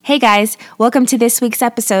Hey guys, welcome to this week's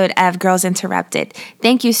episode of Girls Interrupted.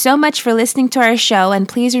 Thank you so much for listening to our show, and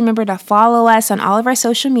please remember to follow us on all of our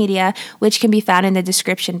social media, which can be found in the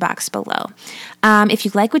description box below. If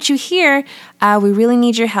you like what you hear, we really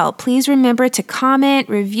need your help. Please remember to comment,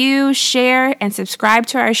 review, share, and subscribe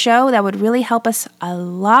to our show. That would really help us a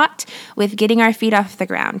lot with getting our feet off the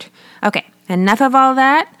ground. Okay, enough of all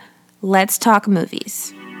that. Let's talk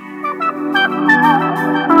movies.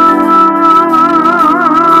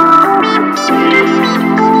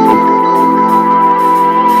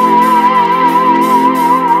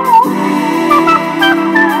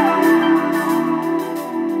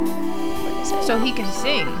 So he can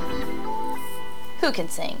sing. Who can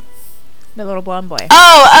sing? The little blonde boy.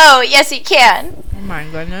 Oh, yes, he can. Oh my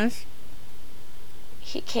goodness.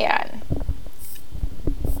 He can.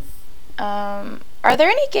 Are there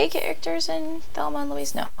any gay characters in Thelma and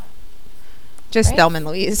Louise? No. Just Right? Thelma and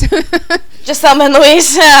Louise. Just Thelma and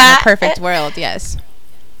Louise. In a perfect world, yes.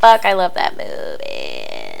 Fuck, I love that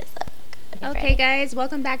movie. Okay, guys,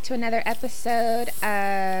 welcome back to another episode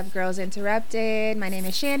of Girls Interrupted. My name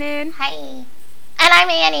is Shannon. Hi. And I'm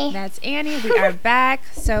Annie. That's Annie. We are back.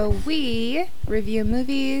 So we review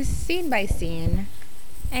movies scene by scene,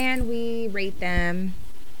 and we rate them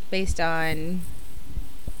based on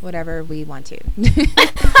whatever we want to.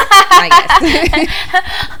 I guess.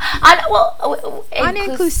 On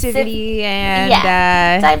inclusivity and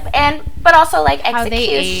but also like how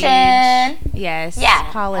they execution. age. Yes.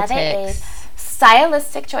 Yeah. Politics.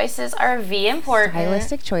 Stylistic choices are important.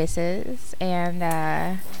 Stylistic choices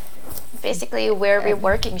and Basically, where we're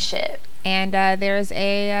working shit. and there's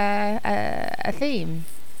a theme.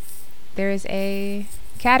 There's a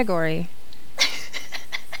category.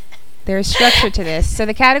 There's structure to this. So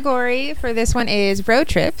the category for this one is road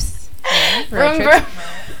trips. Road trips.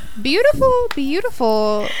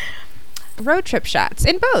 Beautiful road trip shots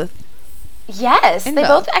in both. Yes, In they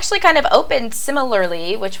both. both actually kind of opened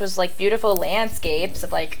similarly, which was like beautiful landscapes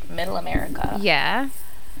of like Middle America. Yeah.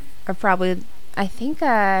 Or probably, I think,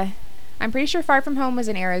 I'm pretty sure Far From Home was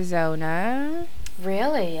in Arizona.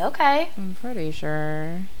 Really? Okay. I'm pretty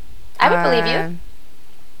sure. I would believe you.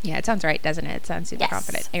 Yeah, it sounds right, doesn't it? It sounds super Yes.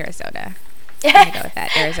 confident. Arizona. I'm gonna go with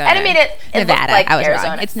that. Arizona. I mean, it Nevada. looked like I was Arizona.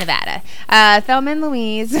 wrong. It's Nevada. Thelma and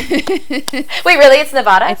Louise. Wait, really? It's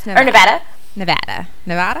Nevada? It's Or Nevada? Nevada.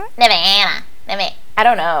 Nevada? Nevada. I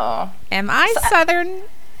don't know. Am I Southern?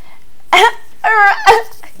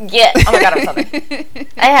 Yeah. Oh my god, I'm Southern.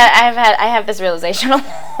 I have this realization a lot.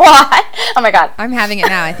 Oh my god. I'm having it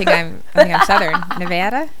now. I think I'm Southern.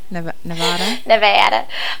 Nevada? Nevada? Nevada.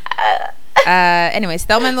 Anyways,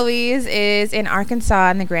 Thelma and Louise is in Arkansas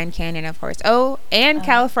and the Grand Canyon, of course. Oh, and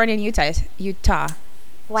California and Utah.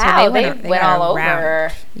 Wow, So they went went all around.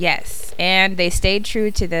 over. Yes, and they stayed true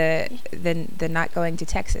to the not going to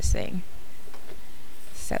Texas thing.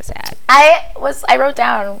 So sad. I wrote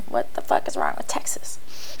down, what the fuck is wrong with Texas?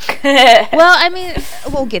 Well, I mean,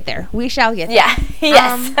 we'll get there. We shall get there. Yeah.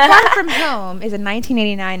 Yes. Far From Home is a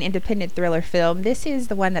 1989 independent thriller film. This is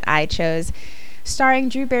the one that I chose, starring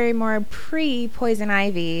Drew Barrymore pre-Poison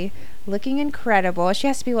Ivy, looking incredible. She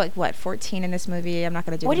has to be like, what, 14 in this movie? I'm not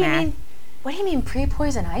going to do What the do you math. mean? What do you mean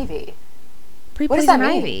pre-Poison Ivy? Pre-Poison that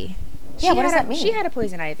mean? Ivy. Yeah, what does that mean? She had a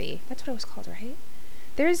Poison Ivy. That's what it was called, right?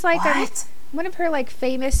 There's like What? one of her like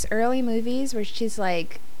famous early movies where she's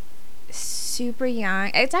like super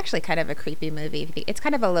young. It's actually kind of a creepy movie. It's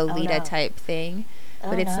kind of a Lolita no. type thing. Oh,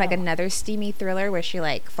 But it's like no. another steamy thriller where she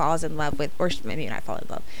like falls in love with, or maybe not fall in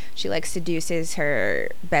love. She like seduces her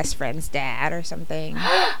best friend's dad or something.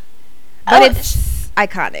 But it's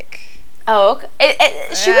iconic. Oh,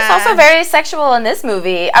 okay. She was also very sexual in this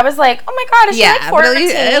movie. I was like, oh my god, is she like 14?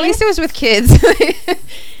 But at least it was with kids.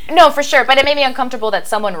 No, for sure. But it made me uncomfortable that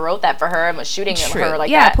someone wrote that for her and was shooting her like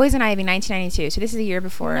yeah, that. Poison Ivy, 1992. So this is a year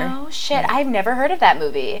before. No shit. I've never heard of that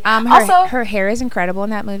movie. Also, her hair is incredible in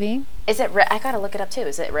that movie. Is it red? I gotta look it up too.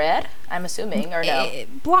 Is it red? I'm assuming, or no?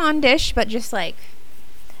 Blondish, but just like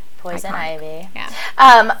Poison iconic. Ivy.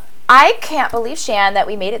 Yeah. I can't believe, Shan, that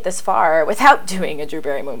we made it this far without doing a Drew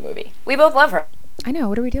Barrymore movie. We both love her. I know.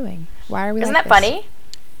 What are we doing? Why are we? Isn't like that this? funny?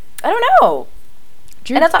 I don't know.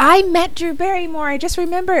 I met Drew Barrymore. I just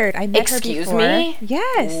remembered. I met Excuse her before. me?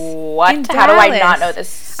 Yes. What? In How do I not Dallas. know this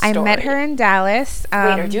story? I met her in Dallas.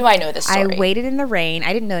 Wait, or do I know this story? I waited in the rain.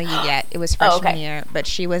 I didn't know you yet. It was freshman year, but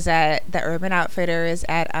she was at the Urban Outfitters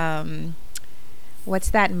at what's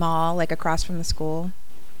that mall like across from the school?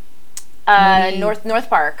 North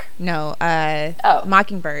Park. No, Mockingbird.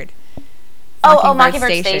 Mockingbird.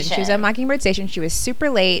 Mockingbird Station. She was at Mockingbird Station. She was super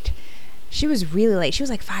late, She was really late. She was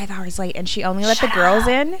like 5 hours late, and she only let the girls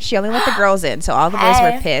in. She only let the girls in, so all the boys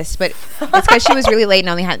were pissed. But it's because she was really late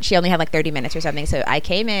and she only had like 30 minutes or something. So I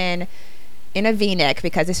came in a V-neck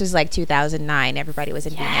because this was like 2009. Everybody was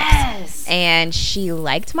in V-necks, and she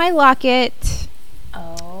liked my locket.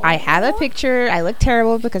 Oh, I have a picture. I look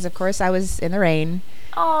terrible because, of course, I was in the rain.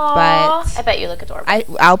 Aww. But I bet you look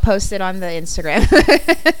adorable. I'll post it on the Instagram.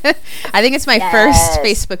 I think it's my first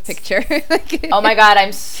Facebook picture. Oh my god,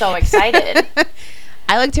 I'm so excited.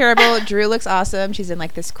 I look terrible. Drew looks awesome. She's in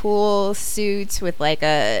like this cool suit with like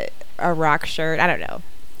a rock shirt. I don't know.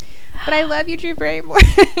 But I love you, Drew Barrymore.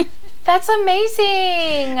 That's amazing.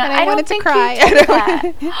 And I wanted don't think to cry. you did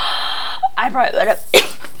that. I probably would have.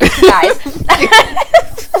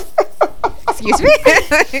 Excuse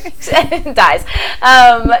me. Dies.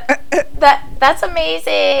 That's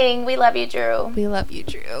amazing. We love you, Drew. We love you,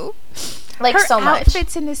 Drew. Like, her so much.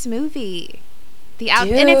 outfits in this movie.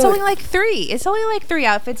 And it's only like 3. It's only like 3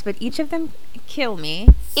 outfits, but each of them kill me.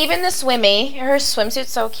 Even the swimmy. Her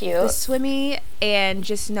swimsuit's so cute. The swimmy, and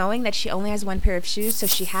just knowing that she only has 1 pair of shoes, so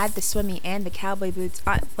she had the swimmy and the cowboy boots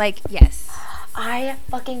on. Like, yes. I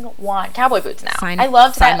fucking want cowboy boots now. Sign I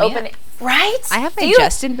loved that me opening. Right? I have my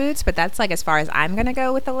Justin boots, but that's like as far as I'm going to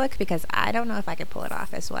go with the look, because I don't know if I could pull it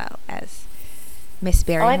off as well as Miss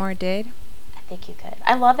Barrymore did. I think you could.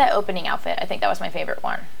 I love that opening outfit. I think that was my favorite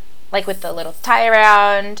one. Like with the little tie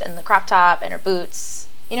around and the crop top and her boots.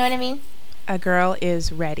 You know what I mean? A girl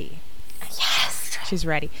is ready. Yes. She's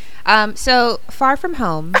ready. So, Far From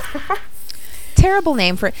Home. Terrible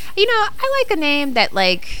name for... You know, I like a name that,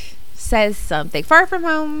 like, says something. Far From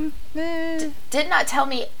Home... Did not tell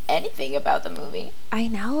me anything about the movie. I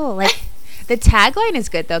know. Like, the tagline is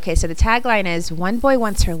good, though. Okay, so the tagline is, one boy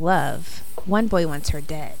wants her love, one boy wants her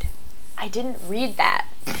dead. I didn't read that.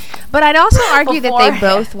 But I'd also argue that they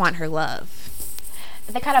both want her love.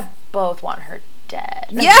 They kind of both want her dead.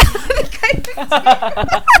 Yeah.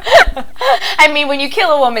 I mean, when you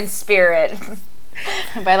kill a woman's spirit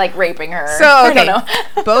by, like, raping her. So, okay. I don't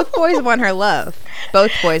know. Both boys want her love.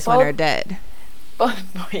 Both boys want her dead.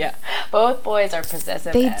 Both boys are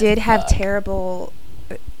possessive. They did have terrible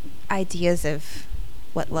ideas of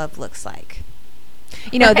what love looks like.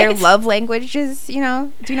 You know, their love languages, you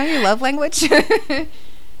know. Do you know your love language?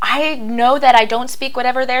 I know that I don't speak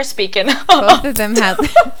whatever they're speaking. Both of them have...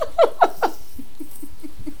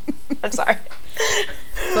 I'm sorry.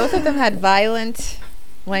 Both of them had violent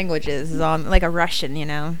languages on, like a Russian, you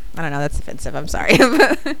know. I don't know, that's offensive. I'm sorry.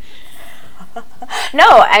 No,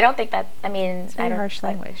 I don't think that. I mean, it's I don't. Harsh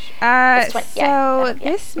language.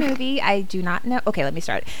 This movie, I do not know. Okay, let me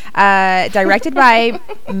start. Directed by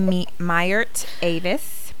Meyert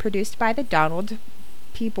Avis, produced by the Donald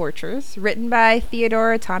P. Borchers, written by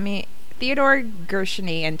Theodore Gershony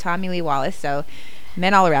and Tommy Lee Wallace. So,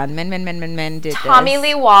 men all around. Men did Tommy this.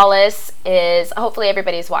 Lee Wallace is. Hopefully,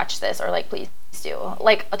 everybody's watched this, or like, please do.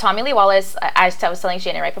 Like, Tommy Lee Wallace, I was telling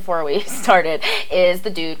Shannon right before we started, is the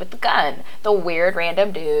dude with the gun. The weird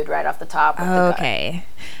random dude right off the top with the gun. Okay.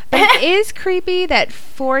 But it is creepy that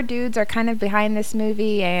 4 dudes are kind of behind this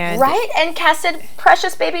movie, and... Right? And casted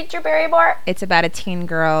precious baby Drew Barrymore. It's about a teen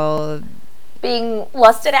girl... being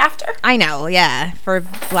lusted after. I know, yeah. For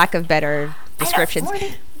lack of better descriptions.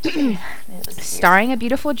 Starring a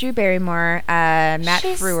beautiful Drew Barrymore, Matt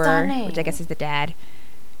Frewer, stunning. which I guess is the dad.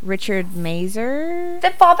 Richard Mazer. The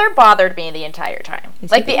father bothered me the entire time. Is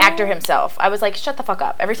like he the there? actor himself. I was like, shut the fuck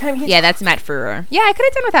up. Every time he... Yeah, that's Matt Frewer. Yeah, I could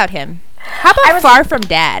have done without him. How about Far From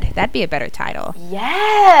Dad? That'd be a better title.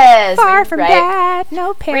 Yes. Far From Dad,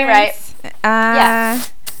 no parents. Yeah.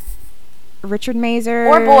 Richard Mazer.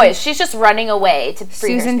 Or boys. She's just running away to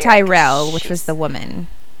free Susan her spirit. Tyrell, which was the woman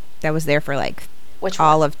that was there for like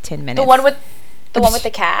all of 10 minutes. The one with the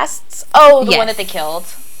casts? Oh, the one that they killed.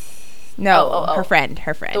 No, her friend.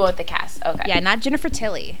 The one with the cast. Okay. Yeah, not Jennifer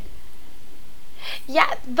Tilly.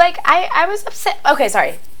 Yeah, like I was upset. Okay,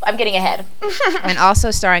 sorry. I'm getting ahead. And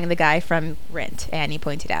also starring the guy from Rent, Annie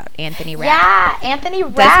pointed out, Anthony Rapp. Yeah, Anthony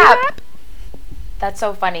Rapp. Does he rap? That's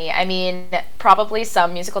so funny. I mean, probably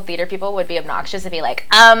some musical theater people would be obnoxious and be like,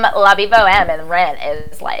 La Vie Boheme and Rent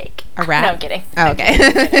is like a rap. No, I'm kidding. Oh,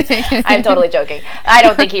 okay. I'm totally joking. I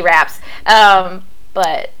don't think he raps.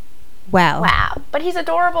 But wow. But he's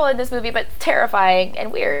adorable in this movie, but terrifying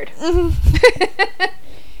and weird.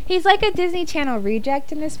 He's like a Disney Channel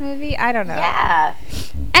reject in this movie. I don't know. Yeah.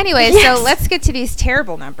 Anyway, so let's get to these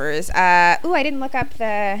terrible numbers. I didn't look up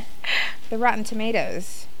the Rotten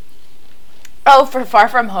Tomatoes. Oh, for Far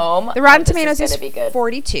From Home? The Rotten Tomatoes is be good.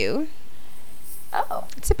 42. Oh.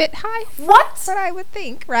 It's a bit high. What? That's what I would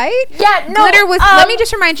think, right? Yeah, no. Glitter was, let me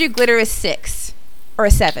just remind you, Glitter is 6. or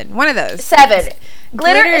a 7. One of those. 7.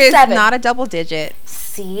 Glitter is 7. Not a double digit.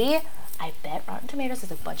 See? I bet Rotten Tomatoes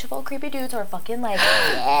is a bunch of old creepy dudes who are fucking like,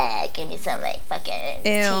 yeah, give me some like fucking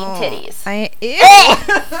teen titties.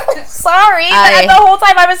 Sorry, the whole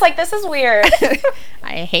time I was like, this is weird.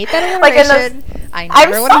 I hate that alliteration. I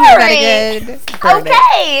never want to hear that again.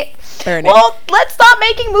 Okay. Well, let's stop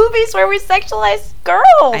making movies where we sexualize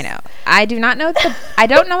girls. I know. I don't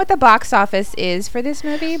know what the box office is for this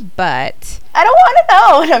movie, but I don't want to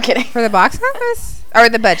know. No, I'm kidding. For the box office or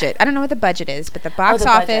the budget, I don't know what the budget is, but the box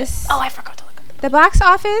office. Oh, I forgot to look up the box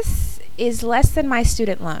office is less than my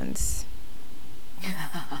student loans.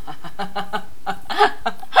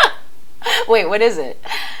 Wait, what is it?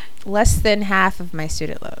 Less than half of my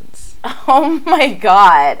student loans. Oh my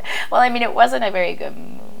god. Well, I mean, it wasn't a very good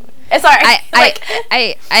movie. Sorry.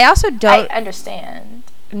 I also don't understand.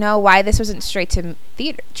 know why this wasn't straight to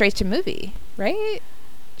movie, right?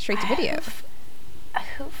 Straight to video.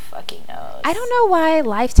 Who fucking knows? I don't know why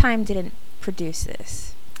Lifetime didn't produce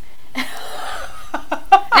this.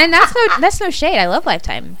 And that's no shade. I love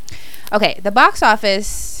Lifetime. Okay, the box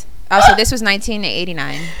office. Oh, so this was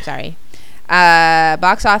 1989. Sorry.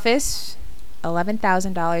 Box office,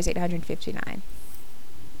 $11,859.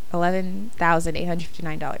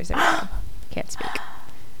 $11,859. There we go. Can't speak.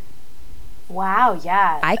 Wow,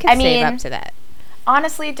 yeah. I could save up to that.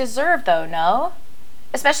 Honestly, deserved though, no?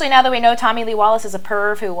 Especially now that we know Tommy Lee Wallace is a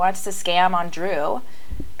perv who wants to scam on Drew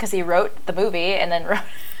because he wrote the movie and then wrote.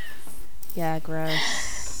 Yeah,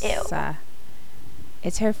 gross. Ew.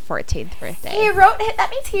 It's her 14th birthday. That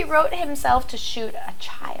means he wrote himself to shoot a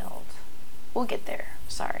child. We'll get there.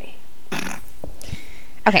 Sorry.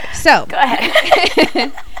 Okay, so go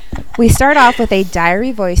ahead. We start off with a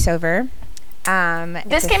diary voiceover.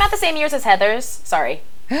 This came out the same years as Heather's. Sorry.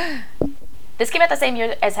 This came out the same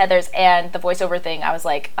year as Heather's, and the voiceover thing, I was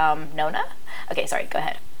like, Nona? Okay, sorry, go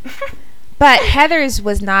ahead. But Heather's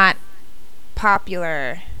was not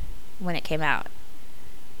popular when it came out.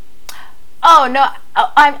 Oh, no.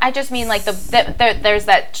 I just mean, like,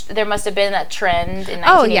 there must have been a trend in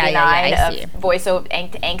 1989 of voiceover,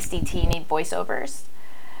 angsty teeny voiceovers.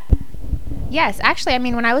 Yes, actually, I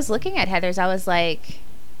mean, when I was looking at Heather's, I was like,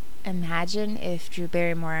 imagine if Drew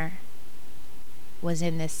Barrymore was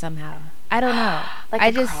in this somehow. I don't know.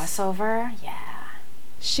 Like a crossover? Yeah.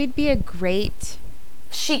 She'd be a great...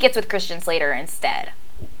 She gets with Christian Slater instead.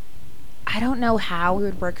 I don't know how we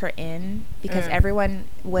would work her in because everyone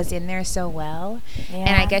was in there so well. Yeah.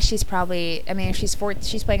 And I guess she's probably... I mean, if she's playing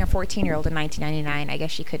a 14-year-old in 1999, I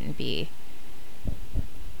guess she couldn't be...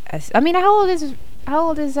 I mean, how old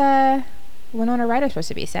is Winona Ryder supposed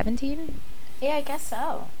to be? 17? Yeah, I guess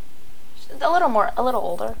so. A little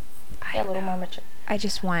older. Yeah, a little more mature. I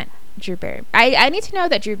just want Drew Barrymore. I need to know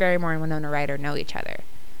that Drew Barrymore and Winona Ryder know each other.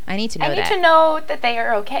 I need to know that. I need to know that they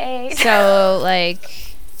are okay. So,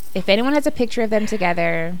 like, if anyone has a picture of them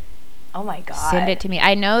together, oh my god, send it to me.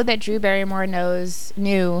 I know that Drew Barrymore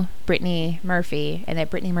knew Brittany Murphy, and that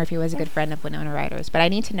Brittany Murphy was a good friend of Winona Ryder's. But I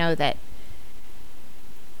need to know that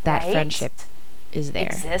friendship is there.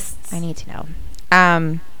 Exists. I need to know.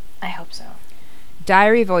 I hope so.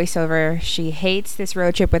 Diary voiceover. She hates this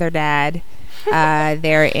road trip with her dad.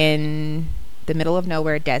 They're in the middle of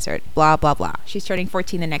nowhere, desert. Blah blah blah. She's turning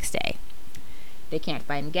 14 the next day. They can't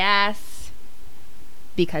find gas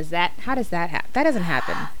because how does that happen? That doesn't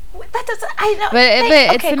happen. That doesn't. I know. But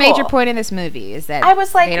it's the major point in this movie is that I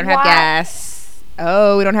was like, they don't have gas.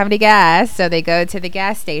 Oh, we don't have any gas, so they go to the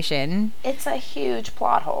gas station. It's a huge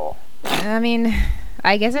plot hole. I mean,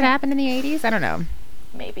 I guess it happened in the 80s. I don't know.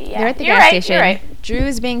 Maybe, yeah. They're at the gas station. You're right. Drew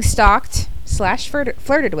is being stalked /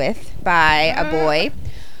 flirted with by a boy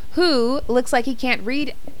who looks like he can't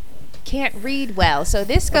read well. So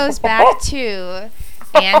this goes back to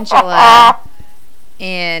Angela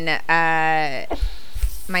in my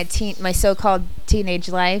so-called teenage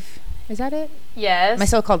life. Is that it? Yes. My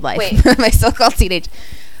so-called life. Wait. My so-called teenage.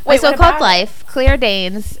 Wait, my so-called life. Claire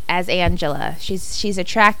Danes as Angela. She's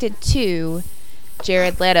attracted to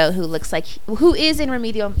Jared Leto, who is in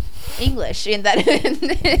Remedial English in that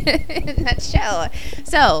in that show.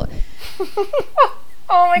 So,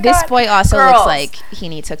 oh my god, this boy also looks like he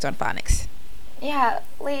needs Hooked on Phonics. Yeah,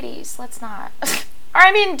 ladies, let's not. Or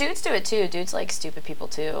I mean, dudes do it too. Dudes like stupid people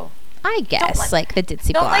too. I guess, like the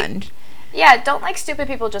ditzy blonde. Don't like stupid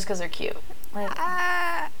people just because they're cute. Like,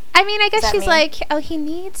 I mean, I guess she's like, oh, he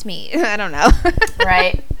needs me. I don't know.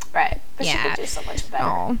 Right. But she could do so much better.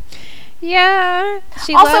 Oh. Yeah.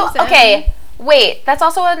 She also, loves him. okay, wait. That's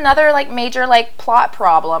also another like major like plot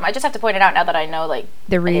problem. I just have to point it out now that I know like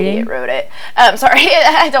the reading idiot wrote it. Sorry,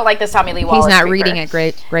 I don't like this Tommy Lee Wallace. He's not creeper. reading at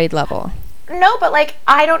grade level. No, but like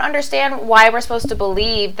I don't understand why we're supposed to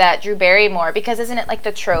believe that Drew Barrymore, because isn't it like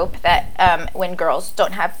the trope that when girls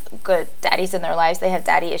don't have good daddies in their lives, they have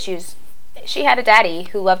daddy issues. She had a daddy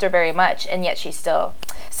who loved her very much, and yet she's still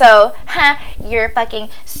you're fucking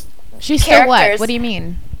She's still what? What do you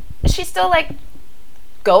mean? She's still like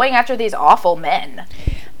going after these awful men.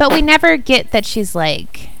 But we never get that she's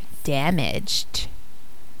like damaged.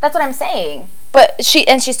 That's what I'm saying. But she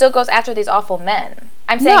still goes after these awful men.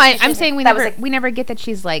 I'm saying we never get that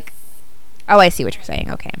she's like. Oh, I see what you're saying.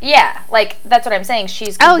 Okay. Yeah, like that's what I'm saying.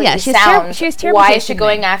 She's she has terrible. Why is she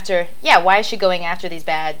going after? Yeah, why is she going after these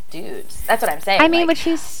bad dudes? That's what I'm saying. I mean, like, but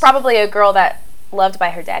she's probably a girl that loved by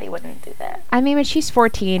her daddy wouldn't do that. I mean, when she's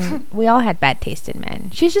 14, we all had bad taste in men.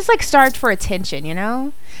 She's just like starved for attention, you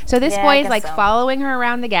know. So this boy is like following her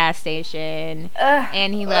around the gas station,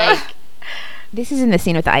 and he like. This is in the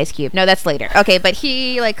scene with the Ice Cube. No, that's later. Okay, but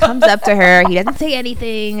he like comes up to her. He doesn't say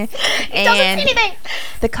anything. He doesn't say anything.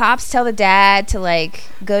 The cops tell the dad to like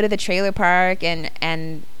go to the trailer park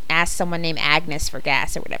and ask someone named Agnes for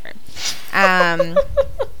gas or whatever.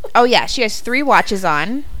 Oh yeah, she has 3 watches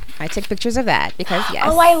on. I took pictures of that because yes.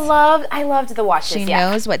 Oh, I loved the watches. She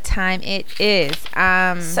knows what time it is.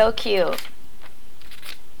 So cute.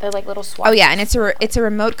 They're like little swatches. Oh yeah, and it's a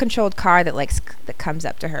remote controlled car that that comes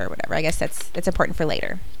up to her or whatever. I guess that's important for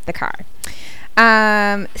later. The car.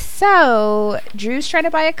 So Drew's trying to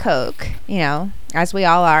buy a Coke, you know, as we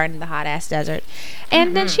all are in the hot ass desert,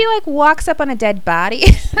 and then she like walks up on a dead body.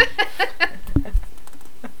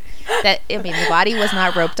 The body was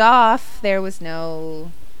not roped off. There was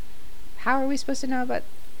no. How are we supposed to know about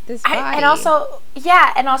this body? And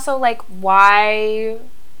also like why?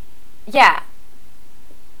 Yeah.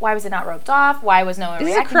 Why was it not roped off? Why was no one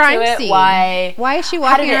reacting to it? Scene. Why is she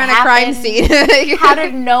walking around a crime scene? How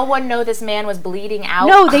did no one know this man was bleeding out?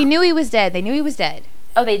 No, they knew he was dead.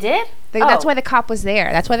 Oh, they did? That's why the cop was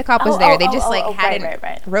there. They just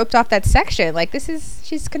hadn't roped off that section. Like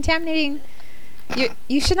she's contaminating.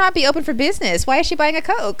 You should not be open for business. Why is she buying a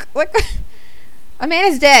Coke? What? A man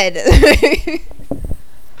is dead.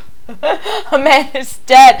 A man is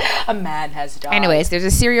dead. A man has died. Anyways, there's a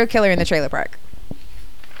serial killer in the trailer park.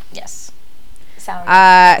 Yes. So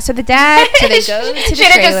the dad. So they go to the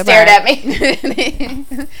trailer just stared at me.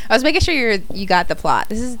 I was making sure you got the plot.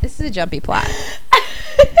 This is a jumpy plot.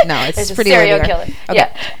 No, it's pretty serial killer. Okay.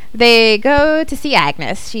 Yeah. They go to see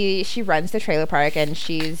Agnes. She runs the trailer park and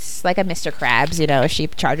she's like a Mr. Krabs, you know. She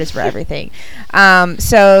charges for everything.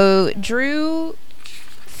 So Drew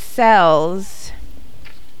sells.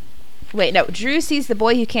 Wait, no. Drew sees the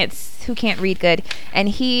boy who can't read good, and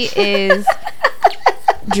he is.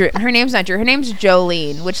 Drew. Her name's not Drew. Her name's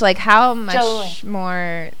Jolene. Which, like, how much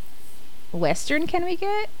more Western can we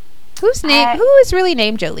get? Who is really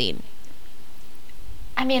named Jolene?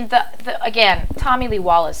 I mean, again, Tommy Lee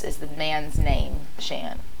Wallace is the man's name,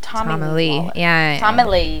 Shan. Tommy Lee Wallace. Yeah.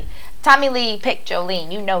 Tommy Lee picked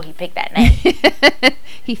Jolene. You know he picked that name.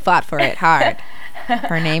 He fought for it hard.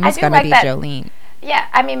 Her name is going to be Jolene. Yeah,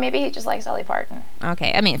 I mean, maybe he just likes Dolly Parton.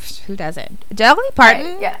 Okay, I mean, who doesn't? Dolly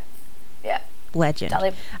Parton? Right, yeah. Legend.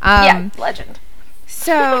 Legend.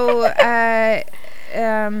 So,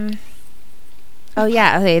 oh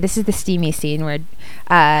yeah, okay, this is the steamy scene where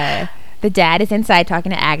the dad is inside talking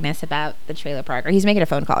to Agnes about the trailer park, or he's making a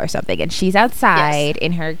phone call or something, and she's outside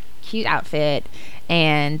in her cute outfit,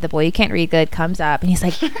 and the boy who can't read good comes up, and he's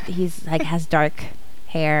like has dark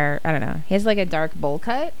hair. I don't know. He has like a dark bowl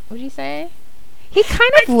cut, would you say? He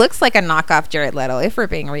kind of looks like a knockoff Jared Leto, if we're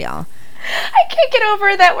being real. I can't get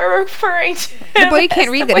over that we're referring to the boy who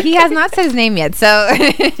can't read good. He has not said his name yet, so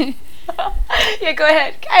yeah, go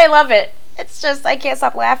ahead. I love it. It's just I can't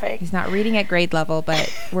stop laughing. He's not reading at grade level,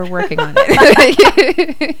 but we're working on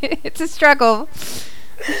it. It's a struggle.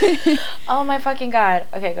 Oh my fucking god.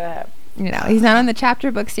 Okay, go ahead. You know, he's not on the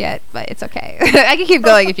chapter books yet, but it's okay. I can keep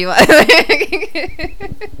going if you want.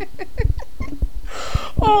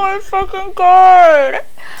 Oh my fucking god.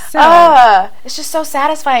 So, it's just so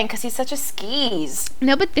satisfying because he's such a skis.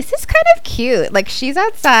 No, but this is kind of cute. Like, she's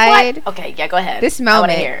outside. What? Okay, yeah, go ahead. This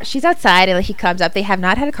moment, she's outside and like, he comes up. They have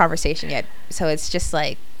not had a conversation yet, so it's just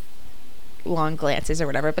like long glances or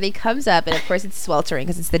whatever. But he comes up, and of course it's sweltering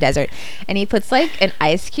because it's the desert. And he puts like an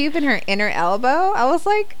ice cube in her inner elbow. I was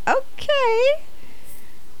like,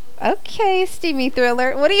 okay, steamy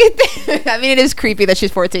thriller. What do you think? I mean, it is creepy that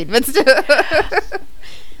she's 14, but still.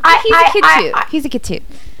 He's a kid too.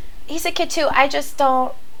 He's a kid too. I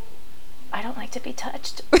don't like to be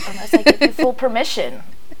touched unless I give you full permission.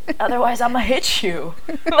 Otherwise, I'm gonna hit you.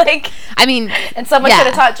 Like, I mean, and someone should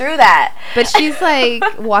have taught Drew that. But she's like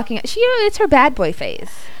walking. It's her bad boy phase.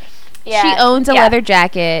 Yeah, she owns a leather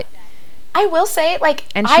jacket. I will say, like,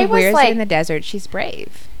 And I she was wears like, it in the desert. She's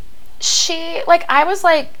brave. I was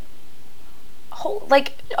like,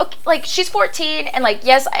 like, okay, like, she's 14, and like,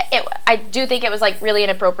 yes, I do think it was like really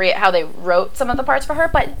inappropriate how they wrote some of the parts for her,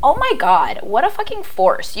 but oh my god, what a fucking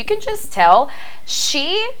force. You can just tell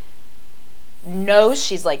she knows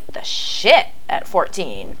she's like the shit at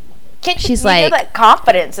 14. She's you like, know, that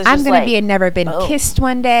confidence is I'm just gonna like, be a never been boom. kissed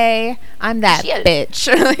one day. I'm that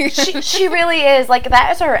bitch. she really is, like,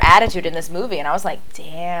 that is her attitude in this movie, and I was like,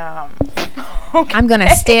 damn. Okay. I'm gonna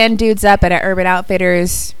stand dudes up at an Urban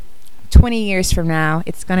Outfitters 20 years from now.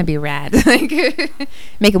 It's gonna be rad. Like,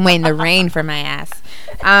 make them wait in the rain for my ass.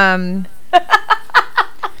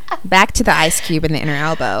 Back to the ice cube in the inner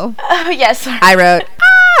elbow. Oh yes, I wrote,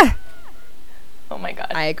 oh my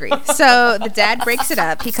god. I agree. So the dad breaks it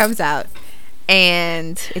up. He comes out,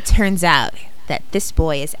 and it turns out that this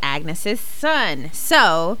boy is Agnes's son.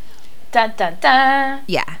 So, Dun dun dun.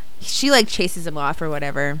 yeah, she like chases him off or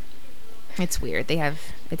whatever. It's weird.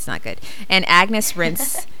 It's not good. And Agnes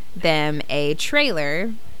rents them a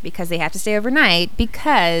trailer because they have to stay overnight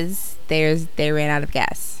because they ran out of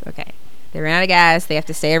gas. Okay. They ran out of gas. They have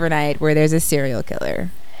to stay overnight where there's a serial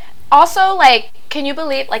killer. Also, like, can you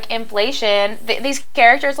believe, like, inflation? These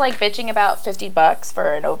characters like bitching about $50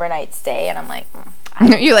 for an overnight stay, and I'm like, I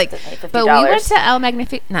don't You're like, have to pay $50. but we went to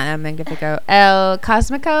El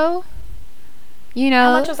Cosmico. You know,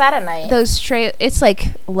 How much was that a night? It's like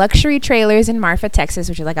luxury trailers in Marfa, Texas,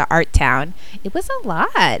 which is like an art town. It was a lot.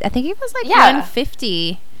 I think it was like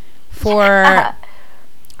 $150 for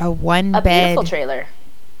a one a bed. beautiful trailer.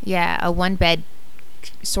 Yeah, a one bed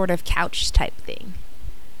sort of couch type thing.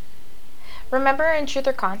 Remember in Truth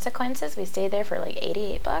or Consequences, we stayed there for like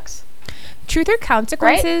 $88. Truth or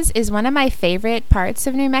Consequences is one of my favorite parts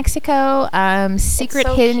of New Mexico. Secret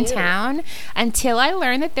so hidden cute. town. Until I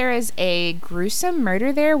learned that there is a gruesome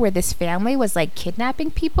murder there where this family was like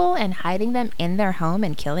kidnapping people and hiding them in their home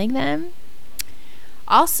and killing them.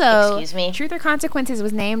 Also, Excuse me? Truth or Consequences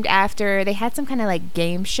was named after, they had some kind of like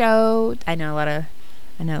game show. I know a lot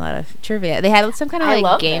of trivia. They had some kind of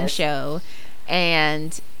like game show,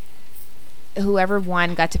 and whoever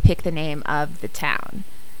won got to pick the name of the town.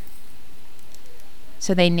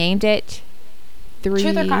 So they named it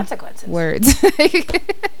Truth or Consequences. words.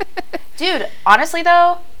 Dude, honestly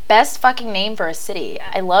though, best fucking name for a city.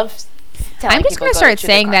 I love telling I'm just people going to go start Truth or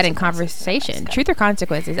saying that in Consequences conversation. Mexico. Truth or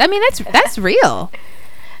Consequences. I mean, that's real.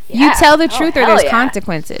 Yeah. You tell the truth or hell there's yeah.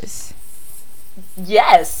 consequences.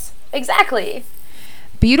 Yes, exactly.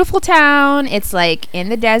 Beautiful town. It's like in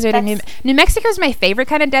the desert. And New Mexico is my favorite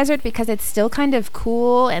kind of desert because it's still kind of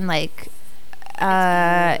cool and like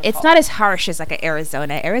it's not as harsh as like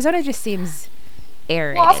Arizona. Arizona just seems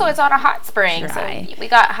arid. Well, also it's on a hot spring, dry. so we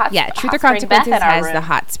got hot. Yeah, Truth or hot spring bath Consequences in our has room. the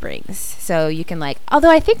hot springs, so you can like.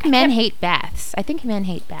 Although I think men hate baths. I think men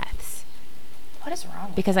hate baths What is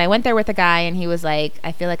wrong? because I went there with a guy and he was like,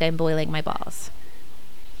 "I feel like I'm boiling my balls."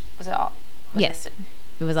 Was it all? Yes,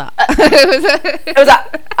 it was up. It was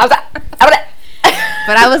up. I was up.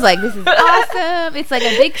 But I was like, this is awesome. It's like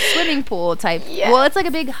a big swimming pool type. Yeah. Well, it's like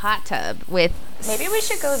a big hot tub with Maybe we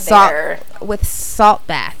should go salt, there. with salt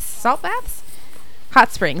baths. Salt baths?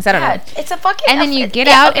 Hot springs. I don't know. It's a fucking. And then you get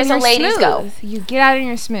yeah, out okay, and so you're ladies smooth. go. You get out and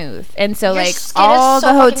you're smooth. And so Your like skin is all so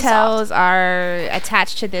the fucking hotels are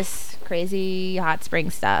attached to this crazy hot spring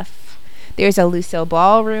stuff. There's a Lucille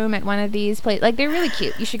ballroom at one of these places. Like they're really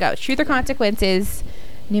cute. You should go. Truth or Consequences,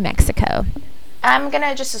 New Mexico. I'm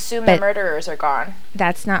gonna just assume the murderers are gone.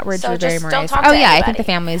 That's not where So Drew just Barrymore don't is. talk Oh to yeah, I think anybody. the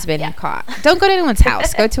family's been Yeah. caught. Don't go to anyone's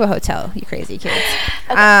house. Go to a hotel, you crazy kids.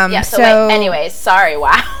 Okay. Yeah. So wait, anyways, sorry.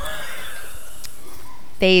 Wow.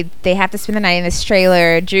 They have to spend the night in this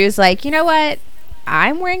trailer. Drew's like, you know what?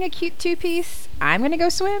 I'm wearing a cute two-piece. I'm gonna go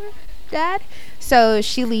swim, Dad. So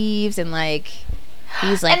she leaves and like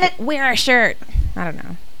he's like, wear a shirt. I don't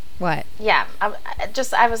know. What? Yeah.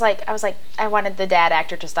 I was like, I wanted the dad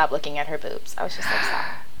actor to stop looking at her boobs. I was just like, stop.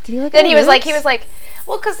 Did he look Then at he was boobs? like,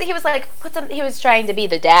 well, because he was like, he was trying to be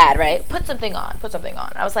the dad, right? Put something on.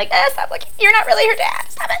 I was like, stop looking. You're not really her dad.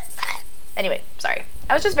 Stop it. Anyway, sorry.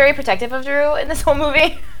 I was just very protective of Drew in this whole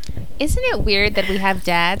movie. Isn't it weird that we have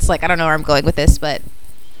dads? Like, I don't know where I'm going with this, but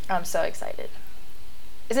I'm so excited.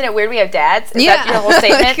 Isn't it weird we have dads? Is that your whole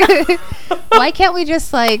statement? Why can't we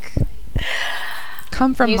just like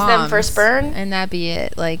come from Use moms them for sperm? and that be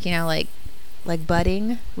it? Like, you know, like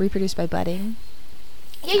budding, reproduced by budding.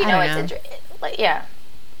 Yeah, you I know, don't know. like, yeah,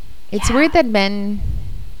 It's weird that men.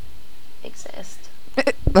 exist.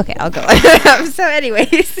 Okay, I'll go on. So,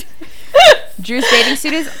 anyways, Drew's bathing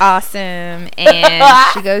suit is awesome, and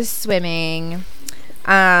she goes swimming.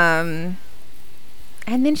 And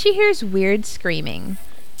then she hears weird screaming,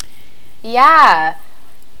 Yeah.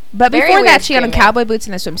 But Very before that, weird she had on screaming. cowboy boots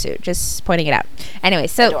and a swimsuit. Just pointing it out. Anyway,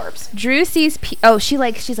 so Adorbs. Drew sees.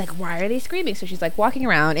 She's like, why are they screaming? So she's like walking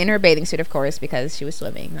around in her bathing suit, of course, because she was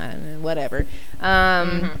swimming. I don't know, whatever.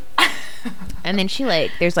 And then she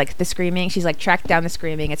there's like the screaming. She's like tracked down the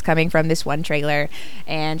screaming. It's coming from this one trailer,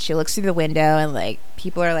 and she looks through the window, and like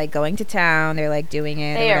people are like going to town. They're like doing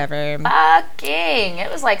it They or are whatever. fucking.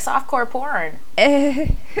 It was like softcore porn.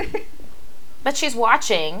 But she's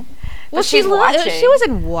watching. Well, she's watching. She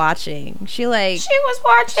wasn't watching. She was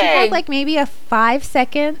watching. She had like maybe a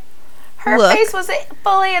 5-second. Her look. face was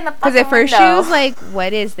fully in the fucking Because at first window. she was like,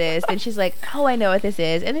 "What is this?" Then she's like, "Oh, I know what this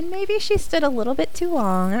is." And then maybe she stood a little bit too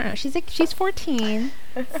long. I don't know. She's like, she's 14.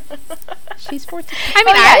 She's 14. I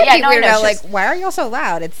mean, Oh, yeah, I would yeah, be no, I weird know. about like, She's- why are y'all so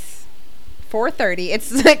loud? It's 4:30.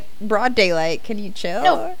 It's like broad daylight. Can you chill?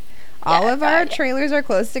 No. All Yeah, of our yeah. trailers are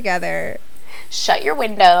close together. Shut your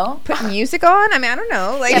window. Put music on. I mean, I don't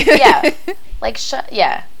know. Like, Yeah. Like shut.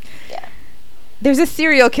 Yeah. There's a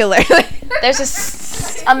serial killer.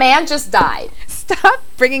 There's a man just died. Stop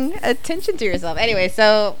bringing attention to yourself. Anyway,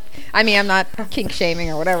 so I mean, I'm not kink shaming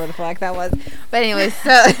or whatever the fuck that was. But anyway,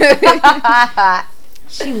 so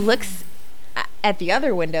she looks at the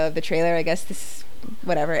other window of the trailer, I guess this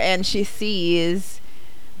whatever, and she sees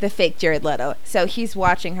the fake Jared Leto. So he's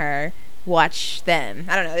watching her watch them.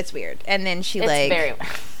 I don't know, it's weird. And then she It's very.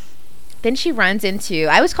 then she runs into,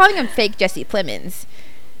 I was calling him fake Jesse Plemons.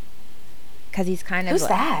 Because he's kind of Who's like,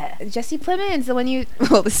 that? Jesse Plemons, the one you.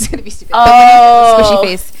 Well, this is gonna be stupid. Oh. The squishy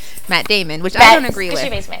face Matt Damon, which I don't agree with. Squishy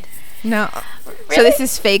face man. No. So Really? this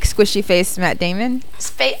is fake squishy face Matt Damon.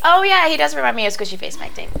 Oh yeah, he does remind me of Squishy Face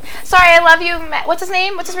Mike Damon. Sorry, I love you. What's his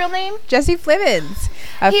name? What's his real name? Jesse Plemons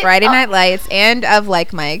of He- Friday oh. Night Lights and of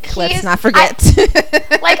Like Mike. He Let's is- not forget.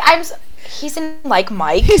 Like he's in like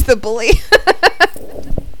Mike. He's the bully.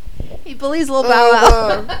 He bullies little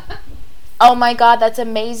Bow Wow. Oh my god, that's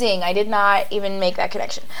amazing. I did not even make that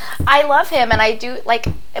connection. I love him and I do like,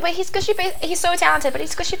 but he's Squishy Face. He's so talented, but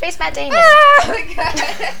he's Squishy Face Matt Damon. Oh my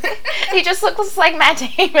God. He just looks like Matt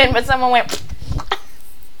Damon, but someone went.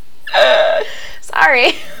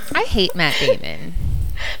 Sorry. I hate Matt Damon.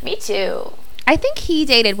 Me too. I think he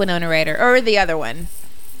dated Winona Ryder or the other one.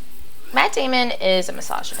 Matt Damon is a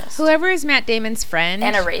misogynist Whoever is Matt Damon's friend.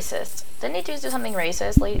 and a racist. Didn't he do something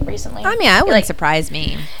racist recently? I mean, that He, wouldn't like, surprise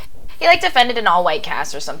me. He like defended an all-white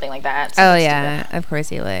cast or something like that. Oh Something yeah, of course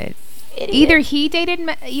he would. stupid. Idiot. Either he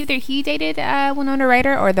dated Winona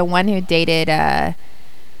Ryder, or the one who dated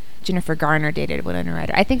Jennifer Garner dated Winona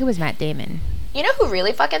Ryder. I think it was Matt Damon. You know who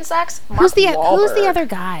really fucking sucks? Mark Who's the Wahlberg. other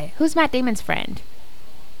guy? Who's Matt Damon's friend?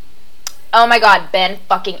 Oh my god, Ben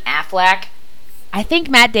fucking Affleck. I think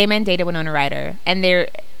Matt Damon dated Winona Ryder, and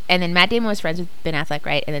then Matt Damon was friends with Ben Affleck,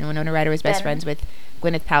 right? And then Winona Ryder was best Ben friends with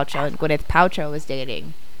Gwyneth Paltrow, and Gwyneth Paltrow was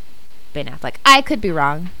dating Ben Affleck. I could be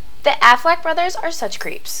wrong. The Affleck brothers are such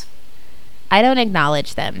creeps. I don't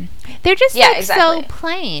acknowledge them. They're just Yeah, like exactly. so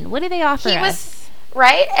plain. What do they offer He us? was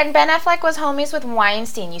right, and Ben Affleck was homies with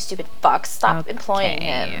Weinstein. You stupid fuck! Stop employing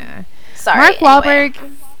him. Yeah. Sorry. Mark anyway.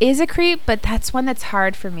 Wahlberg is a creep, but that's one that's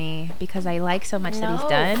hard for me because I like so much that he's No.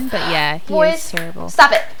 done. But yeah, he Boys, is terrible.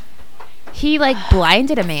 Stop it. He like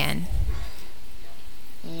blinded a man.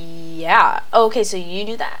 Yeah. Okay, so you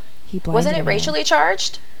knew that. He blinded Wasn't a it man. racially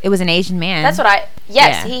charged? It was an Asian man. That's what I.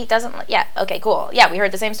 Yes, Yeah. he doesn't. Yeah. Okay. Cool. Yeah, we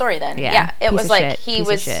heard the same story then. Yeah, Yeah. It piece was of like shit, he piece of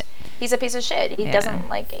was. shit. He's a piece of shit. He Yeah. doesn't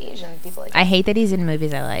like Asian people like I that. hate that he's in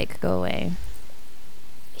movies I like. Go away.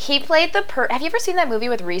 He played the Have you ever seen that movie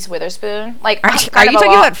with Reese Witherspoon? Like, Are kind you of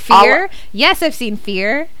talking about Fear? Yes, I've seen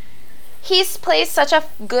Fear. He plays such a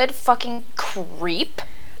good fucking creep.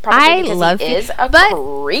 Probably I because love he Fear, is a but-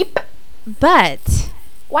 creep. But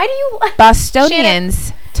Why do you?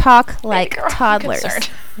 Bostonians talk like girl, I'm toddlers. concerned.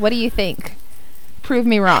 What do you think? Prove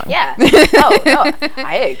me wrong. Yeah. Oh no,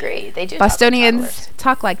 I agree. They do. talk like Bostonians toddlers.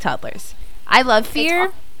 talk like toddlers. I love They Fear.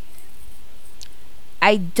 talk-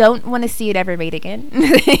 I don't want to see it ever made again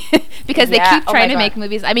because they Yeah, keep oh trying my to make God.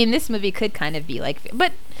 movies. I mean, this movie could kind of be like,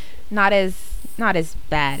 but not as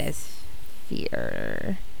bad as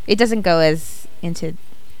Fear. It doesn't go as into.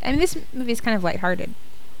 I mean, this movie is kind of lighthearted.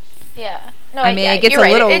 Yeah. No, I mean, yeah, it gets you're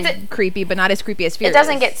a right. little creepy, but not as creepy as Fear. It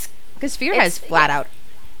doesn't get. because Fear it's- has flat yeah. out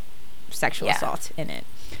sexual Yeah. assault in it.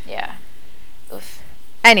 Yeah. Oof.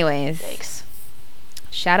 Anyways, Yikes.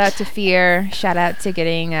 shout out to Fear. Shout out to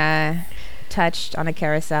getting touched on a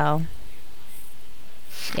carousel.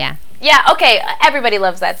 Yeah. Yeah. Okay. Everybody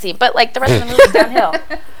loves that scene, but like the rest of the movie's downhill.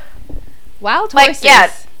 Wild Like, horses.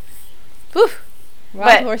 yeah. Oof. Wild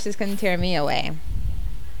but- horses can tear me away.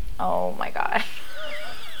 Oh my god.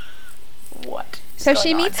 What? So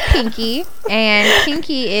she meets Pinky, and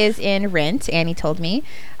Pinky is in Rent. Annie told me.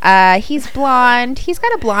 He's blonde. He's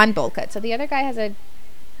got a blonde bowl cut. So the other guy has a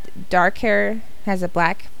dark hair, has a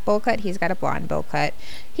black bowl cut. He's got a blonde bowl cut.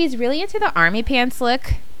 He's really into the army pants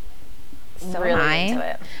look. So really am I. into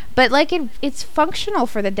it. But like it's functional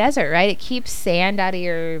for the desert, right? It keeps sand out of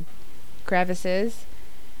your crevices.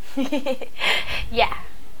 Yeah.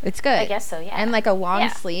 It's good. I guess so, yeah. And like a long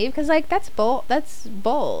Yeah. sleeve, because like that's bold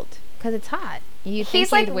because it's hot.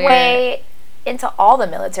 He's like way into all the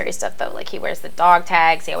military stuff though. Like he wears the dog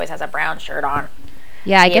tags. He always has a brown shirt on.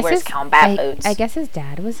 Yeah, I He guess wears combat boots. I guess his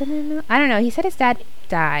dad was in it. I don't know. He said his dad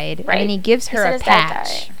died, Right. and he gives He her said a his dad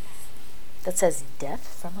patch. died. That says "Death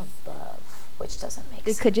from Above," which doesn't make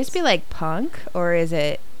sense. It could just be like punk, or is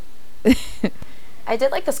it? I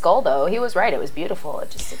did like the skull though. He was right. It was beautiful. It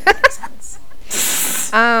just didn't make sense.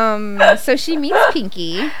 So she meets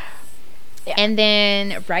Pinky, Yeah. and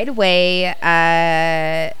then right away,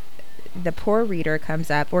 the poor reader comes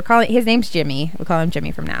up. His name's Jimmy. We'll call him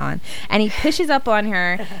Jimmy from now on. And he pushes up on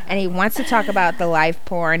her, and he wants to talk about the live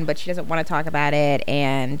porn, but she doesn't want to talk about it,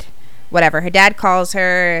 and whatever. Her dad calls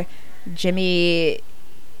her.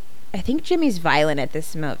 I think Jimmy's violent at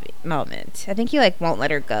this moment. I think he like won't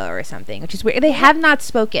let her go or something, which is weird. They have not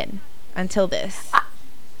spoken until this.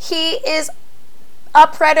 He is a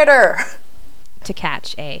predator. To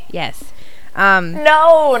catch a yes.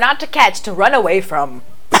 No, not to catch, to run away from.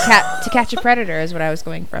 To catch a predator is what I was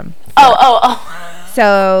going from. Oh.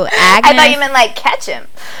 So Agnes. I thought you meant like catch him.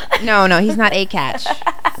 No, he's not a catch.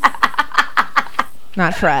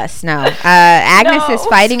 Not for us. No. Agnes No, is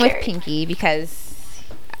fighting scary. with Pinky because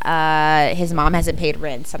his mom hasn't paid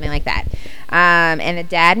rent, something like that. And the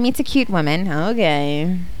dad meets a cute woman.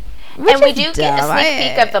 Okay. And we do get a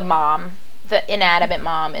sneak peek of the mom, the inanimate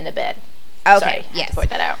mom in the bed. Okay. Sorry, Yes. to point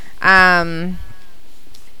that out.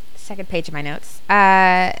 Second page of my notes.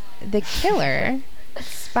 The killer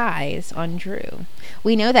spies on Drew.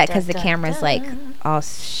 We know that because the Dun, dun, camera's dun. like all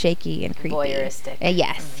shaky and creepy. Voyeuristic.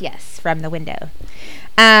 Yes, from the window.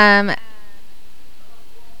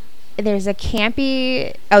 There's a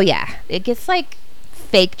campy. Oh yeah, it gets like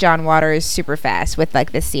fake John Waters super fast with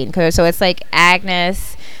like this scene. So it's like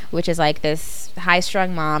Agnes, which is like this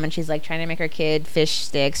high-strung mom, and she's like trying to make her kid fish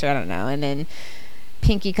sticks, or I don't know, and then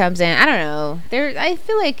Pinky comes in. I don't know. I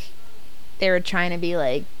feel like they were trying to be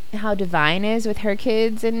like how Divine is with her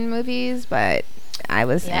kids in movies, but I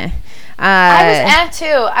was I was too.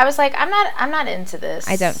 I was like, I'm not into this.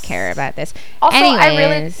 I don't care about this. Also,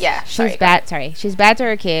 Anyways, sorry, she's bad. Sorry, she's bad to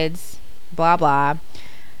her kids. Blah blah.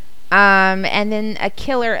 And then the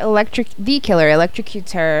killer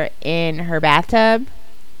electrocutes her in her bathtub.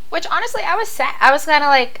 Which honestly, I was sad. I was kind of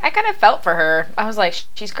like, I kind of felt for her. I was like,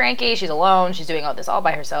 she's cranky. She's alone. She's doing all this all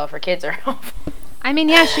by herself. Her kids are. I mean,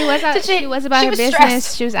 yeah, she was out. She was about her business.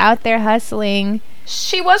 Stressed. She was out there hustling.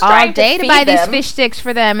 She was all trying day to buy feed them. these fish sticks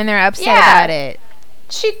for them, and they're upset about it.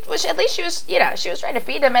 At least she was, she was trying to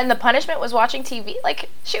feed them, and the punishment was watching TV. Like,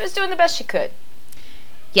 she was doing the best she could.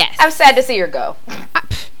 Yes. I'm sad to see her go.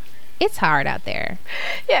 It's hard out there.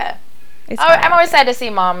 Yeah. I'm always sad to see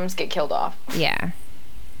moms get killed off. Yeah.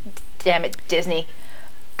 Damn it, Disney.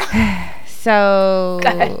 So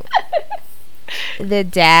the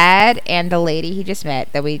dad and the lady he just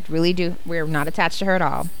met that we're not attached to her at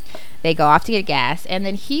all. They go off to get gas, and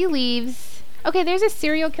then he leaves. Okay, there's a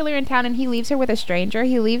serial killer in town, and he leaves her with a stranger.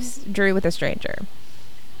 He leaves Drew with a stranger.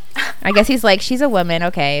 I guess he's like, she's a woman,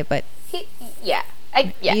 okay, but He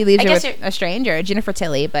leaves her with a stranger, Jennifer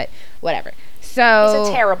Tilly, but whatever. So he's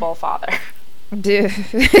a terrible father.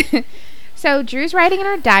 So Drew's writing in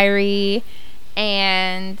her diary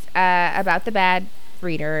and about the bad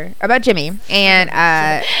reader, about Jimmy, and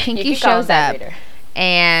Pinky shows up,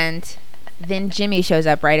 and then Jimmy shows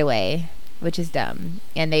up right away, which is dumb,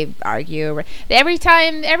 and they argue. Every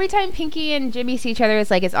time Pinky and Jimmy see each other, it's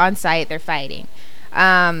like it's on site. They're fighting.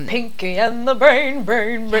 Pinky and the brain.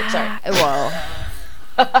 Sorry. Whoa.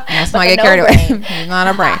 Let's not get carried away. He's not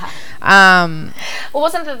a brain. Well,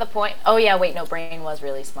 wasn't that the point? Oh yeah, wait, no, Brain was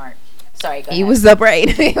really smart. Sorry, go ahead. He was the brain.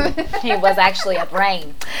 He was actually a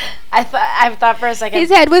brain. I thought for a second his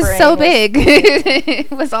head was so big.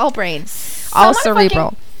 It was all brain, all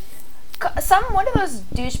cerebral. One of those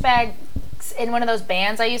douchebags in one of those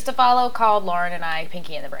bands I used to follow called Lauren and I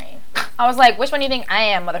Pinky and the Brain. I was like, which one do you think I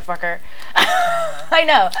am, motherfucker? I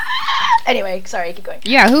know. Anyway, sorry, keep going.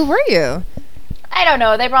 Yeah, who were you? I don't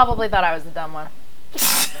know. They probably thought I was the dumb one.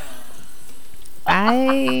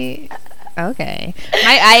 Okay.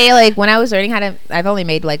 I like when I was learning how to. I've only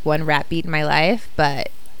made like one rap beat in my life, but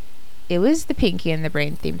it was the Pinky and the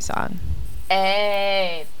Brain theme song.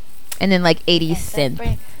 Hey. And then like 80s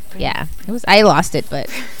synth. Yeah, it was. I lost it, but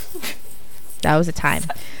that was a time.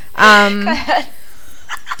 Go ahead.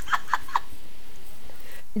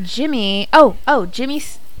 Jimmy.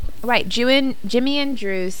 Jimmy's right. Jimmy and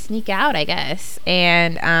Drew sneak out, I guess,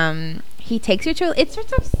 and he takes her to. It's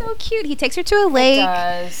just so cute. He takes her to a lake. It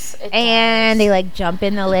does. And they like jump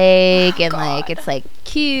in the lake, and God. like it's like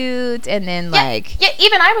cute, and then Yeah, like yeah.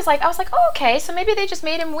 Even I was like, oh, okay. So maybe they just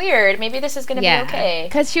made him weird. Maybe this is gonna be okay.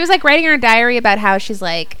 because she was like writing her diary about how she's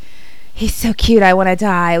like, he's so cute, I want to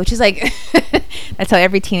die, which is like that's how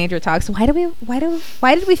every teenager talks. Why did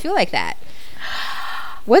we feel like that?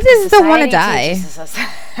 What is the want to die?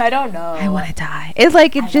 I don't know. I want to die. It's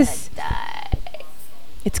like it just die.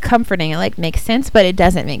 it's comforting. It like makes sense, but it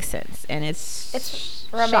doesn't make sense, and it's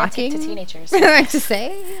romantic shocking to teenagers. I like to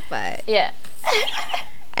say, but Yeah.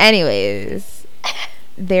 anyways,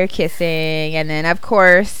 they're kissing, and then of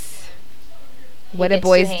course, what do gets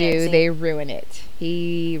boys too do? handsy. They ruin it.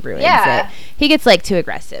 He ruins Yeah. it. He gets like too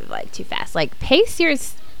aggressive, like too fast. Like pace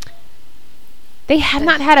yours. They have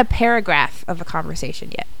not had a paragraph of a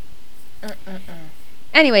conversation yet.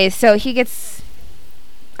 Anyways, so he gets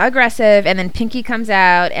aggressive, and then Pinky comes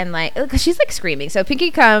out and like, cause she's like screaming. So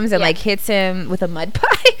Pinky comes and Yeah. like hits him with a mud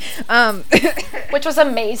pie. Which was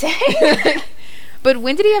amazing. But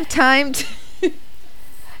when did he have time to?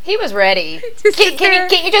 He was ready. To sit there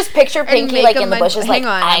Can't you just picture and Pinky make like a in the mud- bushes? Hang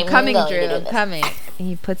like, on, I'm coming, going Drew. to do I'm this. coming. And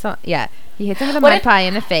he puts on, he hits him with a What mud if- pie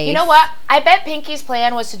in the face. You know what? I bet Pinky's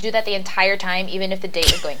plan was to do that the entire time, even if the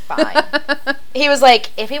date was going fine. He was like,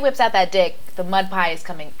 if he whips out that dick, the mud pie is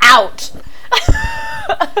coming out.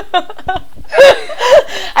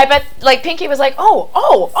 I bet, like, Pinky was like,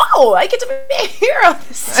 oh, I get to be a hero.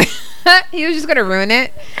 He was just gonna ruin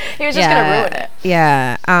it. He was just going to ruin it.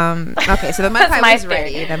 Yeah. Okay, so the mud That's pie my was theory.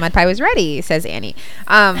 ready. The mud pie was ready, says Annie.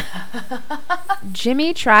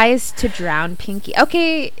 Jimmy tries to drown Pinky.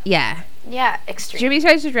 Okay, yeah. Yeah, extreme. Jimmy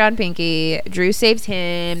tries to drown Pinky. Drew saves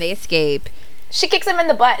him. They escape. She kicks him in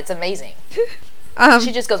the butt. It's amazing.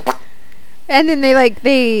 She just goes, And then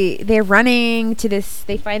they're running to this.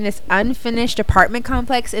 They find this unfinished apartment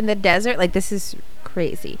complex in the desert. Like, this is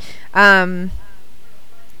crazy.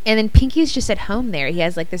 And then Pinky's just at home there. He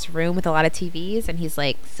has like this room with a lot of TVs, and he's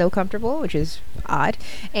like so comfortable, which is odd.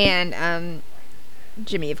 And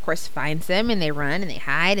Jimmy, of course, finds them, and they run and they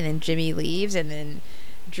hide. And then Jimmy leaves, and then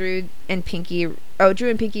Drew and Pinky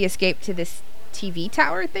escape to this TV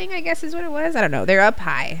tower thing, I guess is what it was. I don't know. They're up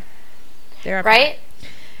high. right?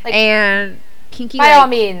 Like, And Kinky, by all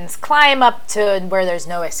means, climb up to where there's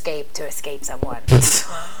no escape to escape someone.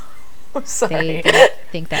 Sorry. they didn't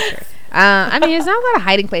think that through. I mean, there's not a lot of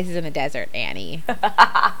hiding places in the desert, Annie.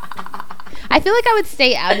 I feel like I would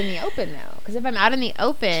stay out in the open, though. Because if I'm out in the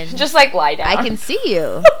open, Just like lie down. I can see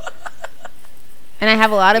you. And I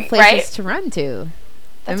have a lot of places Right? to run to.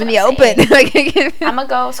 That's I'm in what the I'm open. I'm gonna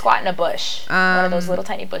go squat in a bush. One of those little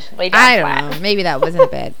tiny bushes. Lay down I flat. don't know. Maybe that wasn't a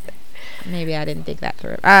bad. Maybe I didn't think that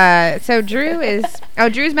through. So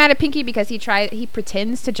Drew's mad at Pinky because he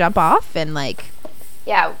pretends to jump off and like.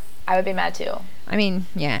 Yeah, I would be mad too. I mean,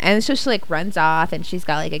 yeah, and so she like runs off, and she's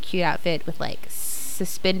got like a cute outfit with like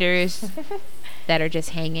suspenders that are just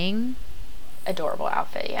hanging. Adorable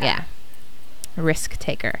outfit, yeah. Yeah, risk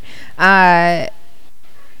taker.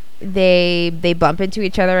 They bump into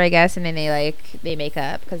each other, I guess, and then they make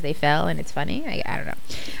up because they fell, and it's funny. I don't know.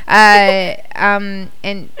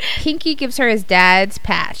 And Pinky gives her his dad's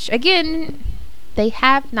patch. Again, they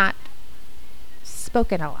have not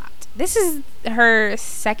spoken a lot. This is her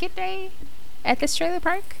second day at this trailer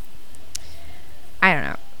park. I don't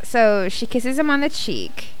know. So she kisses him on the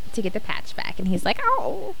cheek to get the patch back, and he's like,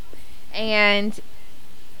 "Oh." And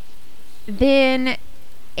then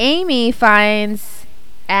Amy finds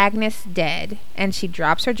Agnes dead, and she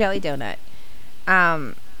drops her jelly donut.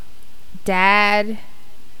 The dad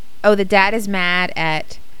is mad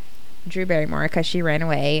at Drew Barrymore because she ran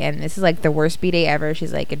away, and this is like the worst B-Day ever.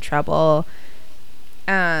 She's like in trouble.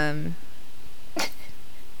 And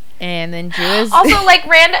then Drew is Also, like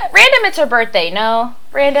random. It's her birthday. No,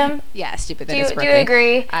 random. yeah, stupid. Do you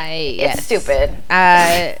agree? Yes. It's stupid.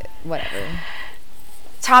 Whatever.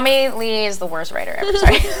 Tommy Lee is the worst writer ever.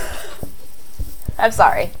 Sorry. I'm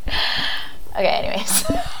sorry. Okay. Anyways,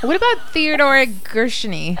 What about Theodore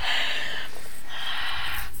Gershony?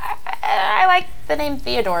 I like the name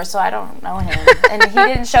Theodore, so I don't know him, and he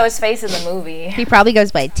didn't show his face in the movie. He probably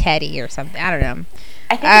goes by Teddy or something. I don't know.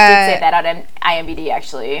 I think he did say that on IMDb,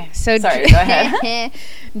 actually. So sorry. Go ahead.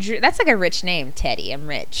 Drew, that's like a rich name, Teddy. I'm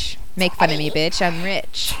rich. Make fun of me, bitch. I'm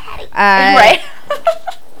rich. Right.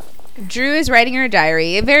 Drew is writing her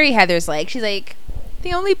diary. Very Heather's like. She's like,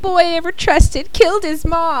 the only boy I ever trusted killed his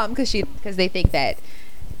mom because they think that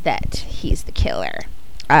that he's the killer,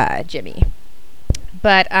 Jimmy.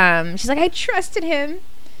 But she's like, I trusted him,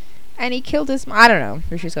 and he killed his mom. I don't know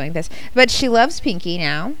where she's going with this. But she loves Pinky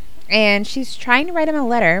now, and she's trying to write him a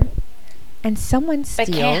letter, and someone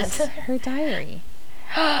steals her diary.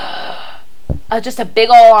 Just a big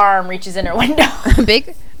ol' arm reaches in her window.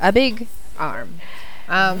 a big arm.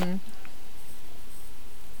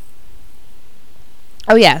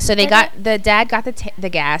 Oh yeah, so the dad got the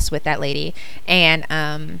gas with that lady,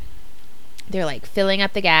 and they're like filling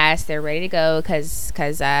up the gas. They're ready to go because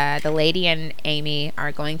the lady and Amy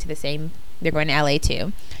are going to they're going to LA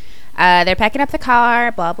too. They're packing up the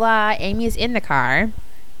car, blah blah. Amy's in the car,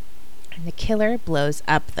 and the killer blows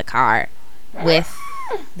up the car with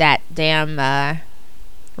that damn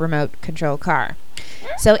remote control car.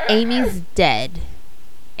 So Amy's dead,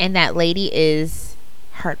 and that lady is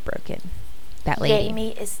heartbroken. That lady.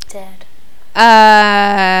 Amy is dead.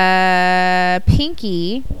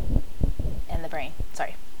 Pinky. And the brain.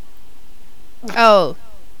 Sorry. Oh.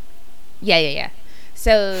 Yeah.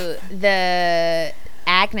 So the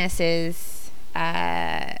Agnes's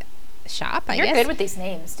shop, I guess. You're good with these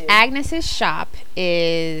names, dude. Agnes's shop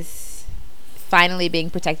is finally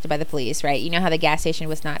being protected by the police, right? You know how the gas station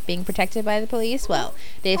was not being protected by the police? Well,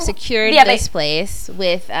 they've secured this place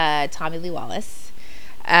with Tommy Lee Wallace,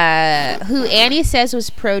 who Annie says was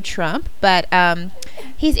pro-Trump, but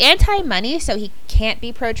he's anti-money, so he can't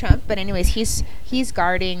be pro-Trump. But anyways, he's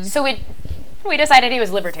guarding. So we decided he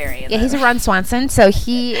was libertarian. Yeah, he's a Ron Swanson, so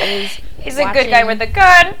he's a good guy with a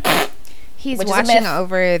gun. He's watching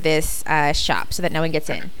over this shop so that no one gets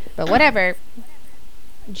in. But whatever.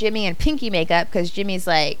 Jimmy and Pinky make up because Jimmy's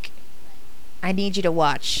like, I need you to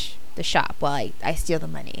watch the shop while I steal the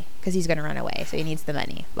money because he's going to run away. So he needs the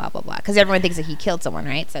money, blah, blah, blah. Because everyone thinks that he killed someone,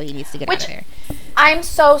 right? So he needs to get out of there. I'm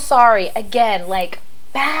so sorry. Again, like,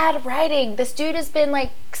 bad writing. This dude has been,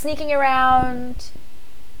 like, sneaking around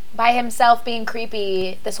by himself being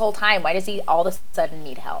creepy this whole time. Why does he all of a sudden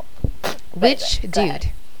need help? Which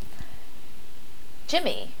dude?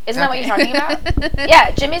 Jimmy. Isn't that what you're talking about?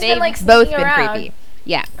 Yeah, Jimmy's been, like, sneaking both been around. Creepy.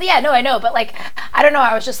 Yeah. Yeah, no, I know. But, like, I don't know.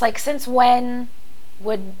 I was just like, since when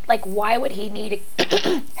why would he need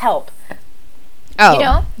help? Oh. You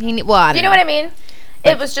know? I don't know what I mean?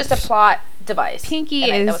 It was just a plot device.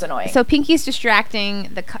 That was annoying. So Pinky's distracting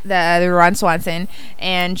the Ron Swanson,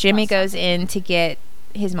 and Jimmy goes in to get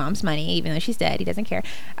his mom's money, even though she's dead. He doesn't care.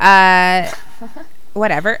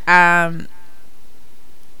 Whatever.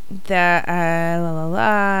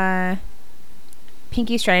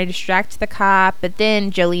 Pinky's trying to distract the cop, but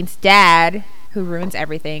then Jolene's dad, who ruins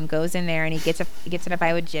everything, goes in there and he gets in a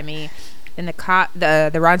fight with Jimmy. Then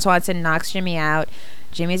the Ron Swanson knocks Jimmy out.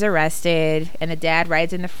 Jimmy's arrested, and the dad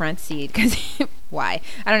rides in the front seat because why?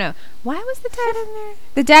 I don't know. Why was the dad in there?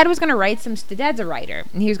 The dad was gonna write the dad's a writer,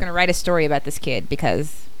 and he was gonna write a story about this kid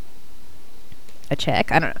because a check.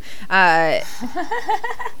 I don't know.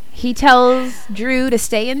 He tells Drew to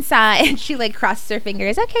stay inside, and she like crosses her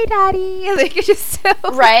fingers. Okay, Daddy. Like it's just so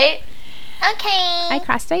right. Okay. I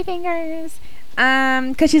crossed my fingers.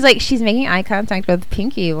 Because she's making eye contact with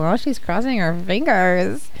Pinky while she's crossing her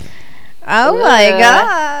fingers. Oh my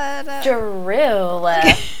God. Drew.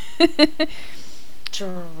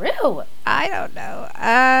 I don't know.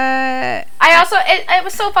 It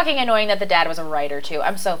was so fucking annoying that the dad was a writer too.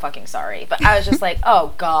 I'm so fucking sorry. But I was just like,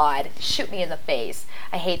 oh God, shoot me in the face.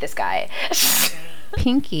 I hate this guy.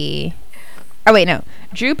 Pinky. Oh wait, no.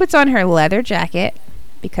 Drew puts on her leather jacket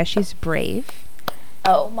because she's brave.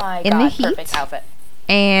 Oh my God, in the heat. Perfect outfit.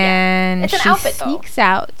 And it's an she outfit, sneaks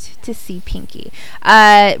out to see Pinky.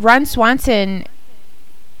 Ron Swanson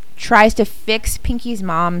tries to fix Pinky's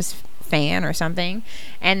mom's fan or something,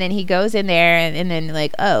 and then he goes in there and then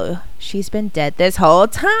like, oh, she's been dead this whole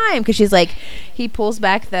time, because she's like, he pulls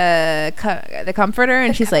back the comforter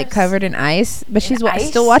and she's like covered in ice, but she's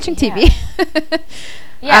still watching TV.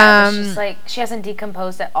 Yeah, she's like, she hasn't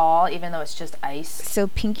decomposed at all, even though it's just ice. So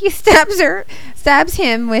Pinky stabs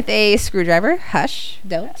him with a screwdriver. Hush,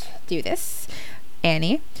 don't do this,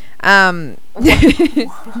 Annie. What?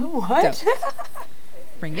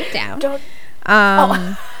 Bring it down. Don't.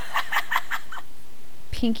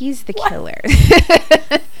 Pinky's the killer.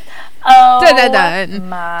 Oh, dun.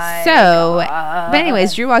 My God. But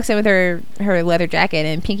anyways, Drew walks in with her leather jacket,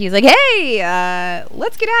 and Pinky's like, hey,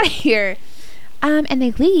 let's get out of here. And they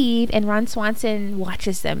leave, and Ron Swanson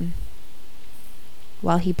watches them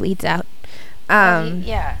while he bleeds out.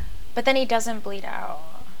 Yeah, but then he doesn't bleed out.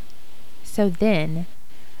 So then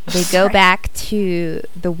they go back to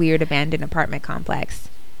the weird abandoned apartment complex,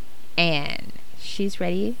 and she's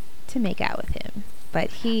ready to make out with him. But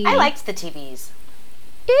I liked the TVs.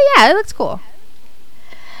 Yeah, it looks cool.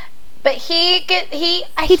 But he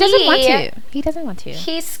doesn't want to. He doesn't want to.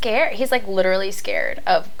 He's scared. He's like literally scared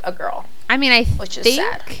of a girl. I mean, I which is think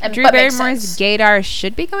sad. Drew Barrymore's gaydar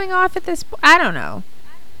should be going off at this point. I don't know.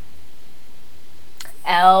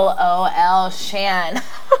 LOL Shan.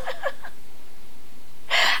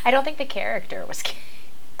 I don't think the character was gay.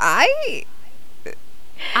 I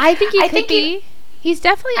think he could be. He's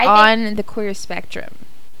definitely on the queer spectrum.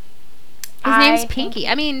 His name's Pinky.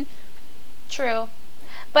 I mean, true.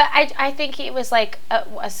 But I think he was like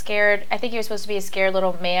a scared. I think he was supposed to be a scared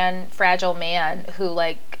little man, fragile man who,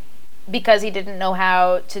 like, because he didn't know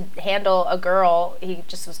how to handle a girl, he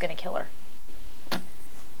just was gonna kill her.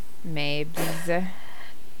 Mabes.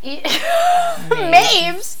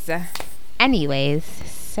 Mabes. Anyways,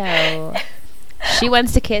 so she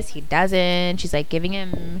wants to kiss. He doesn't. She's like giving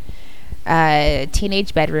him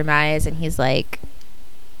teenage bedroom eyes, and he's like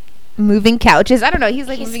moving couches. I don't know. He's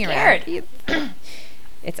like moving scared. around.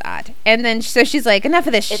 It's odd. And then so she's like, enough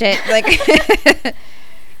of this shit. Like,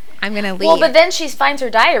 I'm gonna leave. Well, but then she finds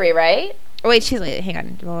her diary, right? Oh, wait, she's like, hang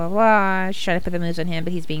on, blah, blah, blah. She's trying to put the moves on him,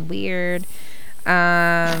 but he's being weird.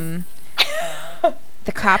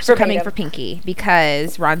 The cops are coming for Pinky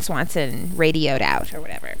because Ron Swanson radioed out or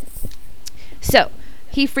whatever. So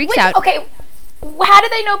he freaks out. Okay, how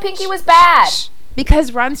did they know Pinky was bad?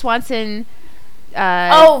 Because Ron Swanson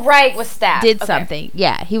was stabbed. Did something.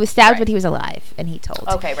 Yeah, he was stabbed, but he was alive, and he told.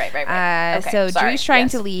 Okay, right. Okay, so Drew's trying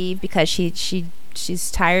to leave because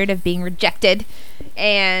she's tired of being rejected,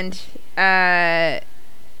 and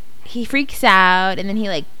he freaks out, and then he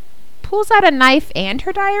like pulls out a knife and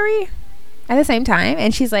her diary at the same time,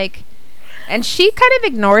 and she's like, and she kind of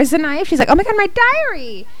ignores the knife. She's like, oh my god, my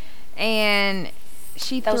diary, and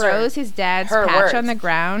she throws his dad's patch on the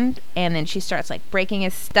ground, and then she starts like breaking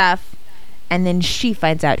his stuff. And then she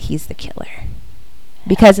finds out he's the killer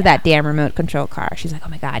because of that damn remote control car. She's like, oh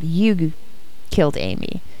my god, you killed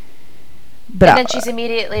Amy. But and then she's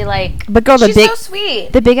immediately like, but girl, she's so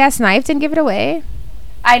sweet. The big ass knife didn't give it away.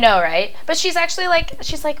 I know, right? But she's actually like,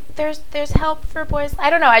 there's help for boys. I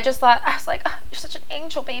don't know. I was like, oh, you're such an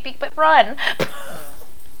angel, baby, but run.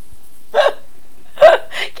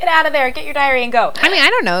 Get out of there. Get your diary and go. I mean, I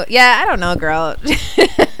don't know. Yeah, I don't know, girl.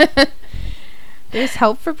 There's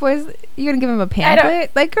help for boys. You're gonna give him a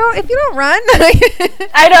pamphlet? Like, girl, if you don't run.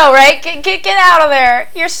 I know, right? Get out of there.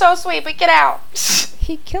 You're so sweet, but get out.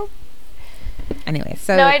 He killed. Anyway,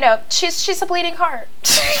 so. No, I know. She's a bleeding heart.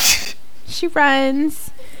 She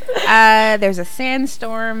runs. There's a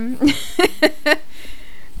sandstorm.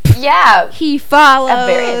 Yeah. He follows. A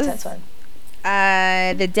very intense one.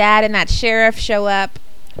 The dad and that sheriff show up.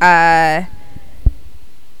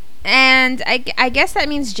 And I guess that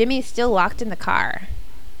means Jimmy's still locked in the car.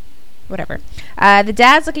 Whatever. The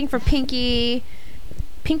dad's looking for Pinky.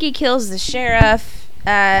 Pinky kills the sheriff.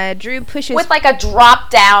 Drew pushes... with like a drop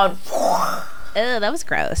down. Oh, that was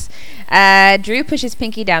gross. Drew pushes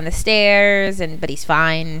Pinky down the stairs, but he's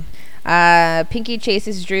fine. Pinky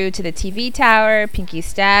chases Drew to the TV tower. Pinky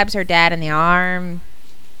stabs her dad in the arm.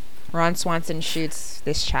 Ron Swanson shoots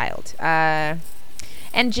this child. And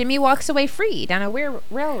Jimmy walks away free down a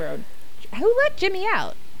railroad. Who let Jimmy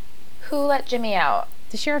out? Who let Jimmy out?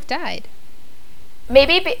 The sheriff died.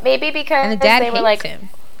 Maybe because and the dad they were like him.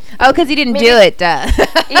 Oh, because he didn't do it. Duh.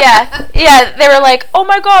 yeah. They were like, "Oh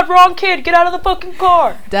my God, wrong kid! Get out of the fucking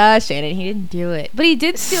car!" Duh, Shannon. He didn't do it, but he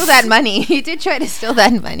did steal that money. He did try to steal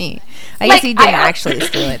that money. I guess he didn't actually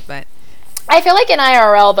steal it, but I feel like in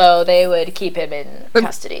IRL though they would keep him in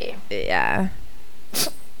custody. Yeah.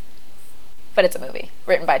 But it's a movie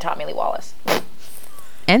written by Tommy Lee Wallace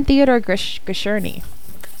and Theodore Grischerny.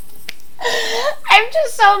 I'm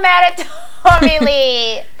just so mad at Tommy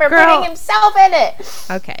Lee for putting himself in it.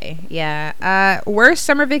 Okay, yeah. Worst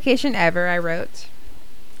summer vacation ever, I wrote.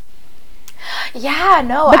 Yeah,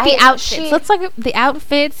 no. But the outfits. Let's look at the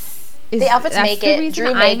outfits. The outfits make it.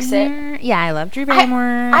 Drew makes it. Yeah, I love Drew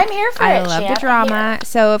Barrymore. I'm here for it. I love the drama.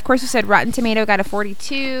 So, of course, you said Rotten Tomato got a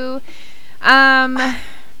 42. And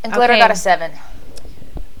Glitter got a 7.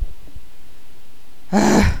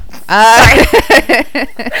 Sorry.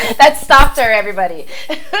 That stopped her, everybody.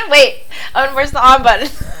 Wait, where's the on button?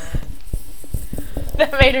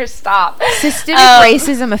 That made her stop. Systemic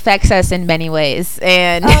racism affects us in many ways,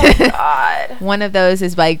 and God. One of those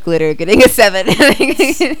is by Glitter getting a 7.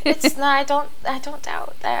 it's not. I don't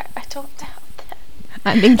doubt that.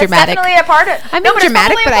 I'm being dramatic. That's definitely a part of. I'm being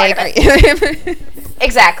dramatic, but I agree.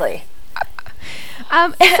 Exactly.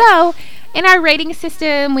 So, in our rating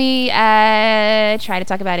system, we try to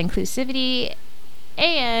talk about inclusivity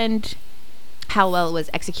and how well it was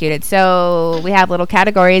executed. So, we have little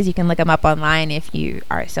categories. You can look them up online if you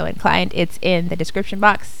are so inclined. It's in the description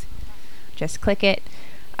box. Just click it.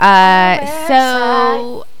 website.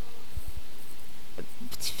 So,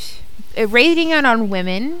 rating it on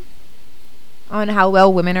women, on how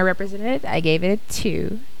well women are represented, I gave it a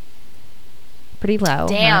 2. Pretty low.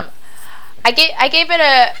 Damn. Huh? I gave it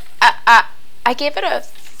a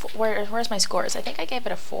where's my scores? I think I gave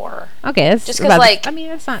it a 4. Okay, that's Just 'cause, like, I mean,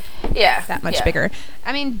 it's not Yeah. that much yeah. bigger.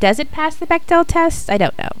 I mean, does it pass the Bechdel test? I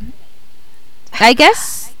don't know. I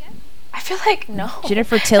guess I feel like no.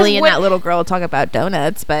 Jennifer Tilly and 'Cause that little girl talk about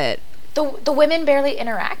donuts, but the women barely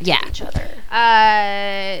interact Yeah. with each other.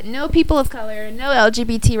 no people of color, no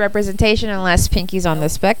LGBT representation unless Pinky's on the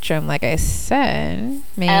spectrum, like I said.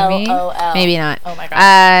 Maybe. LOL. Maybe not. Oh my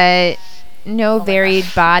god. No my varied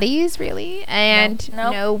bodies, really, and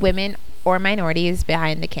Nope. no women or minorities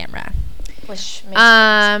behind the camera. Which makes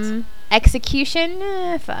sense.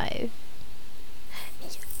 Execution, 5.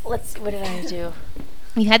 What did I do?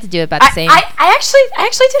 You had to do about the same. I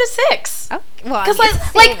actually did a 6. Oh, well, Because I mean,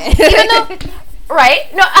 like it's the same. even though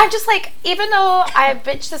right? No, I'm just like, even though I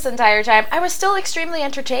bitched this entire time, I was still extremely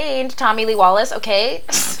entertained. Tommy Lee Wallace, okay?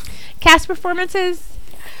 Cast performances,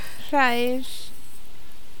 5.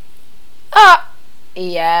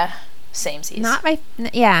 Yeah. Same season. Not my,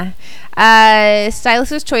 yeah.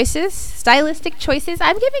 Stylistic choices.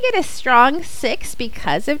 I'm giving it a strong 6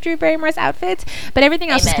 because of Drew Barrymore's outfits, but everything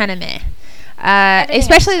else is Amen. kind of meh. Everything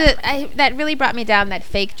Especially else that really brought me down. That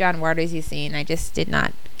fake John Waters scene. I just did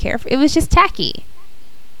not care for. It was just tacky.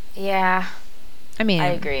 Yeah. I mean, I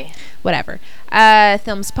agree. Whatever.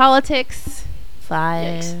 Film's politics,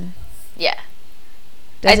 5. Yikes. Yeah.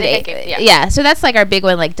 Does I it think age? yeah. Yeah. So that's like our big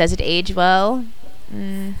one. Like, does it age well?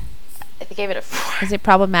 I gave it a 4. Is it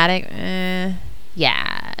problematic?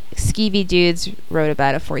 Yeah. Skeevy dudes wrote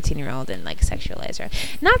about a 14-year-old and like sexualized her.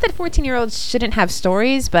 Not that 14-year-olds shouldn't have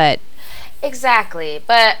stories, but Exactly.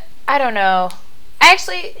 But I don't know.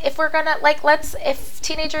 Actually, if we're gonna if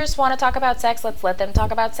teenagers want to talk about sex, let's let them talk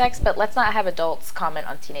about sex, but let's not have adults comment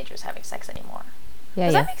on teenagers having sex anymore. yeah,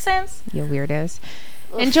 Does yeah. that make sense? You weirdos.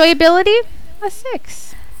 Oof. Enjoyability, a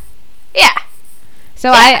 6. Yeah.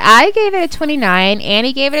 So Yeah. I gave it a 29.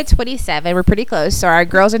 Annie gave it a 27. We're pretty close. So our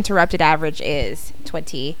Girls Interrupted average is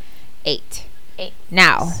 28. 8.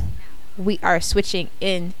 Now, we are switching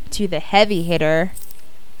into the heavy hitter.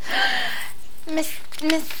 Miss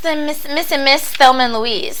Thelma and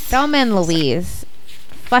Louise. Thelma and Louise.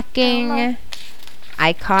 Fucking Thelma.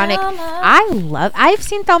 iconic. Thelma. I've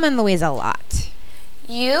seen Thelma and Louise a lot.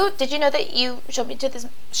 Did you know that you showed me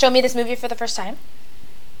this movie for the first time?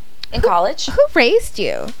 In college? Who raised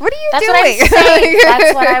you? What are you That's doing? what I'm saying.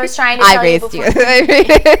 That's what I was trying to tell I raised you.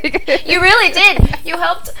 before. You really did. You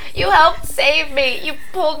helped save me. You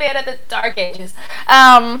pulled me out of the dark ages.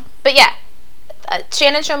 But yeah.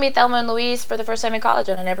 Shannon showed me Thelma and Louise for the first time in college,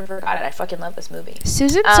 and I never forgot it. I fucking love this movie.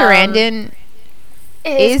 Susan Sarandon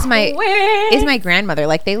is my queen. grandmother.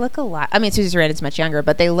 Like, they look a lot. I mean, Susan Sarandon's much younger,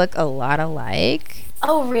 but they look a lot alike.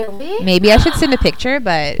 Oh, really? Maybe I should send a picture,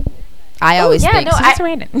 but I always yeah, think no, Susan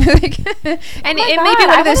Sarandon. And my it may be God, one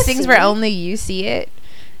I of those wanna things see where it. only you see it,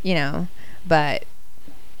 you know, but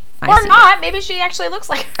I Or see not. Maybe she actually looks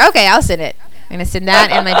like her. it. Okay, I'll send it. I'm going to send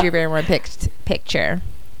that and my Drew Barrymore picture.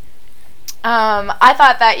 I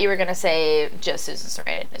thought that you were gonna say just Susan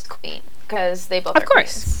Sarandon is queen because they both Of are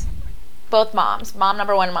course. queens. Both moms, mom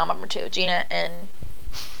number 1 and mom number 2, Gina and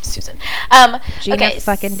Susan. Gina okay,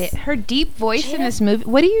 fucking did. Her deep voice in Gina- this movie.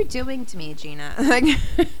 What are you doing to me, Gina? Like,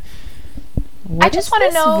 what just is wanna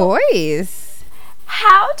this know- voice.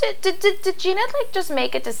 How did Gina like just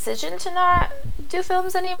make a decision to not do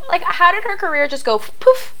films anymore? Like, how did her career just go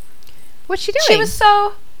poof? What's she doing? She was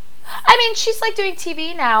so. I mean, she's like doing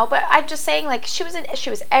TV now, but I'm just saying, like, she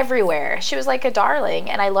was everywhere. She was like a darling,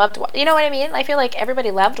 and I loved. You know what I mean? I feel like everybody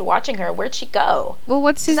loved watching her. Where'd she go? Well,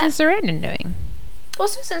 what's Susan that- Sarandon doing? Well,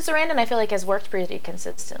 Susan Sarandon, I feel like, has worked pretty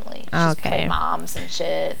consistently. She's Okay. played moms and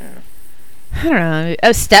shit. And I don't know. Oh,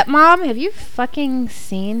 Stepmom? Have you fucking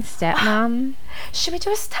seen Stepmom? should we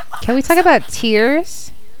do a stepmom? Can we talk about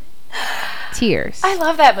Tears? Tears. I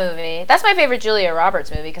love that movie. That's my favorite Julia Roberts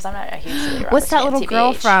movie because I'm not a huge Julia Roberts What's that fan, little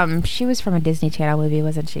girl TBH. from? She was from a Disney Channel movie,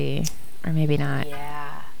 wasn't she? Or maybe not.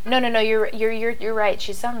 Yeah. No. You're right.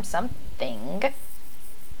 She's something.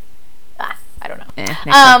 I don't know. Next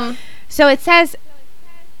one. So it says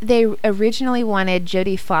they originally wanted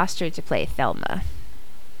Jodie Foster to play Thelma,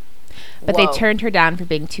 but they Whoa. turned her down for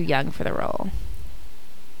being too young for the role.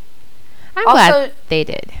 I'm Also- glad they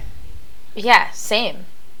did. Yeah, same.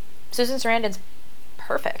 Susan Sarandon's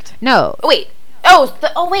perfect. No, Wait.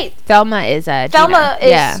 Wait. Thelma is Thelma Gina. is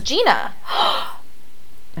Yeah. Gina.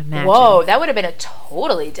 Imagine. Whoa, that would have been a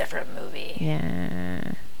totally different movie.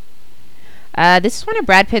 Yeah. This is one of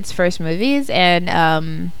Brad Pitt's first movies, and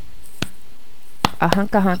A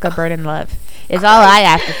Hunka Hunka Burn in Love is all I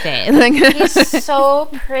have to say. He's so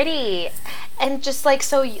pretty. And just like,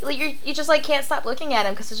 so you just like can't stop looking at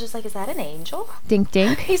him because it's just like, is that an angel? Dink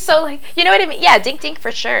dink. He's so like, you know what I mean? Yeah, dink dink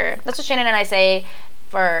for sure. That's what Shannon and I say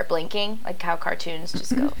for blinking, like how cartoons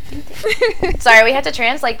just go dink dink. Sorry, we had to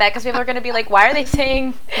translate that because people are going to be like, why are they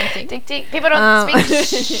saying dink dink? People don't speak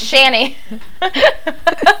Shanny.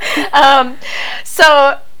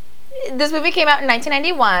 So this movie came out in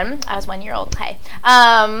 1991. I was 1 year old. Hi.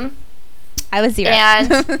 I was 0.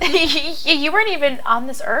 And you weren't even on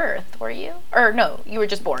this earth, were you? Or no, you were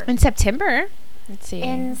just born. In September. Let's see.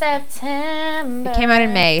 In September. It came out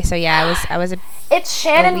in May, so yeah, I was a It's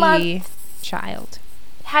Shannon wee month. child.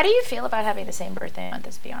 How do you feel about having the same birthday month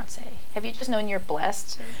as Beyonce? Have you just known you're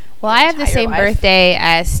blessed? Well, I have the same life? birthday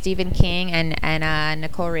as Stephen King and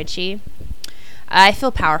Nicole Richie. I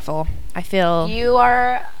feel powerful. I feel You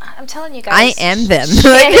are. I'm telling you guys. I am them.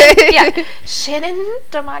 Shannon, yeah, Shannon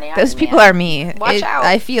Damani. Those people are me. Watch out.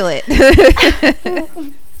 I feel it.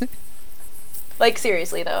 Like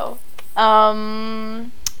seriously though.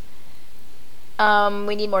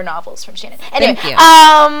 We need more novels from Shannon. Anyway, Thank you.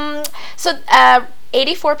 So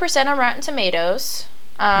 84% on Rotten Tomatoes.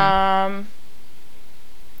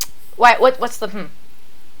 What's the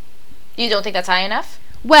You don't think that's high enough?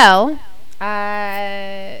 Well,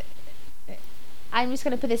 I'm just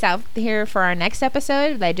gonna put this out here for our next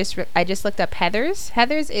episode. I just looked up Heathers.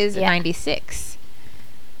 Heathers is 96,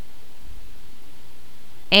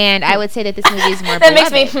 and I would say that this movie is more. That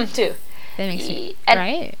beloved. makes me too. That makes me And-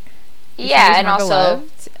 right. This Yeah, movie's and more also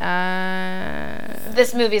beloved.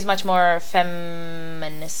 this movie is much more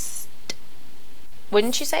feminist.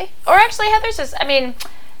 Wouldn't you say? Or actually, Heather's is. I mean,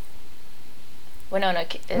 Winona.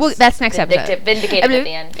 Well, that's next episode. Vindicated at the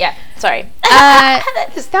end. Yeah. Sorry.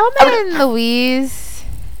 Thelma and Louise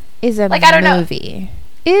is a Like, I don't know. movie.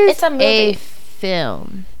 It's a movie. A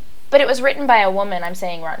film. But it was written by a woman. I'm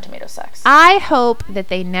saying Rotten Tomatoes sucks. I hope that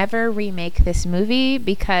they never remake this movie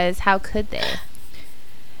because how could they?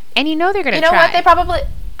 And you know they're gonna. You know try. what? They probably.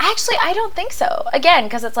 Actually, I don't think so. Again,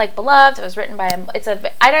 because it's like beloved. It was written by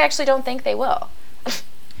a. I actually don't think they will.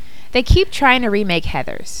 They keep trying to remake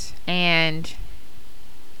Heathers, and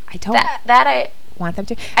I don't I want them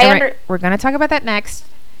to. I And under- we're gonna talk about that next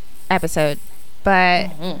episode,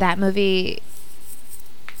 but that movie.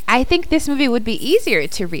 I think this movie would be easier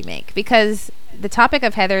to remake because the topic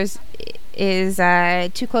of Heathers is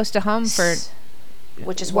too close to home for.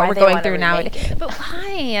 Which is what why we're they going wanna through remake nowadays. it. But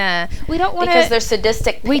why? We don't want to. Because they're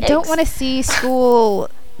sadistic. We don't pigs. want to see school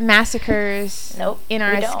massacres Nope, in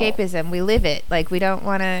our we don't. escapism. We live it. Like, we don't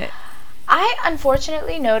want to. I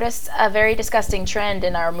unfortunately noticed a very disgusting trend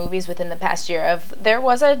in our movies within the past year of there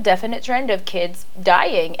was a definite trend of kids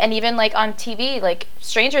dying, and even like on TV, like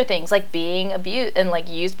Stranger Things, like being abused and like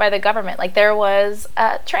used by the government. Like there was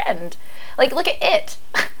a trend. Like look at it.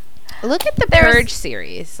 Look at the There's- Purge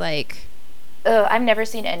series. Like, I've never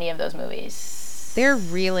seen any of those movies. they're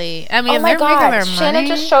really. I mean, Oh my they're making god! their Shannon money.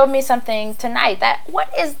 just showed me something tonight. What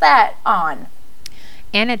is that on?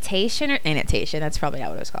 Annotation. That's probably not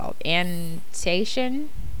what it was called. Annotation.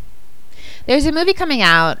 There's a movie coming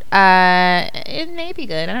out. It may be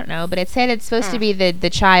good. I don't know, but it said it's supposed to be the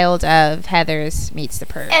child of Heathers meets the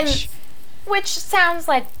Purge. And which sounds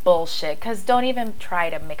like bullshit. Because don't even try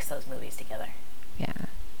to mix those movies together. yeah.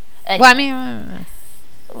 And Well, I mean,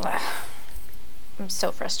 I'm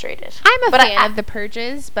so frustrated. I'm a But fan of the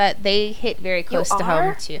Purges, but they hit very close to home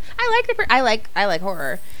are? too. I like I like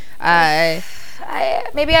horror.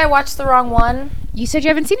 Maybe I watched the wrong one. You said you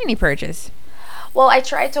haven't seen any Purges. Well, I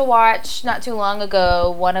tried to watch not too long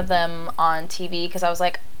ago one of them on TV because I was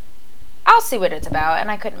like, I'll see what it's about,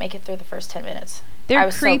 and I couldn't make it through the first 10 minutes. They're I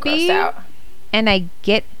was creepy, so grossed out. and I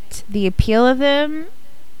get the appeal of them.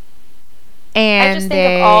 And I just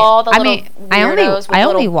think of all the little weirdos I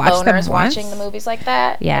only with watched little them boners once. watching the movies like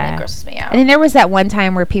that. Yeah. And it grosses me out. And then there was that one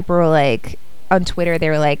time where people were like, on Twitter, they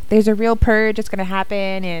were like, there's a real purge that's going to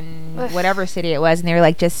happen in Ugh. whatever city it was. And they were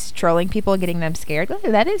like just trolling people, getting them scared. Well,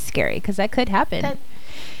 that is scary because that could happen.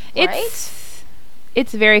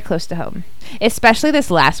 It's very close to home. Especially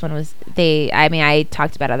this last one was, I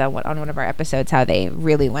talked about it on one of our episodes, how they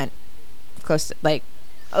really went close to, like,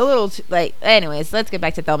 a little, anyways, let's get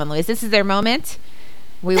back to Thelma and Louise. This is their moment.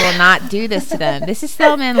 We will not do this to them. This is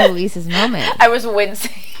Thelma and Louise's moment. I was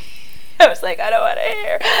wincing. I was like, I don't want to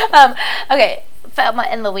hear. Okay, Thelma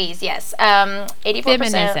and Louise, yes. 84%.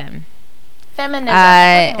 Feminism. Feminism.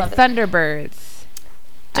 Love it. Thunderbirds.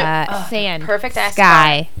 Sand. perfect ass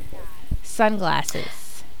sky.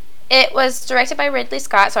 Sunglasses. It was directed by Ridley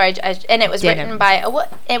Scott. Sorry, and it was Didn't.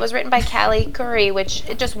 written by Callie Curry, which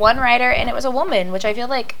just one writer, and it was a woman, which I feel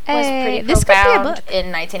like was pretty this could be a profound book.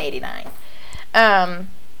 in 1989.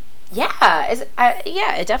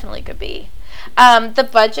 Yeah, it definitely could be. The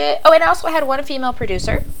budget. Oh, and it also had one female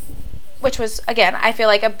producer, which was, again, I feel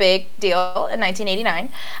like a big deal in 1989.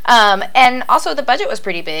 And also the budget was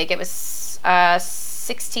pretty big. It was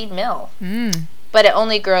 16 mil, but it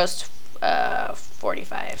only grossed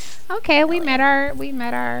 45. Okay, we made our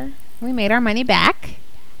money back.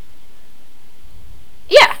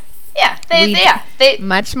 Yeah, they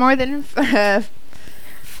Much more than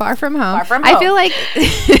Far From Home. Far From I Home. feel like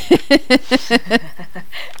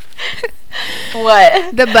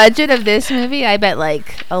what? the budget of this movie, I bet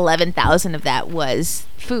like 11,000 of that was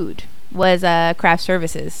food, was craft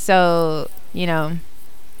services. So, you know,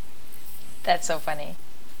 That's so funny.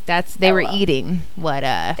 they were well. eating what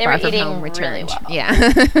They Far were From eating Home really returned. well.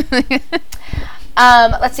 Yeah.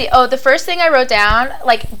 Let's see. Oh, the first thing I wrote down,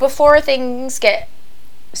 like before things get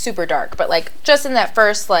super dark, but like just in that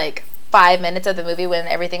first like 5 minutes of the movie when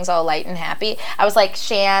everything's all light and happy, I was like,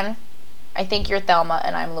 Shan, I think you're Thelma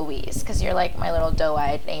and I'm Louise, because you're like my little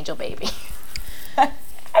doe-eyed angel baby. And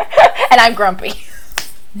I'm grumpy.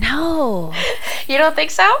 No. You don't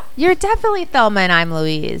think so? You're definitely Thelma and I'm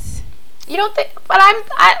Louise. You don't think? But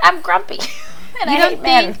I'm grumpy. And You I don't hate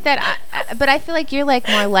men. think that but I feel like you're like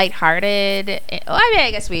more lighthearted. Well, I mean,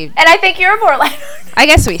 I guess we And I think you're more like.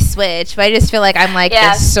 switch, but I just feel like I'm like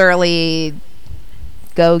Yeah. this surly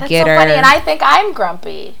That's go-getter. so funny, and I think I'm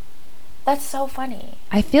grumpy. That's so funny.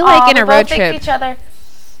 I feel like in we a both road think trip, each other.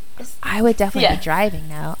 I would definitely Yeah. be driving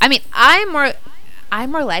now. I mean, I'm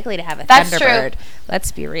more likely to have a That's true. Thunderbird.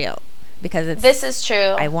 Let's be real, because it's This is true.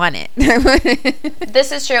 I want it.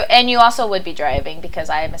 This is true, and you also would be driving because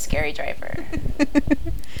I am a scary driver.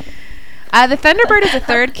 The Thunderbird is a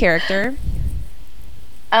third character.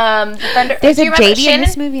 There's do a you remember JD in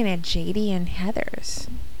this Shannon? movie and a JD in Heathers.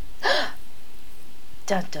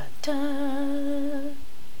 Dun, dun, dun.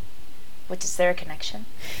 Which is there a connection?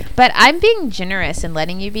 But I'm being generous in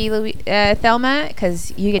letting you be Thelma,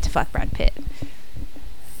 because you get to fuck Brad Pitt.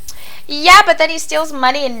 Yeah, but then he steals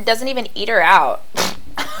money and doesn't even eat her out.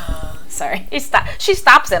 Sorry, she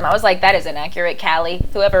stops him. I was like, that is inaccurate, Callie.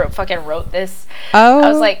 Whoever fucking wrote this. Oh, I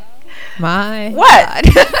was like, my what?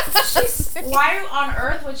 God. Why on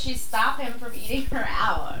earth would she stop him from eating her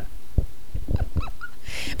out?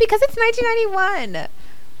 Because it's 1991.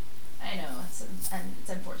 I know, it's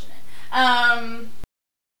unfortunate.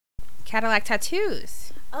 Cadillac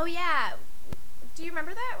tattoos. Oh yeah. Do you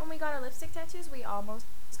remember that when we got our lipstick tattoos? We almost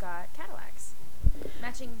got Cadillacs,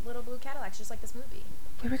 matching little blue Cadillacs, just like this movie.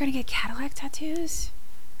 We were gonna get Cadillac tattoos.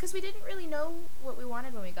 Because we didn't really know what we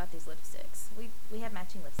wanted when we got these lipsticks. We had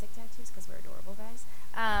matching lipstick tattoos because we're adorable guys.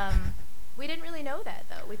 We didn't really know that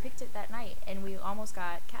though. We picked it that night, and we almost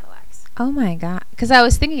got Cadillacs. Oh my God. Because I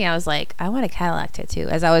was thinking, I was like, I want a Cadillac tattoo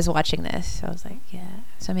as I was watching this. I was like, yeah.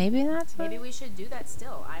 So maybe that's Maybe we should do that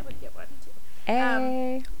still. I would get one too.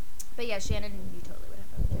 Hey. But yeah, Shannon, you totally would have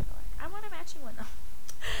a Cadillac. I want a matching one though.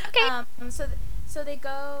 Okay. So they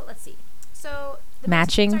go. Let's see. So the movie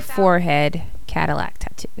Matching starts out- forehead Cadillac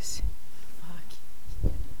tattoos.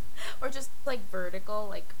 or just like vertical,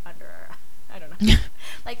 like under our. I don't know.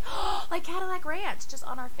 like Cadillac Ranch, just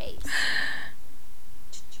on our face.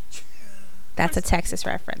 That's a Texas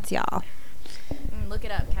reference, y'all. Look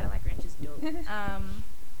it up. Cadillac Ranch is dope.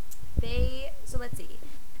 So let's see.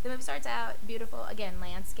 The movie starts out beautiful. Again,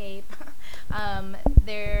 landscape.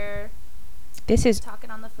 They're This is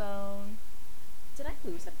talking on the phone. Did I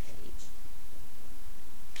lose a page?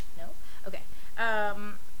 No. Okay.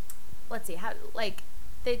 Let's see. How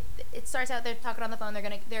it starts out. They're talking on the phone.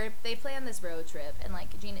 They plan this road trip, and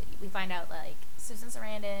like Gina, we find out like Susan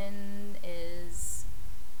Sarandon is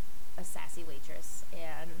a sassy waitress,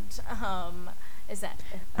 and is that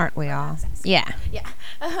aren't we all? sassy? Yeah. Yeah.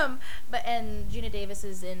 And Gina Davis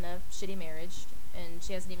is in a shitty marriage, and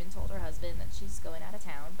she hasn't even told her husband that she's going out of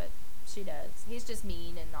town, but she does. He's just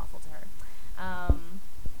mean and awful to her.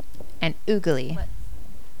 And oogly. What?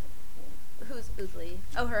 Who's Oogly?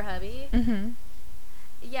 Oh, her hubby? Mm-hmm.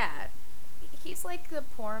 Yeah. He's like the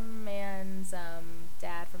poor man's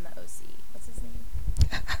dad from the OC. What's his name?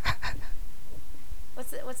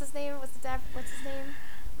 What's his name? What's his name?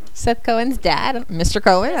 Seth Cohen's dad, Mr.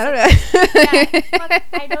 Cohen. I don't know. Yeah, look,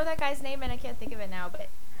 I know that guy's name and I can't think of it now, but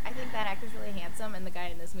I think that actor's really handsome, and the guy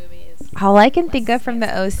in this movie is. All I can think of from the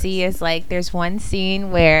OC is like there's one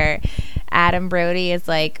scene where Adam Brody is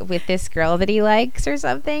like with this girl that he likes or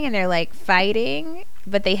something, and they're like fighting,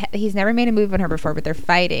 but he's never made a move on her before, but they're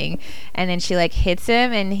fighting, and then she like hits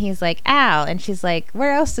him, and he's like, ow, and she's like,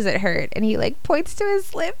 where else does it hurt? And he like points to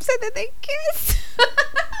his lips, and then they kiss.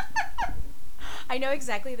 I know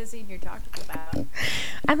exactly the scene you're talking about.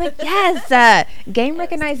 I'm like, yes, game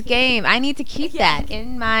recognized game. I need to keep that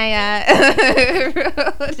in my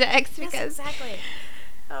Rolodex, because yes, exactly.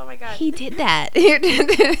 Oh my god, he did that.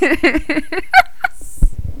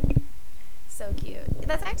 So cute.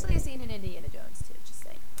 That's actually a scene in Indiana Jones too. Just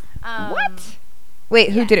saying. What?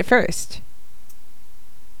 Wait, who did it first?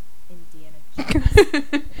 Indiana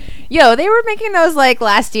Jones. Yo, they were making those like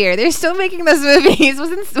last year. They're still making those movies.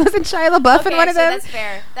 Wasn't Shia LaBeouf in one of them? That's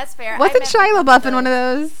fair. That's fair. Wasn't Shia LaBeouf in one of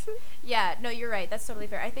those? Yeah, no, you're right. That's totally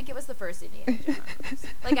fair. I think it was the first Indiana Jones.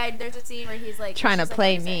 Like, there's a scene where he's like trying to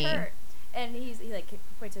play like, me, and he like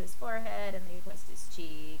points to his forehead, and then he points to his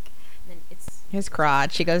cheek, and then it's his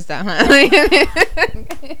crotch. He goes down. I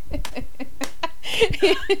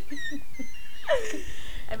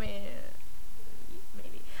mean,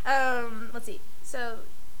 maybe. Let's see. So.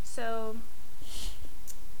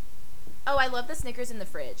 Oh, I love the Snickers in the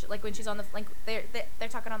fridge. Like when she's on the like they're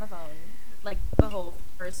talking on the phone like the whole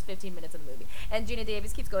first 15 minutes of the movie, and Gina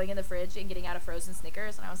Davis keeps going in the fridge and getting out a frozen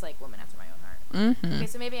Snickers, and I was like, woman after my own heart. Mm-hmm. Okay,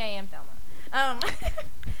 so maybe I am Thelma.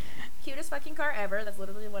 Cutest fucking car ever. That's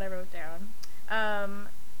literally what I wrote down.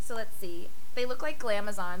 So let's see. They look like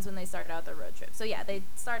glamazons when they start out the road trip. So yeah, they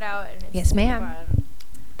start out and it's yes, ma'am. Fun.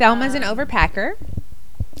 Thelma's an overpacker.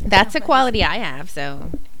 That's a quality I have.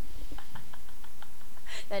 So.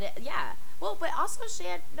 Yeah. Well, but also,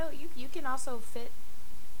 Shan, no, you can also fit.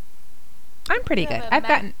 I'm pretty good.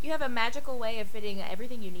 You have a magical way of fitting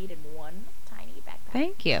everything you need in one tiny backpack.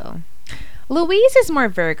 Thank you. Louise is more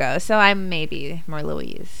Virgo, so I'm maybe more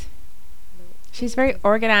Louise. She's very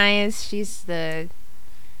organized. She's I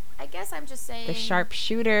guess I'm just saying. The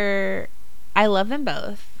sharpshooter. I love them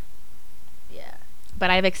both. Yeah. But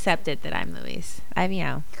I've accepted that I'm Louise.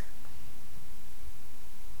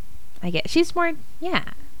 She's more, yeah.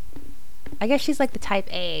 I guess she's like the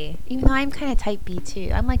type A, even though I'm kind of type B too.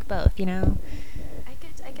 I'm like both, you know.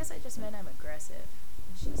 I guess I just meant I'm aggressive.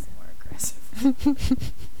 And she's more aggressive.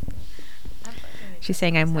 She's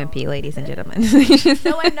saying I'm wimpy, ladies and gentlemen.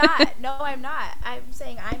 No, I'm not. No, I'm not. I'm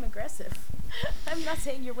saying I'm aggressive. I'm not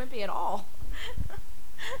saying you're wimpy at all.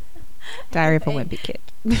 Diary of a Wimpy Kid.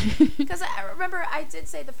 Because I remember I did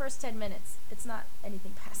say the first 10 minutes. It's not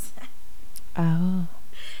anything past that. Oh.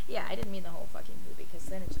 Yeah, I didn't mean the whole fucking movie, because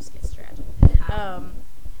then it just gets tragic.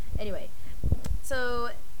 Anyway, so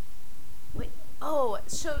wait. Oh,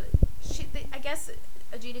 so I guess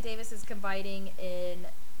Gina Davis is confiding in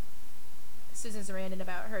Susan Sarandon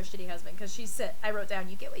about her shitty husband, because she said, I wrote down,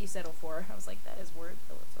 "You get what you settle for." I was like, that is words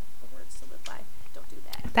to live by. Don't do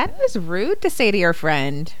that. That was rude to say to your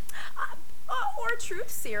friend. Or truth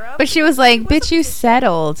serum. But she was like, "Bitch, you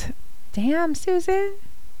settled." Damn, Susan.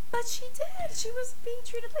 But she did. She was being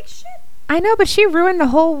treated like shit. I know, but she ruined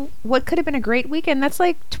what could have been a great weekend. That's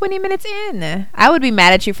like 20 minutes in. I would be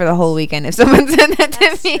mad at you for the whole weekend if someone said that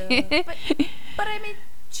to me. But I mean,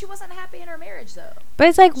 she wasn't happy in her marriage, though. But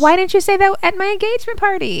it's like, why didn't you say that at my engagement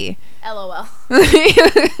party? LOL.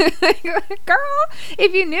 Girl,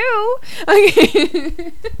 if you knew.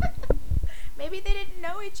 Maybe they didn't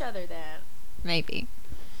know each other then. Maybe.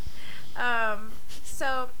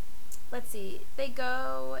 So, let's see. They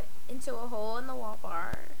go into a hole in the wall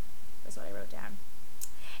bar. That's what I wrote down.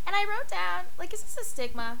 And I wrote down, like, is this a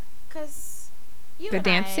stigma? Because the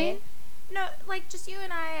dance scene? No, like, just you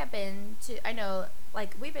and I have been to, I know,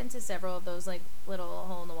 like, we've been to several of those, like, little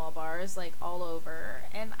hole-in-the-wall bars, like, all over.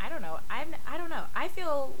 And I don't know. I don't know. I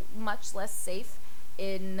feel much less safe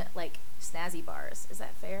in, like, snazzy bars. Is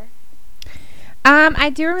that fair? I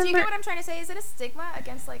do remember. Do you get what I'm trying to say? Is it a stigma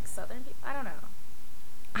against, like, Southern people? I don't know.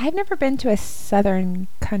 I've never been to a Southern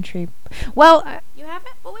country. Well, you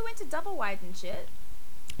haven't? Well, we went to Double Wide and shit.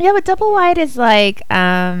 Yeah, but Double Wide is like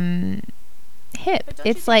hip.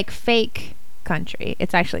 It's like fake country.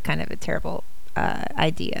 It's actually kind of a terrible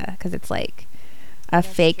idea, because it's like a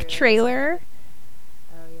fake trailer.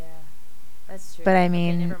 Oh yeah, that's true. But I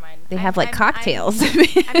mean, okay, never mind. they have like cocktails.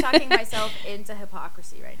 I'm talking myself into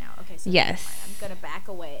hypocrisy right now. Okay, so yes, I'm gonna back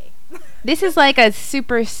away. This is like a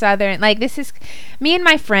super Southern, like, this is me and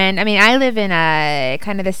my friend. I mean, I live in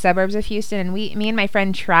kind of the suburbs of Houston, and me and my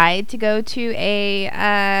friend tried to go to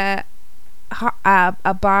a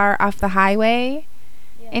bar off the highway,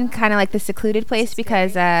 in kind of like the secluded place,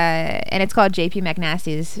 because and it's called JP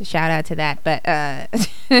McNasty's. Shout out to that. But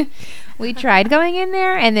we tried going in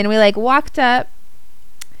there, and then we like walked up,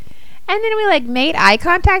 and then we like made eye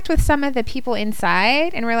contact with some of the people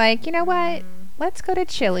inside, and we're like, you know what? let's go to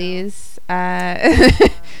Chili's.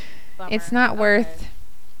 Bummer. It's not Okay. worth.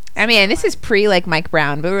 I mean, this is pre like Mike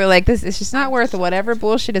Brown, but we were like, this it's just not worth whatever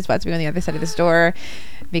bullshit is about to be on the other side of the store,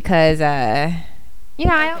 because I Okay,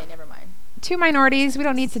 don't. never mind. Two minorities, we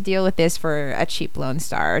don't need to deal with this for a cheap Lone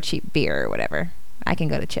Star or cheap beer or whatever. I can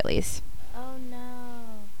go to Chili's. Oh no.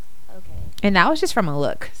 Okay. And that was just from a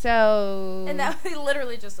look. So And that was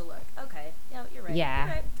literally just a look. Okay. Yeah, you're right. yeah.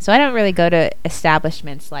 You're right. So I don't really go to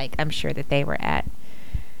establishments like I'm sure that they were at.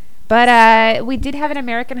 But we did have an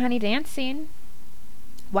American Honey dance scene.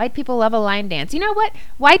 White people love a line dance. You know what?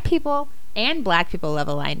 White people and black people love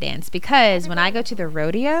a line dance, because when I go to the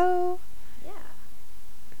rodeo, Yeah.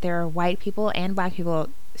 there are white people and black people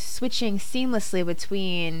switching seamlessly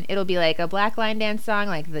between, it'll be like a black line dance song,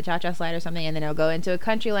 like the Cha-Cha Slide or something, and then it'll go into a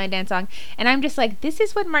country line dance song. And I'm just like, this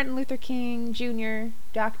is what Martin Luther King Jr.,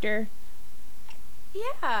 Doctor,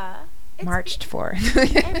 Yeah. It's marched for.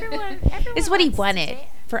 Everyone This is what he wants to wanted, dance.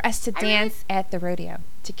 for us to I really- dance at the rodeo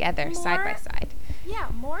together, side by More- side. Yeah,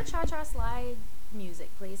 more cha-cha slide music,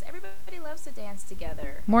 please. Everybody loves to dance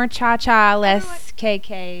together. More cha-cha, less Everyone-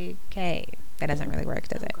 KKK. That doesn't really work,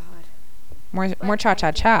 does it? Oh More But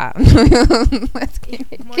cha-cha-cha. Less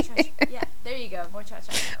God. More cha-cha. KKK. Yeah, there you go. More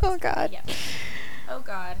cha-cha. Oh, God. Yeah. Oh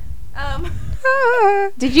God.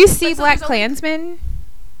 Did you see But so Black there's only- Klansman?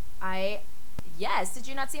 Yes. Did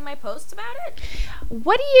you not see my post about it?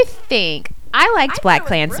 What do you think? I liked I Black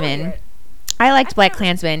thought it was Klansman. brilliant. I liked I Black thought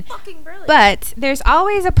it was Klansman. Fucking brilliant. But there's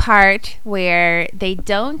always a part where they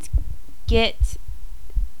don't get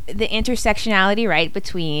the intersectionality right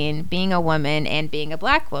between being a woman and being a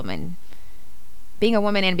black woman. Being a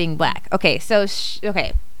woman and being black. Okay, so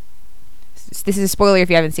okay. This is a spoiler if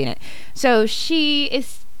you haven't seen it. So she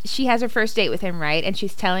has her first date with him, right? And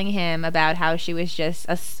she's telling him about how she was just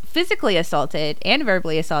physically assaulted and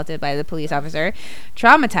verbally assaulted by the police officer,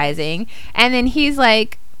 traumatizing. And then he's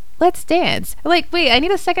like, let's dance. Like, wait, I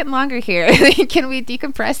need a second longer here. Can we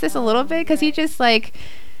decompress this a little bit? Because he just like,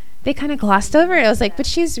 they kind of glossed over it. I was like, but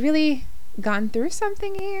she's really gone through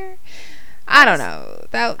something here. I don't know.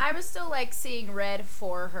 I was still like seeing red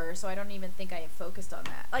for her, so I don't even think I focused on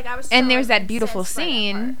that. Like I was. And so, there's like, that beautiful incensed by that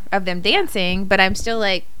scene part. of them dancing, but I'm still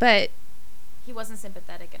like, but He wasn't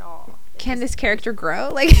sympathetic at all. It can just- this character grow?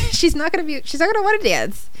 Like, she's not gonna want to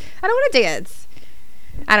dance. I don't want to dance.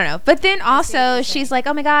 I don't know. But then I see what also you're she's saying. like,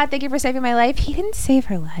 oh my God, thank you for saving my life. He didn't save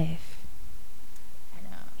her life. I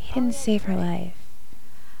know. He Oh, didn't yeah, save her you're right. life.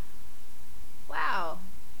 Wow.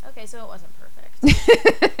 Okay, so it wasn't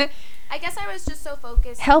perfect. I guess I was just so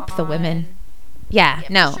focused. Help the on- women. Yeah, Yeah,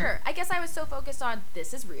 no. Sure. I guess I was so focused on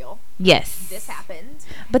this is real. Yes. This happened.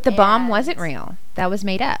 But the bomb And- wasn't real. That was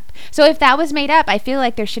made up. So if that was made up, I feel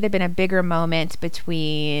like there should have been a bigger moment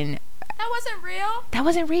between. That wasn't real. That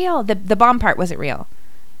wasn't real. The bomb part wasn't real.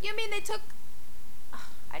 You mean they took?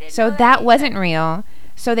 I didn't. So know that either. wasn't real.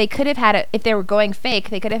 So they could have had a, if they were going fake,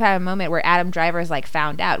 they could have had a moment where Adam Driver's like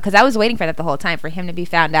found out. Because I was waiting for that the whole time, for him to be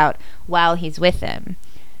found out while he's with them.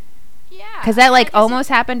 Yeah. Because that like I guess almost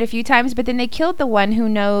happened a few times, but then they killed the one who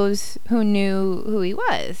knew who he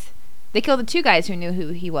was. They killed the two guys who knew who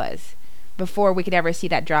he was before we could ever see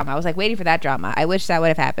that drama. I was like waiting for that drama. I wish that would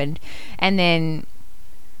have happened. And then,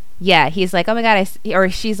 yeah, he's like, oh my God, or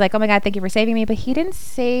she's like, oh my God, thank you for saving me. But he didn't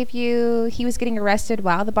save you. He was getting arrested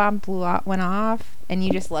while the bomb went off, and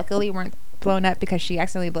you just luckily weren't blown up because she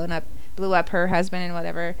accidentally blew up her husband and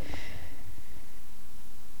whatever.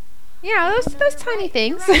 Yeah, those no, you're tiny right,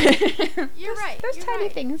 things. you're right. You're Those- right, Those you're tiny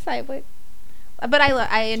right. things I would. But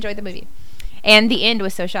I enjoyed the movie, and the end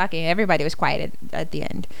was so shocking. Everybody was quiet at the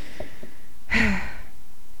end.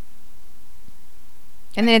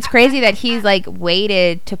 And then it's crazy that he's like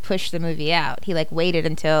waited to push the movie out. He like waited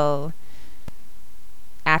until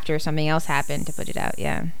after something else happened to put it out.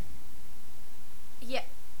 Yeah. Yeah.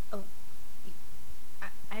 Oh.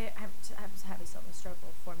 I'm having so much trouble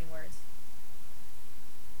forming words.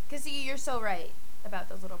 Because you're so right about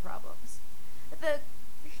those little problems.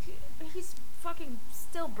 He's fucking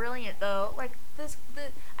still brilliant though. Like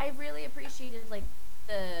I really appreciated like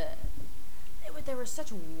there was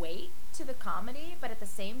such weight to the comedy, but at the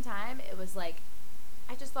same time it was like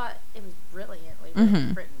I just thought it was brilliantly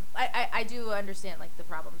Mhm. written. I do understand like the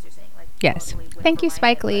problems you're saying. Like Yes. totally with Thank you, Hermione,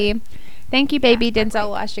 Spike but Lee. Thank you, baby Yeah, Spike Denzel Lee.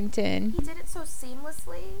 Washington. He did it so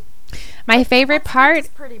seamlessly. My favorite part. is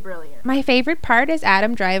pretty brilliant. My favorite part is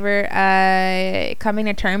Adam Driver coming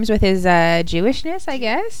to terms with his Jewishness, I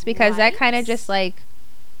guess, because that kind of Right. just like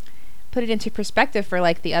put it into perspective for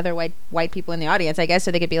like the other white people in the audience, I guess,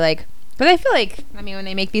 so they could be like, because I feel like, I mean, when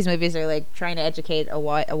they make these movies, they're like trying to educate a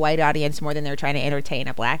white audience more than they're trying to entertain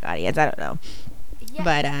a black audience. I don't know, Yeah.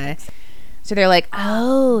 but So they're like,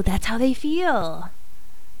 oh, that's how they feel.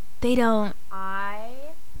 They don't. I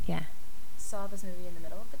Yeah. saw this movie in the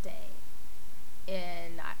middle of the day,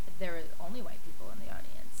 and there were only white people in the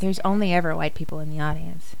audience. There's only ever white people in the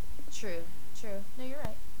audience. True. No, you're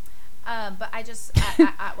right. But I just,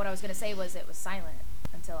 what I was gonna say was it was silent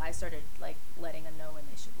until I started like letting them know when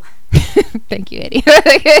they should laugh. Thank you, Eddie.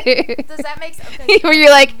 Does that make sense? Okay, Where you're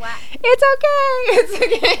like, laugh. it's okay. It's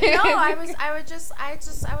okay. No,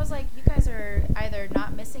 I was like, you guys are either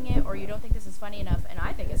not missing it or you don't think this is funny enough, and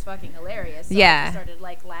I think it's fucking hilarious. So Yeah. I just started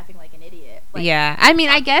like laughing like an idiot. Like, Yeah, I mean,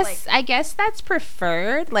 I fucking, guess that's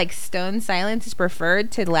preferred. Like, stone silence is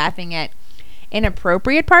preferred to laughing at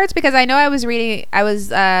inappropriate parts, because I know I was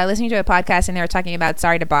listening to a podcast and they were talking about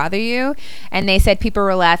Sorry to Bother You, and they said people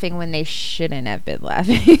were laughing when they shouldn't have been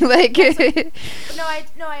laughing. Like,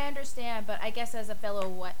 No, I understand, but I guess as a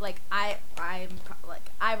fellow,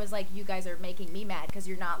 I was like, you guys are making me mad because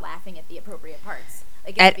you're not laughing at the appropriate parts.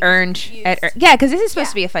 Like, it's at because you're earned, confused. yeah, because this is supposed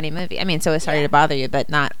Yeah. to be a funny movie. I mean, so it's Sorry Yeah. to Bother You, but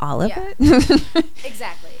not all of Yeah. it.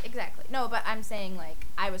 Exactly. No, but I'm saying like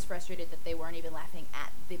I was frustrated that they weren't even laughing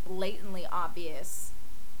at the blatantly obvious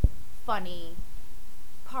funny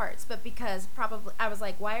parts, but because probably I was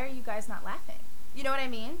like, why are you guys not laughing? You know what I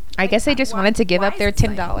mean? I guess they just wanted to give up their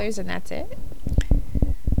 $10. $10 and that's it.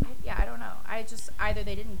 I don't know. I just either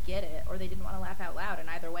they didn't get it or they didn't want to laugh out loud, and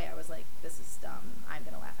either way, I was like, this is dumb. I'm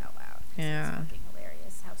gonna laugh out loud. Yeah. It's fucking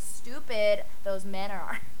hilarious how stupid those men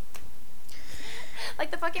are.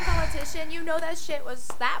 Like the fucking politician, you know that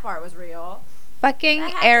part was real. Fucking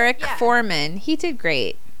That had to- Eric yeah. Foreman. He did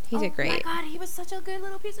great. He did Oh great. my god, he was such a good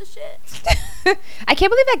little piece of shit. I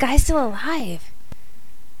can't believe that guy's still alive.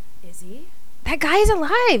 Is he? That guy's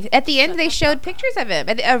alive. At the end, Shut they the showed fuck pictures of him,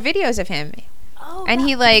 videos of him. Oh. And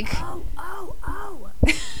he, like- Oh.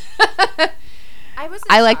 I was.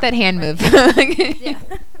 I like that hand move. Yeah.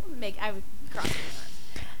 I would cross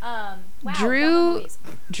my arms. Wow. Drew- Dumb movies.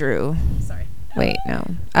 Drew. Sorry. Wait,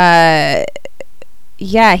 no.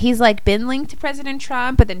 Yeah, he's like been linked to President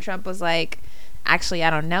Trump, but then Trump was like, actually, I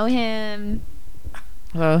don't know him.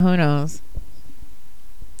 Well, who knows?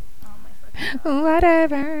 Oh my fucking god.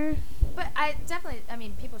 Whatever. But I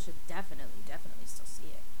mean, people should definitely still see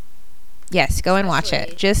it. Yes, go and watch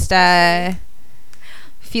it. Especially- Just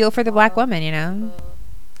feel for the black woman, you know?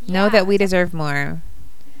 Know that we deserve more.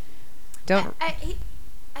 Don't. I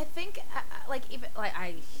think like even like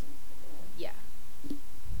yeah.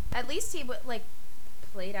 At least he like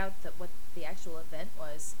played out what the actual event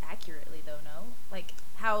was accurately, though. No, like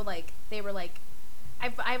how like they were like.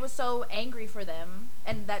 I was so angry for them,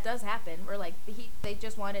 and that does happen. Where like they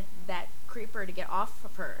just wanted that creeper to get off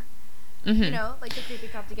of her. Mhm. You know, like the creepy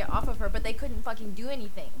cop to get off of her, but they couldn't fucking do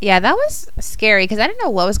anything. Yeah, that was scary because I didn't know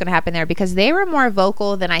what was going to happen there because they were more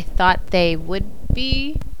vocal than I thought they would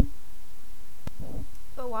be.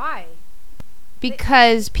 But why?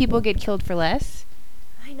 Because people get killed for less.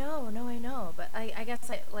 I know, but I guess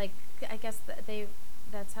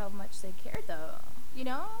that's how much they cared, though. You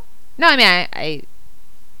know? No, I mean I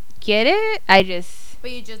get it. I just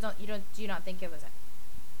But you just do you not think it was?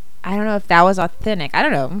 I don't know if that was authentic. I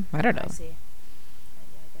don't know. I see. Yeah,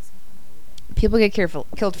 I guess I don't know People get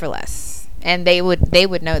killed for less, and they would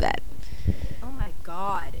know that either. Oh my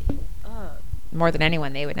god. Ugh. more than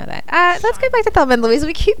anyone. They would know that. Let's get back to Thelma and Louise.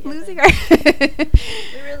 We keep Yeah, losing but- our.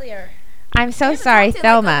 We really are. I'm so haven't sorry, talked to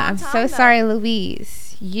you in, like, a Thelma. long I'm so time, though. sorry, Louise.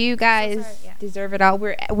 You guys sorry, yeah. deserve it all.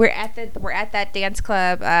 We're at that dance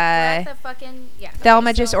club. We're at the fucking yeah.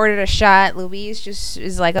 Thelma okay, just so- ordered a shot. Louise just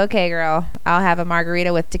is like, okay, girl, I'll have a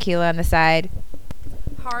margarita with tequila on the side.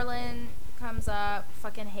 Harlan comes up.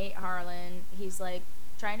 Fucking hate Harlan. He's like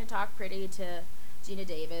trying to talk pretty to Gina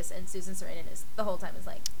Davis, and Susan Sarandon is the whole time is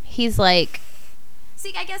like. He's like,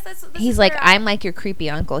 See, I guess this he's is like, where I'm like your creepy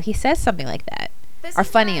uncle. He says something like that. this Our is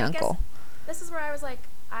funny where I guess- uncle. This is where I was like,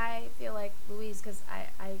 I feel like Louise because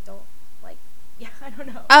I don't like. Yeah, I don't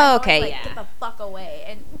know. Oh, I'm always okay, like, yeah. Get the fuck away.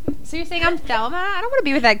 And So you're saying I'm Thelma? I don't want to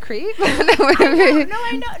be with that creep. I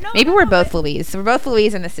know. No, Maybe no, we're no, both but Louise. We're both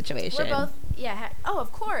Louise in this situation. We're both. Yeah. Oh,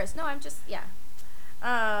 of course. No, I'm just. Yeah.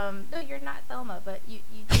 No, you're not Thelma, but you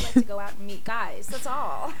do like to go out and meet guys. That's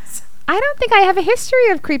all. I don't think I have a history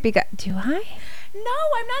of creepy guys. Do I? No,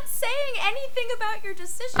 I'm not saying anything about your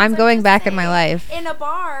decisions. I'm going just back in my saying, life. In a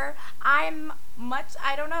bar, I'm much.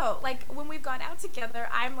 I don't know. Like when we've gone out together,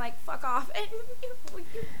 I'm like, fuck off.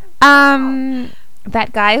 And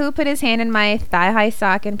That guy who put his hand in my thigh-high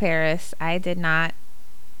sock in Paris, I did not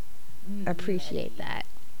appreciate that.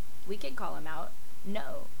 We can call him out.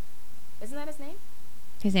 No, isn't that his name?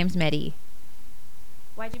 His name's Mehdi.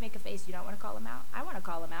 Why'd you make a face? You don't want to call him out? I want to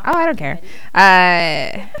call him out. Oh, I don't care.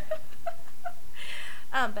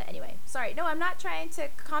 But anyway, sorry. No, I'm not trying to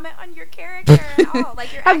comment on your character at all.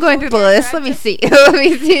 Like your I'm going through the actual list. character, Let me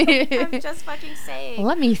just- see. Let me see. I'm just fucking saying.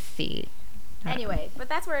 Let me see. Anyway, but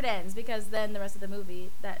that's where it ends because then the rest of the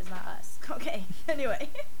movie, that is not us. Okay. Anyway.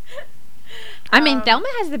 I mean, Thelma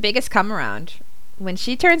has the biggest come around. When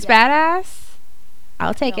she turns badass,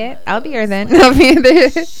 I'll take Thelma it. I'll be her goes, then. like, I'll be there.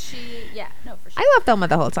 No, for sure. I love Thelma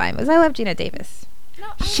the whole time because I love Gina Davis. No,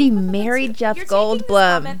 I She love Thelma married too. Jeff You're taking this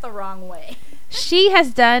Goldblum. comment the wrong way. She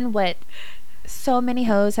has done what so many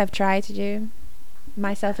hoes have tried to do,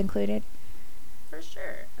 myself included. For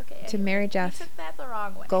sure. Okay. To marry Jeff You took that the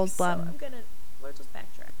wrong way. Goldblum. So we'll just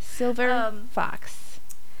backtrack. Silver Fox.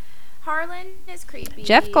 Harlan is creepy.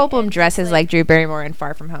 Jeff Goldblum and dresses just, like Drew Barrymore in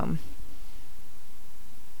Far From Home.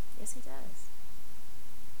 Yes, he does.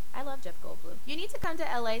 I love Jeff Goldblum. You need to come to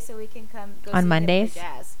LA so we can come go On see Mondays? him for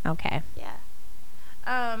jazz. Okay. Yeah.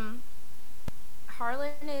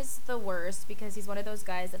 Harlan is the worst because he's one of those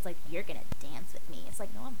guys that's like, you're gonna dance with me. It's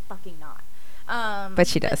like, no, I'm fucking not. But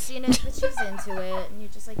she does. But she's into it, and you're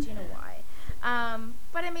just like, Gina, why?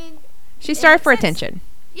 But I mean, She it starved makes for sense. attention.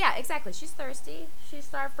 Yeah, exactly. She's thirsty. She's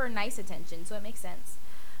starved for nice attention, so it makes sense.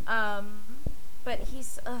 But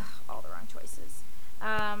he's all the wrong choices.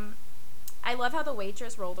 I love how the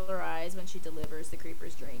waitress rolled her eyes when she delivers the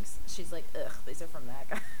creepers drinks. She's like, ugh, these are from that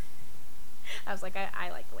guy. I was like, I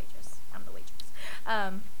like the waitress. I'm the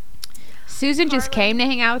waitress. Susan just Harlan- came to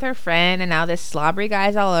hang out with her friend, and now this slobbery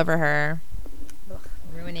guy's all over her, Ugh.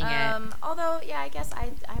 ruining it. Although, yeah, I guess I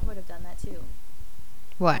would have done that too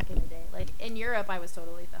What? back in the day. Like in Europe, I was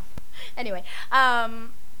totally anyway.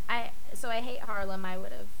 I hate Harlem. I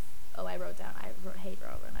would have. Oh, I wrote down. Hate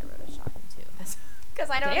Harlem. I wrote a shot him too. Because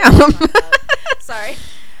I don't. Damn. Know what I'm talking about. Sorry.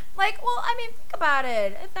 Like, well, I mean, think about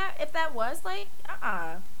it. If that was like,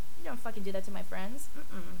 you don't fucking do that to my friends.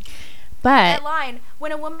 But That line,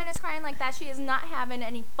 when a woman is crying like that, she is not having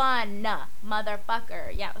any fun,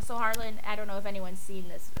 motherfucker. Yeah. So Harlan, I don't know if anyone's seen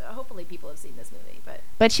this. Hopefully, people have seen this movie,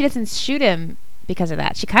 but she doesn't shoot him because of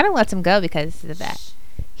that. She kind of lets him go because of that.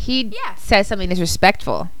 He Yeah. says something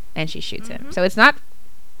disrespectful, and she shoots him. So it's not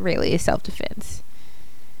really self-defense.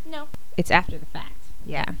 no. It's after the fact.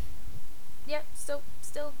 Yeah. Yep.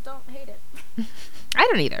 Still don't hate it. I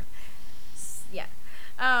don't either. Yeah.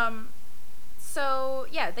 So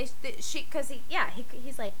yeah, he's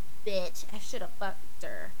like, bitch, I should have fucked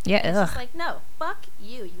her. Yeah, And it's ugh. just like, no, fuck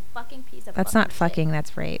you fucking piece of. That's fucking not shit. fucking.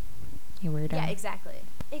 That's rape. You weirdo. Yeah, exactly.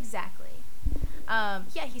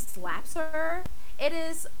 Yeah, he slaps her. It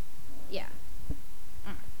is, yeah.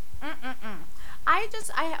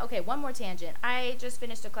 Okay, one more tangent. I just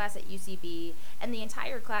finished a class at UCB, and the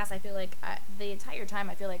entire class, I feel like, the entire time,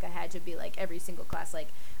 I feel like I had to be like, every single class, like,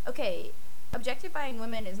 okay, objectifying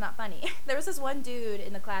women is not funny. There was this one dude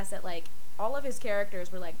in the class that, like, all of his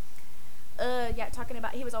characters were like,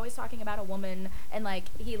 he was always talking about a woman, and, like,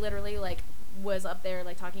 he literally, like, was up there,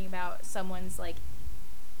 like, talking about someone's, like,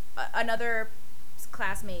 another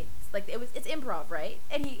classmate. Like, it's improv, right?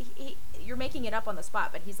 And he you're making it up on the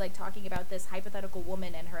spot, but he's, like, talking about this hypothetical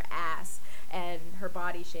woman and her ass and her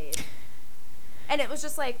body shape. And it was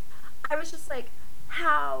just like, I was just like,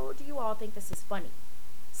 how do you all think this is funny?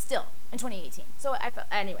 Still, in 2018. So,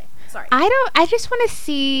 anyway, sorry. I just want to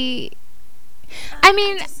see. I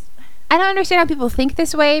mean, I don't understand how people think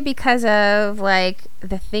this way because of, like,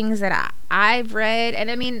 the things that I've read. And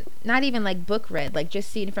I mean, not even, like, book read. Like, just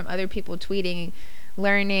seeing from other people tweeting,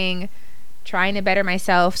 learning, trying to better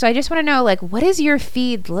myself. So I just want to know, like, what does your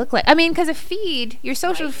feed look like? I mean, because a feed, your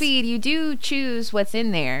social Right. feed, you do choose what's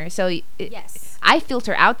in there. So Yes. I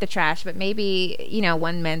filter out the trash, but maybe,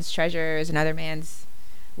 one man's treasure is another man's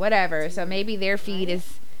whatever. So maybe their feed Right.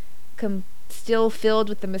 is still filled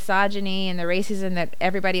with the misogyny and the racism that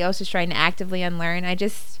everybody else is trying to actively unlearn. I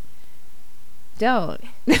just don't.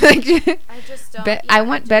 I just don't. I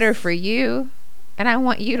want better for you, and I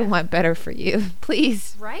want you to want better for you.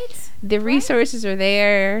 Please. Right? The resources are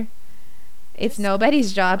there. It's Just-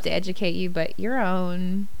 nobody's job to educate you but your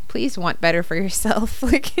own. Please want better for yourself.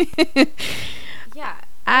 Like, Yeah.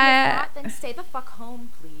 And if not, then stay the fuck home,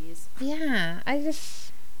 please. yeah, I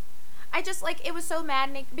just like, it was so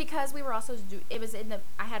maddening because we were also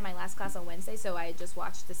I had my last class on Wednesday, so I had just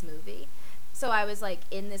watched this movie. So I was like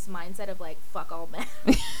in this mindset of like, fuck all men.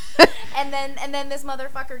 and then this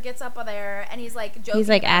motherfucker gets up there and he's like joking. He's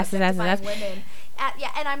like, about asses. objectifying women.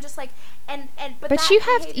 Yeah, and I'm just like, but But that you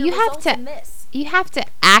have behavior you have results to in this. you have to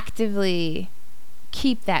actively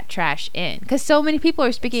keep that trash in because so many people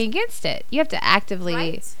are speaking against it. You have to actively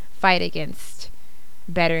Right? fight against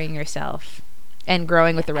bettering yourself and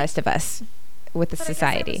growing with the rest of us, with the But I guess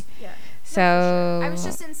society. I was, yeah. So No, for sure. I was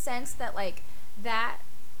just incensed that like that,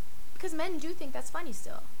 because men do think that's funny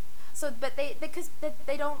still. So, but because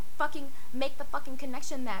they don't fucking make the fucking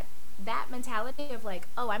connection that mentality of like,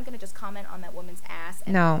 oh, I'm gonna just comment on that woman's ass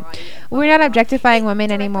and No. her body and blah, We're blah, not blah. objectifying It women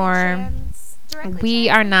directly anymore. We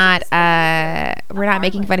trans are makes not, us feel we're like not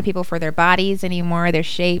making Harlan. fun of people for their bodies anymore, their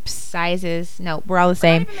shapes, sizes. No, we're all the We're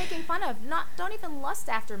same. not even making fun of. Don't even lust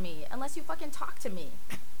after me unless you fucking talk to me.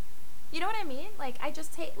 You know what I mean? Like, I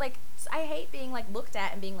just hate, like, I hate being, like, looked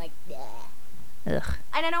at and being like, yeah. Ugh.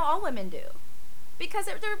 And I know all women do. Because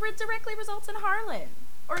it directly results in Harlan.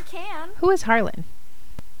 Or it can. Who is Harlan?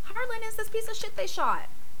 Harlan is this piece of shit they shot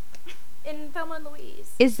in Thelma and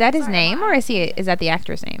Louise. Is that his Sorry, name, I'm or is tangent. that the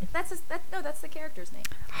actor's name? That's the character's name.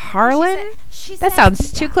 Harlan? She That said-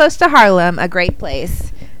 sounds too close to Harlem, a great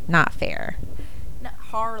place. Not fair. No,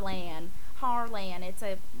 Harlan.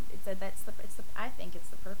 I think it's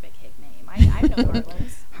the perfect hick name. I know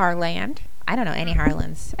Harlan's. Harland? I don't know any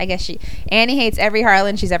Harlans. I guess Annie hates every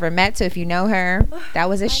Harlan she's ever met, so if you know her, that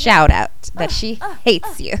was a shout out that she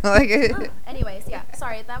hates you. Anyways, yeah.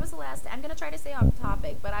 Sorry, that was the last. I'm gonna try to stay on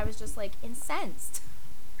topic, but I was just like incensed.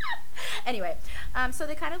 Anyway, so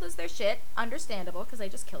they kind of lose their shit. Understandable, because they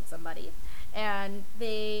just killed somebody, and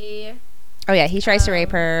they. Oh yeah, he tries to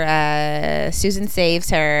rape her. Susan saves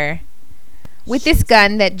her with this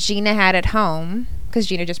gun that Gina had at home, because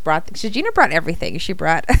Gina brought everything. She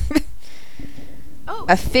brought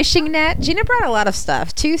a fishing net. Gina brought a lot of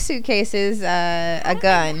stuff. 2 suitcases, a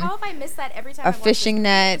gun, How have I missed that every time? a I watch fishing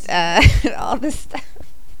this net, all this stuff.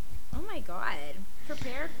 Oh my god,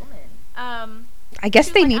 prepared woman. I guess She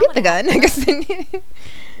was they like, needed "I'm the gonna gun. have I guess they needed.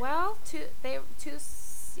 Well, two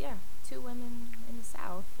women in the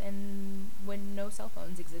South, and when no cell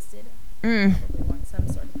phones existed, Mm. probably want some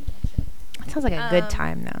sort of protection. That sounds like a good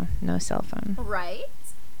time though. No cell phone. Right?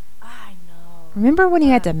 I know. Remember when you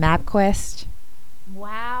had to MapQuest?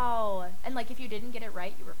 Wow. And like, if you didn't get it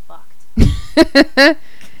right, you were fucked.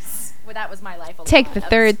 Well, that was my life. A Take lot. the That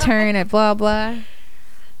third was- turn at blah blah.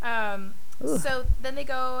 Ooh. So then they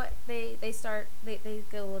go. They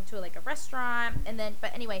go to like a restaurant, and then.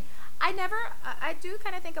 But anyway, I do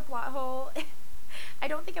kind of think a plot hole. I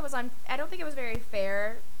don't think it was very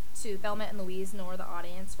fair to Thelma and Louise nor the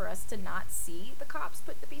audience for us to not see the cops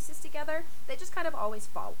put the pieces together. They just kind of always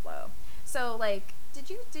follow. So like, did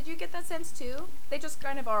you get that sense too? They just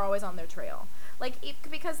kind of are always on their trail. Like,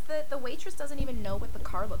 because the waitress doesn't even know what the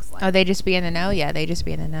car looks like. Oh, they just be in the know? Yeah, they just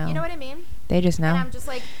be in the know. You know what I mean? They just know. And I'm just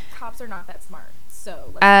like, cops are not that smart.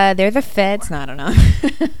 So let's They're the feds. No, I don't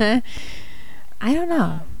know. I don't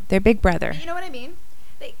know. They're Big Brother. you know what I mean?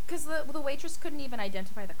 Because the waitress couldn't even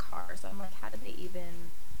identify the car. So I'm like, how did they even?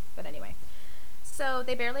 But anyway, so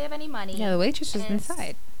they barely have any money. Yeah, the waitress was and it's-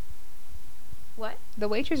 inside. What? The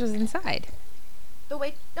waitress was inside. No,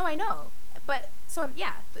 I know. But so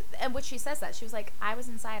yeah, and what she says that she was like, I was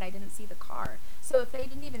inside, I didn't see the car. So if they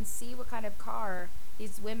didn't even see what kind of car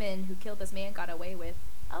these women who killed this man got away with,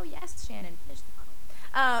 oh yes, Shannon, finish the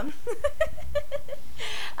bottle.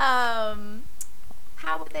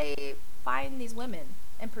 How would they find these women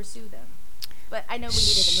and pursue them? But I know we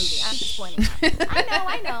needed a movie. I'm just pointing out.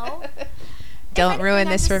 I know. Don't anything, ruin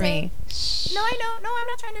I'm this just for saying- me. No, I know. No, I'm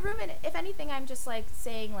not trying to ruin it. If anything, I'm just like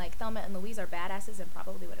saying like Thelma and Louise are badasses and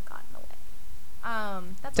probably would have gotten away.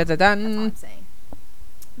 That's all Dun-dun-dun. I'm saying.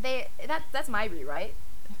 That's my rewrite.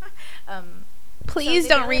 Please they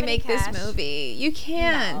don't barely have any remake this cash. movie. You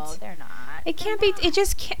can't. No, they're not. It They're can't be. not. It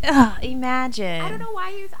just can't. Ugh, imagine. I don't know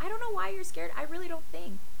why you're scared. I really don't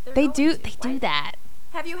think they're They going do. to. They Why- do that.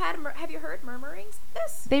 Have you heard murmurings of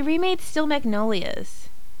this? They remade Still Magnolias.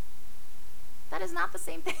 That is not the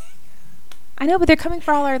same thing. I know, but they're coming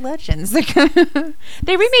for all our legends. They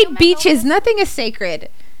remade Beaches. Magnolias? Nothing is sacred.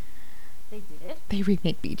 They did. They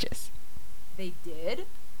remade Beaches. They did.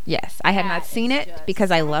 Yes, I have That not seen is it just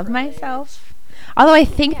because I love sacrilege. myself. Although I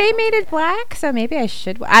think Yeah, they don't made do it that. black, so maybe I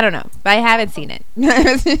should. I don't know, but I haven't seen it.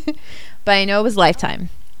 But I know it was Lifetime,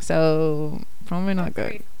 so probably not good.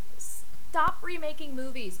 Agreed. Stop remaking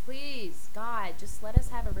movies, please. God, just let us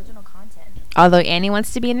have original content. Although Annie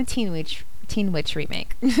wants to be in the Teen Witch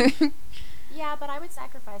remake. Yeah, but I would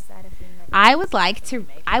sacrifice that if we never. I would like to.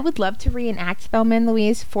 remake. I would love to reenact Thelma and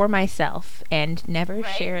Louise for myself and never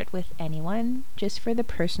Right. share it with anyone, just for the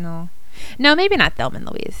personal. No, maybe not Thelma and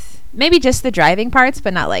Louise. Maybe just the driving parts,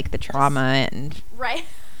 but not like the trauma and Right.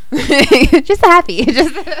 just the happy.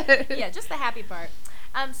 Just Yeah, just the happy part.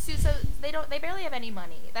 So they barely have any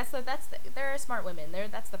money. They're smart women.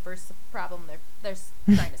 That's the first problem they're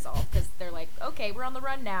trying to solve, because they're like, okay, we're on the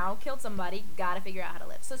run now, killed somebody, gotta figure out how to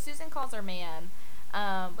live. So Susan calls her man.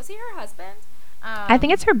 Was he her husband? I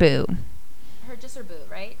think it's her boo. Her boo,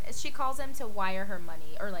 right? She calls him to wire her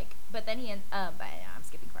money, or like, but then but I'm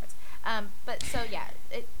skipping parts. But so yeah,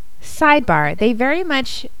 Sidebar: they very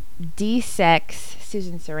much de-sex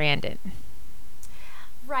Susan Sarandon.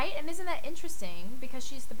 right. And isn't that interesting? Because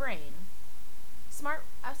she's the brain. Smart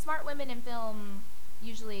women in film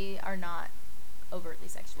usually are not overtly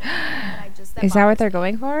sexual. And Is that what bothers they're me.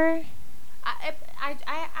 going for? I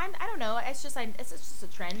don't know. It's just a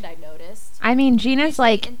trend I've noticed. I mean, Gina's Usually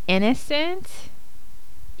like innocent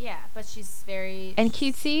Yeah, but she's very and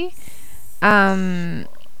cutesy.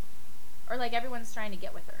 or like everyone's trying to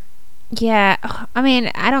get with her. Yeah. Ugh, I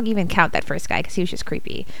mean, I don't even count that first guy because he was just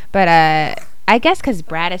creepy. But I guess because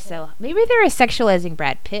Brad is so. Maybe they're sexualizing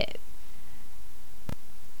Brad Pitt.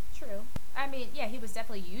 True. I mean, yeah, he was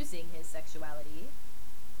definitely using his sexuality.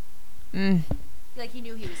 Mm. Like he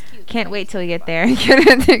knew he was cute. Can't so wait he till we get was there.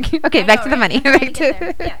 fun. Okay, I back know, to the right? money. I'm trying Back to get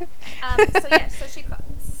to there. Yeah. So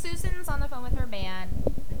Susan's on the phone with her man.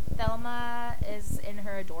 Thelma is in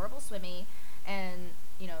her adorable swimmy, and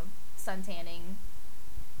sun tanning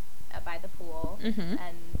by the pool. Mhm.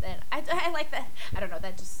 And then I like that. I don't know.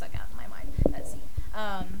 That just stuck out in my mind. That scene.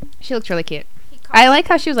 She looks really cute. He calls I like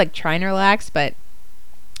how she was like trying to relax, but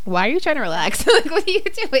why are you trying to relax? Like, what are you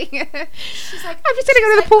doing? She's like, I'm just gonna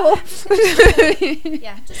go to the "Oh, I'm just gonna pool.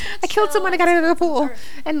 yeah, just gonna I killed chill, someone. I just gotta go to the killed some- pool or-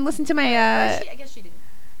 and listen to my I guess she didn't.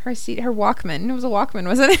 her Walkman. It was a Walkman,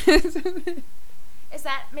 wasn't it?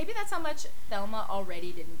 Maybe that's how much Thelma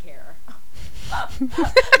already didn't care.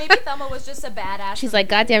 Maybe Thelma was just a badass. She's from like,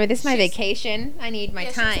 the God damn it, this is my beginning. vacation. I need my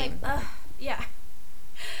Yeah, she was time. like, ugh, yeah.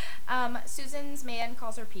 Susan's man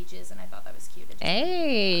calls her Peaches, and I thought that was cute. It just-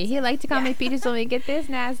 Hey, he liked to call Yeah. me Peaches when we get this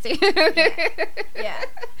nasty. Yeah.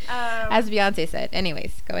 As Beyonce said.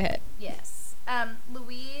 Anyways, go ahead. Yes.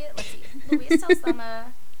 Let's see. Louise tells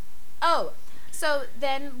Thelma. Oh, so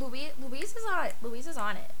then Louise is on it. Louise is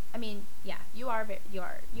on it. I mean, yeah, you are.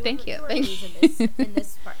 Thank you. You are Thank Louise you. in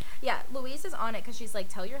this part. Yeah, Louise is on it because she's like,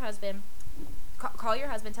 tell your husband, call your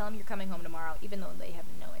husband, tell him you're coming home tomorrow, even though they have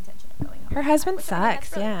no intention of going home. Her husband Which, I mean, that's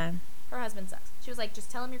sucks, really- yeah. Her husband sucks. She was like,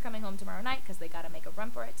 just tell him you're coming home tomorrow night because they got to make a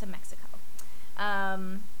run for it to Mexico.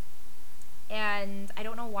 And I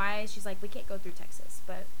don't know why she's like, we can't go through Texas,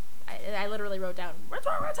 but I literally wrote down, what's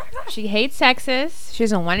wrong with Texas? She hates Texas. She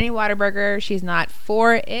doesn't want any Whataburger. She's not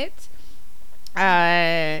for it.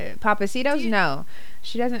 Papacitos? No.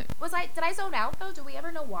 She doesn't. Did I zone out though? Do we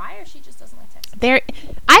ever know why, or she just doesn't like Texas?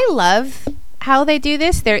 I love how they do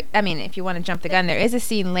this. I mean, if you want to jump the gun, there is a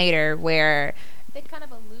scene later where They kind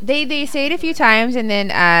of allude. they say it a few times, and then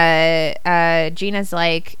Gina's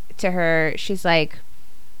like to her, she's like,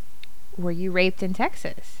 "Were you raped in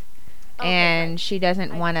Texas?" Okay, And right. she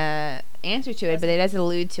doesn't want to answer to it, but it does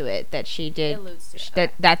allude to it that she did. It alludes to it, That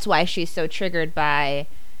okay. that's why she's so triggered by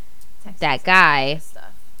Texas that guy. and stuff.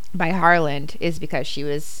 By Harland is because she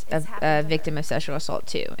was It's a happened to victim her. of sexual assault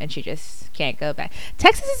too, and she just can't go back.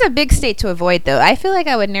 Texas is a big state to avoid, though. I feel like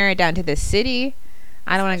I would narrow it down to this city.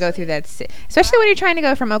 I don't want to go through that city, especially when you're trying to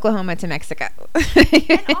go from Oklahoma to Mexico.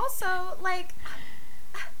 And also, like,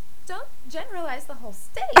 don't generalize the whole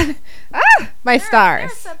state. My There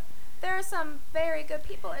stars. are some very good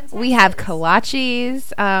people in Texas. We have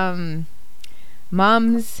kolaches,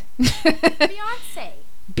 mums, Beyonce.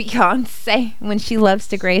 Beyonce when she loves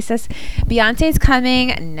to grace us. Beyonce's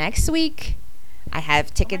coming next week. I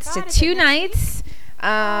have tickets God, to is it 2 next nights.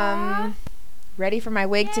 Aw. Ready for my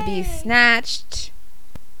wig to be Yay. snatched.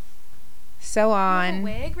 So You have a on.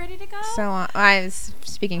 wig ready to go? So on. I was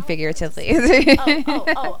speaking figuratively.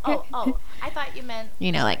 Oh. I thought you meant.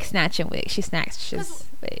 You know, like snatching wigs. She snatches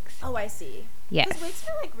wigs. Oh, I see. Yes. Because wigs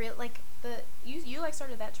are like real, like you like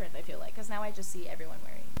started that trend. I feel like because now I just see everyone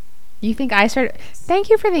wearing. You think I started? wigs. Thank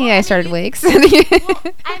you for the Well, I I mean, started you- wigs.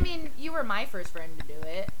 Well, I mean, you were my first friend to do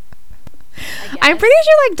it. I'm pretty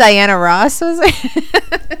sure like Diana Ross was.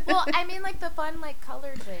 Well, I mean, like the fun, like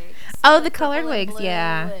colored wigs. Oh, Like the colored purple and wigs, blue,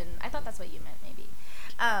 yeah. And I thought that's what you meant, maybe.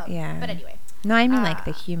 Yeah. But anyway, No, I mean like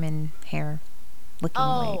the Uh, human hair looking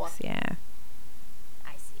Oh. wigs. Yeah.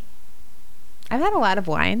 I see. I've had a lot of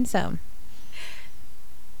wine, so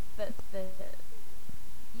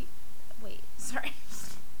Wait, sorry.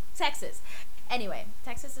 Texas. Anyway,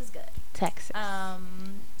 Texas is good. Texas.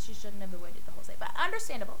 She shouldn't have avoided the whole state, but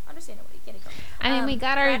understandable. You get it. I mean, we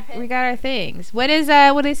got Brad Pitt. our things. What do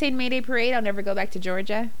they say in Mayday Parade? I'll never go back to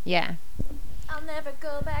Georgia. Yeah. I'll never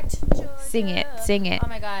go back to Georgia. Sing it. Oh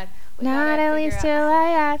my God. We Not gotta at figure least out- till I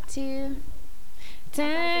have to.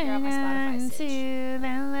 figure out my Spotify Turn sitch. to the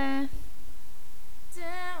left.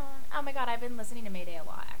 Down. Oh my God, I've been listening to Mayday a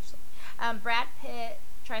lot actually. Brad Pitt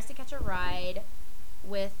tries to catch a ride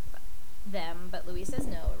with them, but Louise says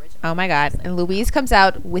no originally. Oh my God. She's like, And Louise comes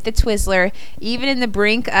out with a Twizzler. Even in the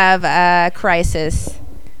brink of crisis,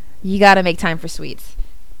 you got to make time for sweets.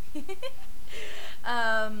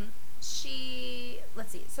 She,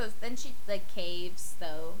 let's see. So then she like caves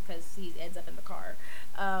though, because he ends up in the car.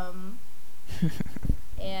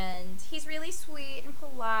 And he's really sweet and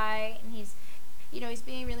polite, and he's, he's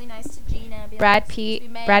being really nice to Gina. Being Brad like, Pitt, "Excuse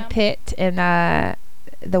me, ma'am." Brad Pitt in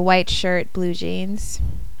the white shirt, blue jeans.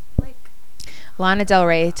 Like, Lana Del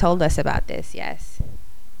Rey told us about this. Yes.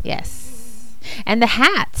 And the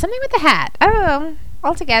hat, something with the hat. I don't know.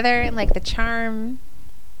 All together, and like the charm.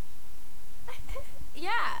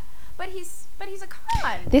 yeah, but he's a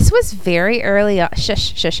con. This was very early on.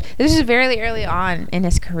 Shush. This was very early on in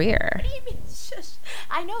his career. What do you mean, shush?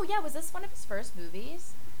 I know. Yeah, was this one of his first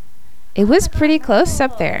movies? It was my God, pretty close no.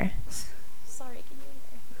 up there. Sorry, can you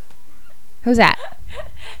hear? Who's that?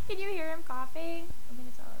 Can you hear him coughing? I'm gonna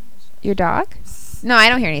tell him to shush. Your dog? No, I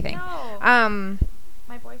don't hear anything. No.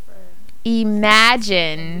 My boyfriend.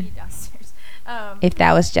 Imagine He's downstairs. if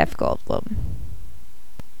that was Jeff Goldblum.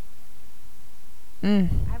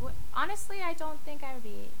 Honestly, I don't think I would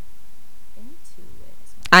be into it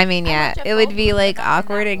as much. I mean, I yeah, love Jeff it would be Goldblum, like but not in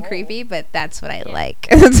awkward that and role. creepy, but that's what I Yeah. like.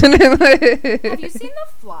 That's what I like. Have you seen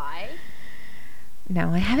The Fly? No,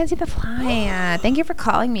 I haven't seen The Fly. Thank you for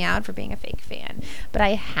calling me out for being a fake fan. But I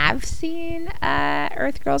have seen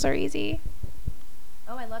Earth Girls Are Easy.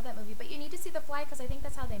 Oh, I love that movie. But you need to see The Fly because I think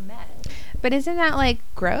that's how they met. But isn't that like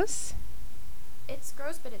gross? It's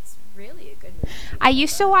gross, but it's really a good movie. I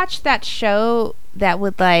used to watch that show that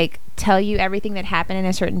would like tell you everything that happened in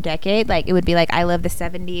a certain decade. Like it would be like, I love the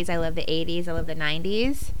 70s, I love the 80s, I love the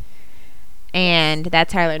 90s. And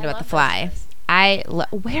that's how I learned I about The love those Fly.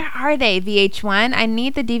 shows. Where are they? VH1? I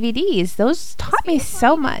need the DVDs. Those taught me VH1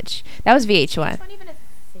 so even- much. That was VH1. Which one even a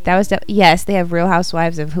thing? That was yes, they have Real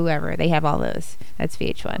Housewives of whoever. They have all those. That's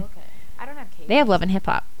VH1. Okay. I don't have cable. They have Love and Hip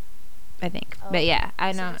Hop, I think. Oh, But yeah,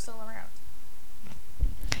 I so know. they're still around.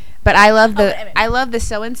 But I love Oh, anyway. I love the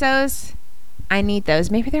so and so's. I need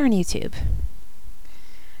those. Maybe they're on YouTube.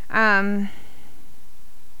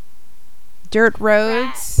 Dirt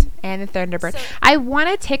Roads and the Thunderbird. So- I want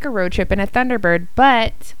to take a road trip in a Thunderbird,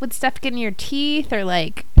 but would stuff get in your teeth or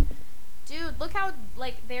like? Dude, look how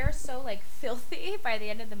like they're so like filthy by the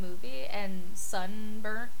end of the movie and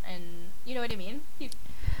sunburnt, and you know what I mean.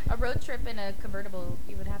 A road trip in a convertible,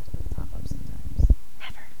 you would have to put the top up sometimes.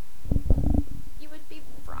 Never. You would be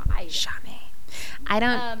fried. Shame. I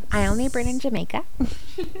don't. I only burn in Jamaica,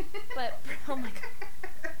 But oh my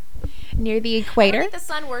god, near the I don't equator. think the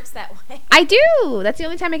sun works that way. I do. That's the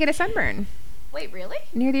only time I get a sunburn. Wait, really?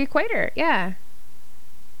 Near the equator. Yeah.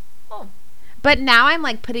 Oh, But now I'm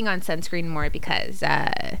like putting on sunscreen more because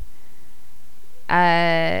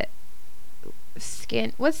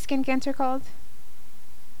what's skin cancer called?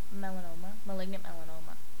 malignant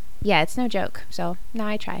melanoma. Yeah, it's no joke. So now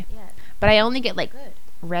I try. Yeah, But I only get like good.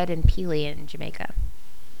 red and peely in Jamaica.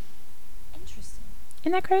 Interesting.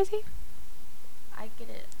 Isn't that crazy? I get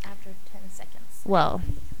it after 10 seconds. Well,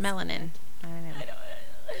 melanin. I don't know.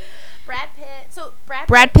 Brad Pitt. So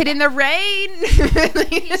Brad Pitt in the rain.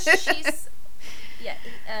 she's yeah.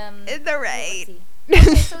 In the let's rain. see.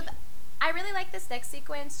 Okay, so I really like this next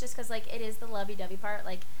sequence just because like it is the lovey-dovey part.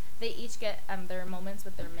 Like they each get their moments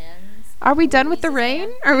with their men's. Are we done with the Louise's rain?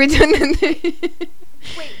 man- Are we done with the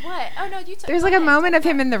Wait, what? Oh no, you took. There's go like a ahead, moment talk of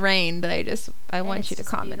him about- in the rain that I want it's you to just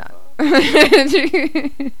comment beautiful.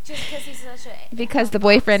 on. Just because he's such a Because the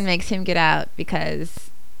boyfriend makes him get out because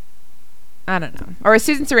I don't know. Or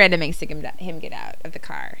Susan Sarandon makes him get out of the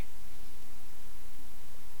car.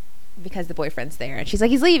 Because the boyfriend's there and she's like,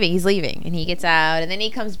 he's leaving. And he gets out and then he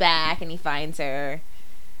comes back and he finds her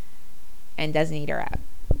and doesn't eat her out.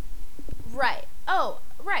 Right. Oh,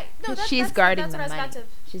 right. No, She's guarding that's the what I was money. about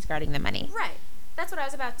to. She's guarding the money. Right. That's what I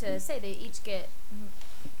was about to say. They each get.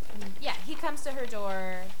 Yeah, he comes to her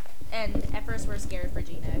door, and at first we're scared for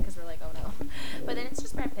Gina because we're like, oh no, but then it's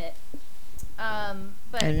just Brad Pitt.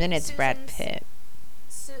 But And then it's Brad Susan's- Pitt.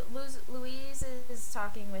 Louise is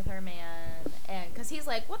talking with her man, and because he's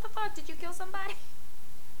like, what the fuck, did you kill somebody?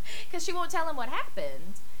 Because she won't tell him what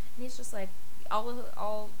happened, and he's just like,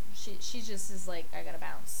 she just is like, I gotta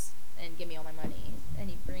bounce and give me all my money, and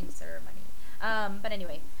he brings her money. But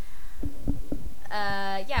anyway,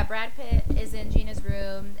 yeah, Brad Pitt is in Gina's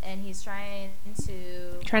room, and he's trying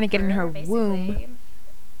to get in her womb. basically.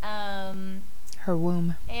 Her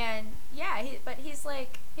womb. And yeah, but he's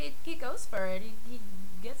like, he goes for it. He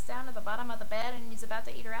gets down to the bottom of the bed and he's about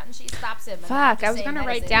to eat her out, and she stops him. And Fuck, I was gonna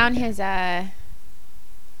write down his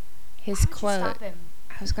quote. Stop him?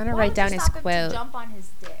 I was gonna Why write would down you his stop him to quote. jump on his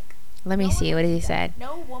dick? Let me No see one what would he do that. said.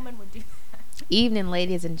 No woman would do that. Evening,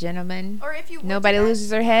 ladies and gentlemen. Or if you would Nobody do that, loses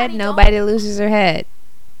their head. honey, Nobody don't. loses their head.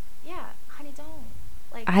 Yeah, honey, don't.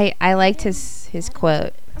 Like I liked let his him quote. do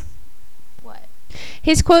it.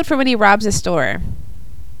 His quote from when he robs a store.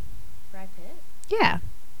 Brad Pitt. Yeah.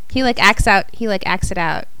 He acts it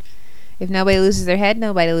out. If nobody loses their head,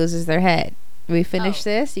 nobody loses their head. We finish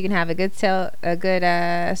this, you can have a good story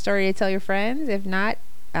to tell your friends. If not,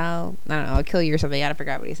 I don't know, I'll kill you or something. I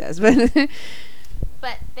forgot what he says, but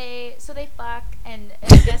But they fuck, and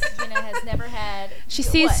I guess Gina has never had. she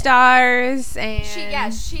sees stars, and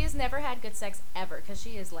she's never had good sex ever because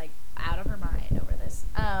she is like out of her mind over this.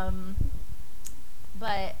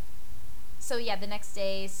 But so yeah, the next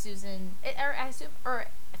day, Susan, or I assume, or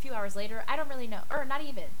a few hours later, I don't really know, or not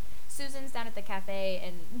even. Susan's down at the cafe,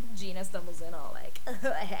 and Gina stumbles in all like,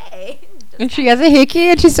 "Hey!" And she has a hickey,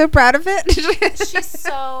 and she's so proud of it. She's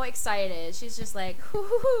so excited. She's just like,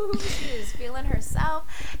 "Whoo!" She is feeling herself.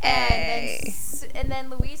 And then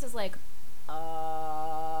Louise is like,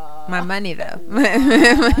 My money, though.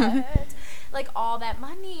 What? Like all that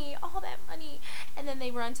money. And then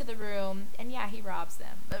they run to the room, and yeah, he robs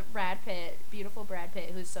them. But Brad Pitt, beautiful Brad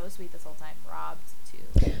Pitt, who's so sweet this whole time, robbed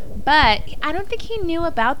too. But I don't think he knew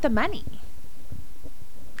about the money.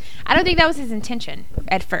 I don't think that was his intention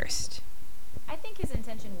at first. I think his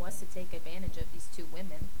intention was to take advantage of these two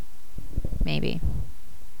women. Maybe.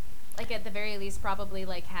 Like at the very least, probably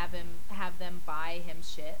like have them buy him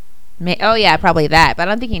shit. Oh yeah, probably that. But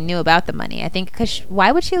I don't think he knew about the money. I think because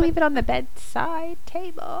why would she leave it on the bedside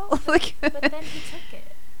table? But then he took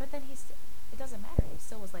it. But then it doesn't matter. He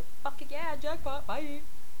still was like, "Fuck it, yeah, jackpot, bye."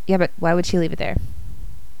 Yeah, but why would she leave it there?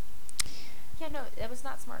 Yeah, no, it was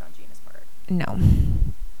not smart on Gina's part. No.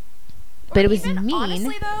 Or But it was even, mean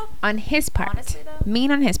honestly, though, on his part. Honestly, though?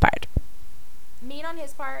 Mean on his part. Mean on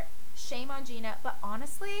his part. Shame on Gina. But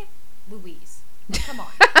honestly, Louise. Come on.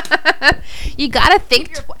 You gotta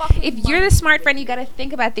think. If If you're the smart friend, you gotta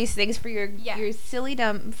think about these things for your silly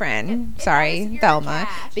dumb friend. Sorry, Thelma,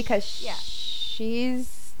 because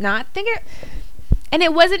she's not thinking. And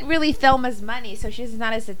it wasn't really Thelma's money, so she's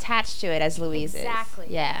not as attached to it as Louise is. Exactly.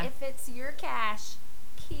 Yeah. If it's your cash,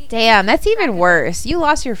 damn, that's even worse. You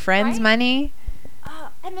lost your friend's money.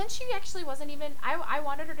 And then she actually wasn't even. I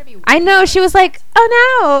wanted her to be. I know. She was like,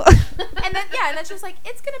 "Oh no." And then she's like,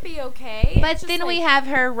 "It's gonna be okay." But then we have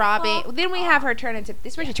her robbing. Then we have her turn into.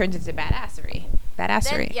 This is where she turns into badassery.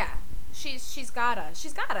 Then, yeah, she's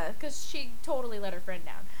gotta, because she totally let her friend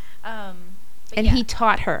down. And he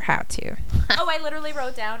taught her how to. I literally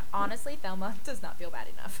wrote down. Honestly, Thelma does not feel bad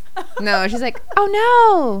enough. No, she's like, "Oh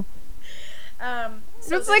no."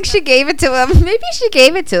 So it's like she gave it to him. Maybe she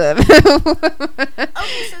gave it to him.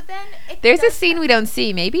 Okay, so then there's a scene we don't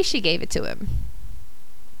see. Maybe she gave it to him.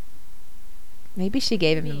 Maybe she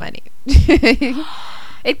gave him the money.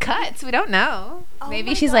 It cuts. We don't know.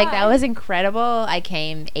 Maybe she's like, "That was incredible. I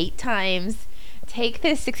came 8 times. Take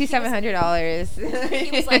this $6,700."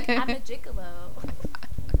 He was like, "I'm a gigolo."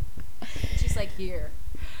 She's like, "Here,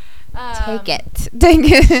 take it. Take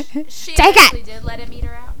it. She Take actually it. did let him eat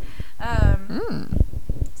her out.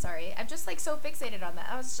 Sorry, I'm just like so fixated on that.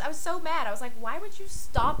 I was so mad. I was like, why would you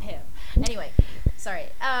stop him? Anyway, sorry.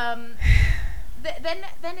 Then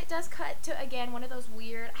it does cut to again one of those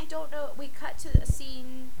weird. I don't know. We cut to a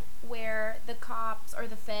scene where the cops or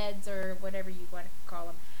the feds or whatever you want to call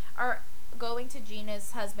them are going to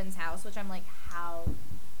Gina's husband's house, which I'm like, how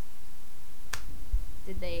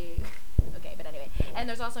did they? Okay, but anyway. And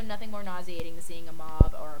there's also nothing more nauseating than seeing a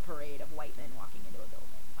mob or a parade of white men walking into a building.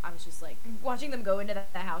 I was just like, watching them go into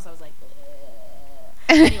the house, I was like,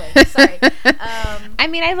 anyway, sorry. I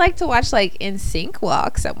mean, I'd like to watch like NSYNC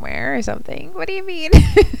walk somewhere or something. What do you mean?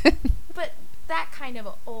 But that kind of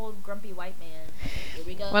old grumpy white man. Here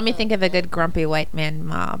we go. Let me think of a good grumpy white man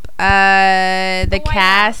mob. The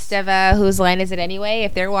cast of Whose Line Is It Anyway?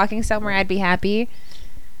 If they're walking somewhere, I'd be happy.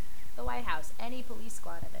 The White House. Any police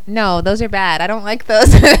squad of it. No, those are bad. I don't like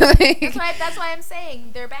those. That's why I'm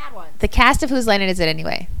saying they're bad ones. The cast of Whose Line Is It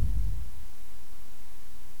Anyway?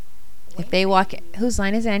 If they walk, Whose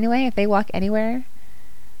Line Is It Anyway? If they walk anywhere,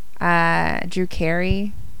 Drew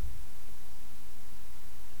Carey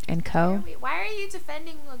and co. Why are you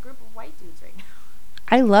defending a group of white dudes right now?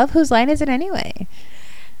 I love Whose Line Is It Anyway?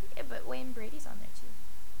 Yeah, but Wayne Brady's on there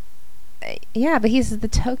too. Yeah, but he's the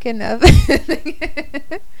token of.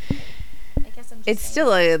 It's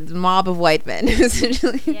still a mob of white men,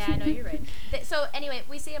 essentially. Yeah, no, you're right. So anyway,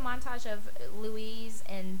 we see a montage of Louise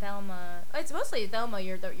and Thelma. It's mostly Thelma.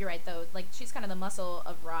 You're right though. Like she's kind of the muscle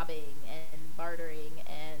of robbing and bartering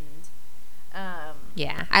and.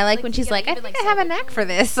 Yeah, I like when she's like, I think I have a knack for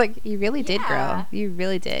this. Like you really did, girl. You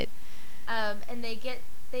really did. And they get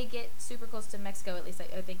super close to Mexico. At least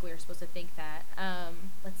I think we were supposed to think that.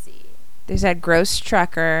 Let's see. There's that gross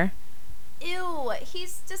trucker. Ew.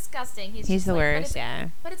 he's disgusting. He's He's just the like, worst, yeah.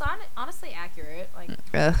 But it's honestly accurate. Like,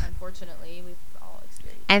 Ugh. unfortunately, we've all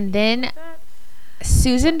experienced. And things then like that.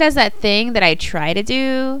 Susan does that thing that I try to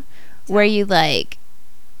do where you like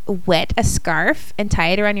wet a scarf and tie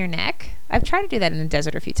it around your neck. I've tried to do that in the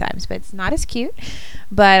desert a few times, but it's not as cute.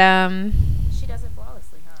 But She does it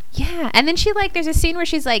flawlessly, huh? yeah, and then she like there's a scene where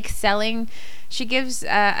she's like selling, she gives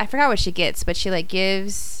I forgot what she gets, but she like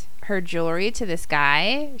gives her jewelry to this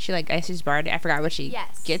guy. She like she's borrowed it. I forgot what she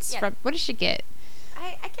gets from. What does she get?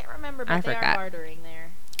 I can't remember, but I they forgot. are bartering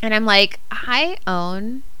there. And I'm like, I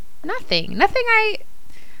own nothing.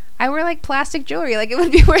 I wear like plastic jewelry. Like it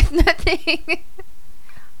would be worth nothing.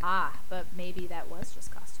 But maybe that was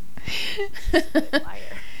just costume. Liar.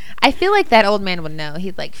 I feel like that old man would know.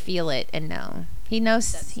 He'd like feel it and know. He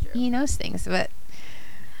knows. That's true. He knows things. But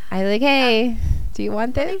I like, hey, do you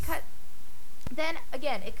want this? Then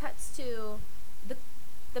again, it cuts to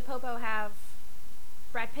the Popo have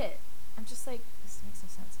Brad Pitt. I'm just like, this makes no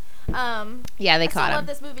sense. Yeah, they I caught still him. love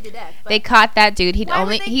this movie to death. But They caught that dude. He'd why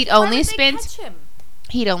only would they- he'd why only would they spent catch him?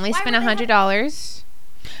 he'd only Why spent would they $100.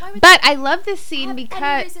 Why would But I love this they scene have any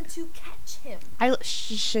because reason to catch him?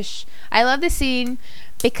 I love this scene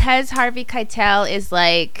because Harvey Keitel is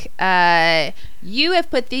like, you have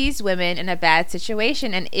put these women in a bad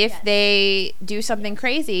situation, and if Yes. they do something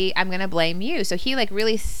crazy, I'm gonna blame you. So he like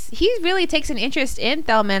he really takes an interest in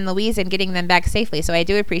Thelma and Louise and getting them back safely. So I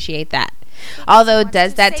do appreciate that. Although, wants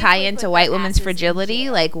does to that tie safely into put white their women's asses in fragility?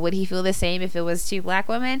 jail. Like, would he feel the same if it was two black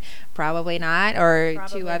women? Probably not, or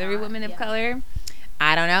Probably two other not, women of yeah. color.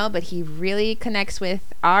 I don't know, but he really connects with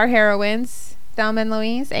our heroines, Thelma and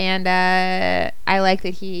Louise, and I like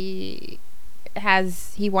that he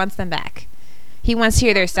wants them back. He wants to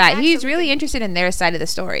hear their wants them side. back He's so we really can- interested in their side of the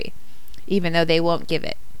story, even though they won't give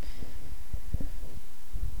it.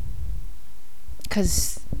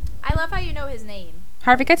 Because I love how you know his name.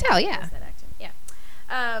 Harvey Keitel, He yeah. does that acting. Yeah.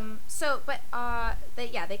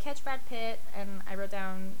 They catch Brad Pitt, and I wrote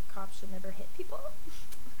down cops should never hit people.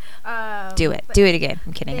 Do it. but Do it again.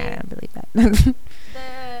 I'm kidding. I they- don't believe that.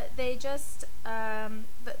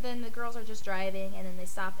 Then the girls are just driving, and then they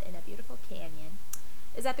stop in a beautiful canyon.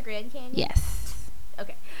 Is that the Grand Canyon? Yes.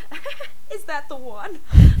 Okay. Is that the one?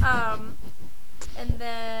 And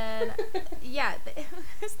then, yeah,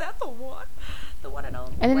 is that the one? The one and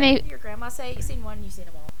only. And then What they- did your grandma say? You've seen one, you've seen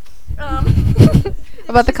them all.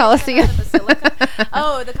 About the She's like, Colosseum. "Another basilica."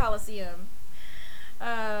 Oh, the Colosseum.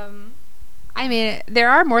 I mean,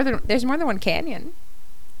 there's more than one canyon.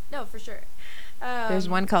 No, for sure. There's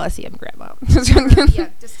one Coliseum, Grandma. Yeah,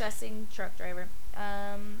 disgusting truck driver.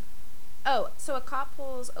 So a cop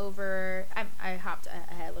pulls over. I hopped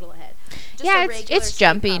a little ahead. Just Yeah, a regular it's street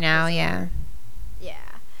jumpy cop now. pulls Yeah. over. Yeah,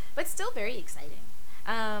 but still very exciting.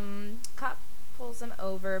 Cop pulls him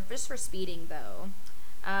over just for speeding, though.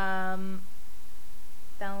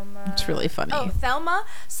 Thelma. It's really funny. Oh, Thelma.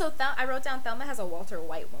 So I wrote down Thelma has a Walter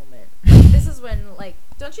White moment. This is when, like,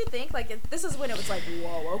 don't you think? Like, this is when it was like,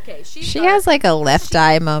 whoa, okay, She has like a left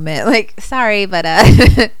eye moment. Like, sorry, but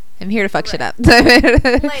I'm here to fuck shit up.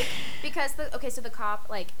 like, because so the cop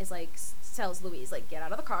like is like tells Louise like get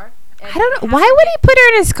out of the car. I don't know. Why would he put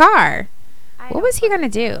her in his car? What was he gonna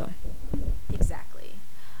do? Exactly.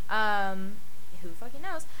 Who fucking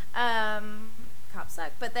knows? Cops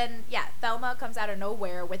suck. But then, yeah, Thelma comes out of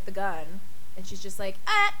nowhere with the gun, and she's just like,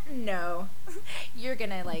 no, you're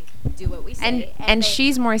gonna like do what we say. And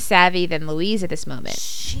she's more savvy than Louise at this moment.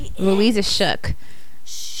 She Louise is shook.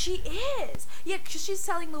 She is. Yeah, because she's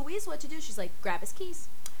telling Louise what to do. She's like, grab his keys.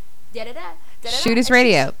 Da-da-da. Shoot his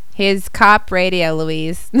radio. His cop radio,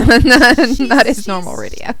 Louise. Not his normal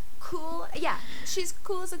radio. Cool. Yeah, she's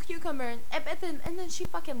cool as a cucumber. And then she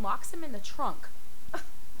fucking locks him in the trunk.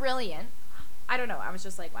 Brilliant. I don't know. I was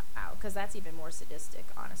just like, wow. Because that's even more sadistic,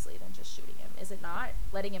 honestly, than just shooting him. Is it not?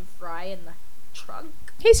 Letting him fry in the trunk?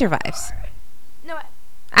 He survives. No.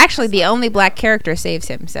 Actually, the only black character saves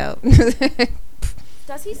him, so.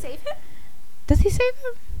 Does he save him? Does he save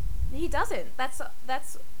him? He doesn't. That's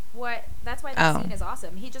why that scene is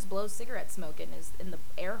awesome. He just blows cigarette smoke in the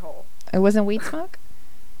air hole It wasn't weed smoke?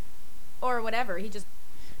 or whatever. He just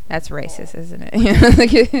That's racist, isn't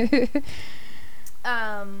it?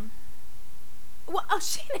 well, oh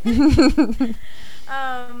shit.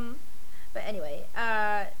 But anyway,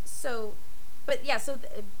 so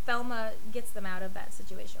Thelma gets them out of that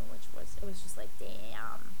situation, which was just like,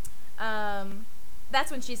 damn. That's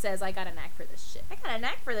when she says, I got a knack for this shit. I got a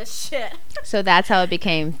knack for this shit. So that's how it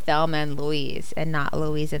became Thelma and Louise and not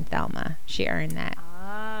Louise and Thelma. She earned that.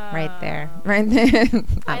 Right there. Right there.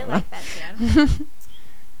 I like that, Jan.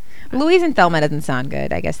 Louise and Thelma doesn't sound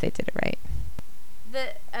good. I guess they did it right.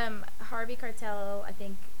 The Harvey Keitel, I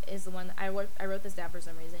think, is the one I wrote this down for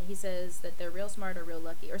some reason. He says that they're real smart or real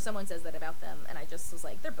lucky, or someone says that about them, and I just was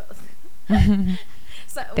like, they're both.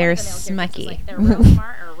 So They're one of the male characters was smucky. like, they're real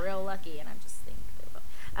smart or real lucky, and I'm just thinking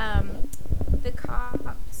they're both. The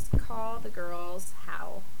cops call the girls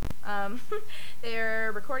how?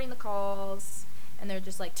 They're recording the calls, and they're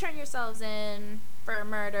just like, turn yourselves in for a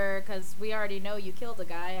murder, because we already know you killed a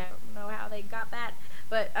guy. I don't know how they got that,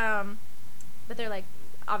 but they're like,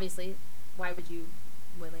 obviously, why would you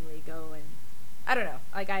willingly go? And I don't know.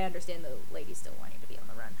 Like, I understand the lady still wanting to be on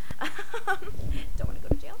the run. Don't want to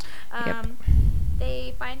go to jail. Yep.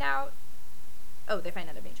 They find out. Oh, they find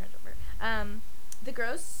out they're being charged over. The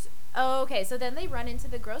gross. Oh, okay. So then they run into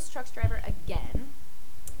the gross trucks driver again,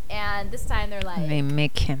 and this time they're like, They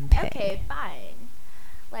make him pay. okay, fine.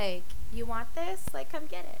 Like, you want this? Like, come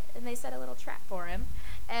get it. And they set a little trap for him,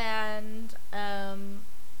 and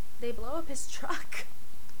they blow up his truck.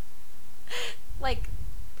 Like,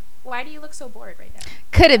 why do you look so bored right now?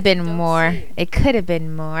 Could have That's a been dope more. scene. It could have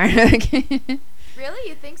been more. Really?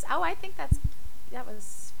 You think so? Oh, I think that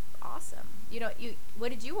was awesome. What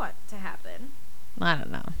did you want to happen? I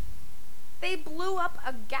don't know. They blew up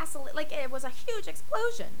a gasoline, like, it was a huge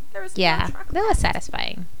explosion. There was Yeah, no truck that was left.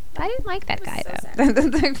 satisfying. I didn't like that It was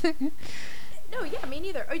guy so though. No, yeah, me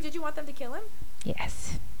neither. Oh, did you want them to kill him?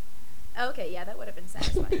 Yes. Okay, yeah, that would have been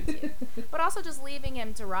satisfying too. But also just leaving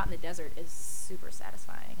him to rot in the desert is super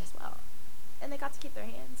satisfying as well. And they got to keep their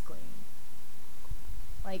hands clean.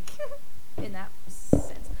 Like, in that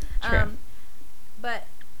sense. True. But,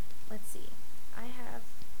 let's see. I have,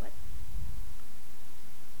 what?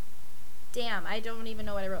 Damn, I don't even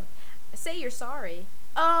know what I wrote. Say you're sorry.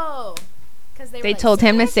 Oh! Because They were like, told "Say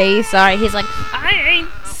him to you're say he's sorry. He's like, I ain't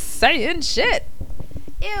saying shit.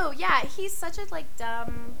 Ew, yeah, he's such a, like,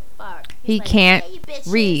 dumb fuck. He He's like, can't "Hey, you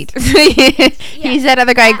bitches." read. Yeah. He's that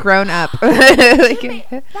other guy Yeah. grown up. Jimmy,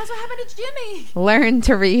 that's what happened to Jimmy. Learn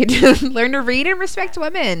to read. Learn to read and respect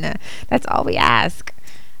women. That's all we ask.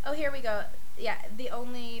 Oh, here we go. Yeah, the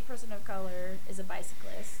only person of color is a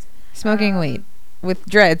bicyclist. Smoking weed. With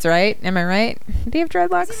dreads, right? Am I right? Do you have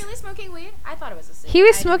dreadlocks? Is he really smoking weed? I thought it was a cigarette. He was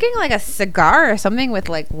I didn't- smoking like a cigar or something with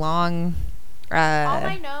like long. All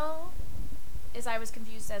I know is I was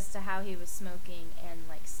confused as to how he was smoking and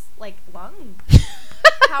like lung,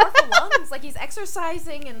 powerful lungs. Like he's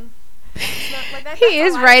exercising and like that. He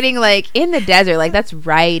is riding like in the desert. Like that's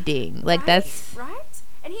riding. Like that's. right.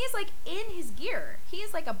 And he's like in his gear. He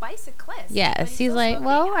is like a bicyclist. but Yes, he's still like, smoking.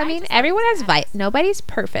 well, I mean, just thought it everyone was has badass. Nobody's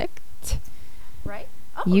perfect. Right?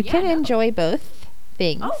 Oh, You yeah, can no. enjoy both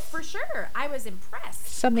things. Oh, for sure. I was impressed.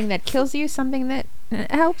 Something that kills you, something that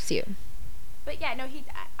helps you. But yeah, no,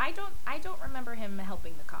 I don't remember him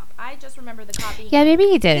helping the cop. I just remember the cop being Yeah, maybe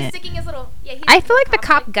he he's didn't. sticking his little I feel like the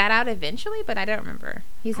cop got out eventually, but I don't remember.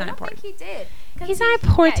 He's I not don't important. think he did. 'Cause He's he- not yeah,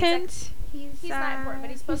 important. exactly. He's not important, but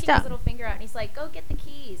he's he's poking dumb. his little finger out, and he's like, "Go get the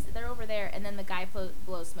keys. They're over there." And then the guy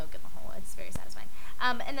blows smoke in the hole. It's very satisfying.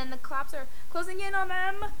 And then the cops are closing in on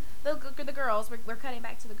them. The girls. We're cutting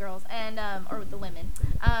back to the girls and or the women.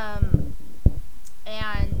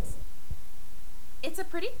 And it's a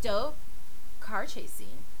pretty dope car chase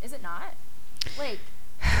scene, is it not? Like,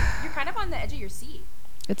 you're kind of on the edge of your seat.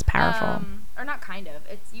 It's powerful. Or not kind of.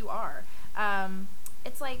 You are.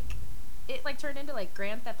 It's like it like turned into like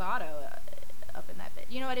Grand Theft Auto up in that bit.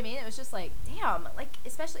 You know what I mean? It was just like, damn. Like,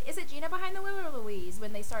 especially, is it Gina behind the wheel or Louise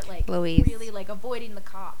when they start like Louise. really like avoiding the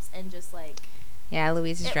cops and just like Yeah,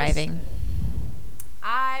 Louise is it was- driving.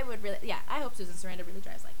 I would really, yeah. I hope Susan Sarandon really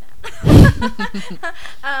drives like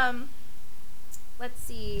that. Let's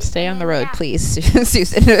see. Stay And on the then, road, yeah. please,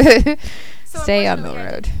 Susan. So Stay on the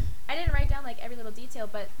unfortunately, road. I didn't write down like every little detail,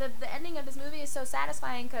 but the ending of this movie is so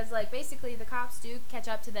satisfying because like basically the cops do catch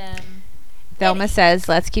up to them. Thelma says,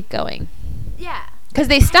 "Let's keep going," Yeah. because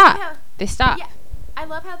they I love stop. how- They stop. Yeah, I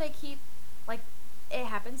love how they keep like it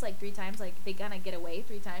happens like 3 times. Like they gonna get away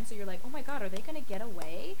 3 times, so you're like, oh my god, are they gonna get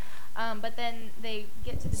away? But then they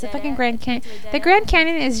get to the It's the dead fucking end, Grand get Canyon. to a dead The end. Grand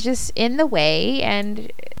Canyon is just in the way,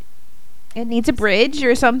 and it needs a bridge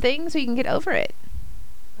or something so you can get over it.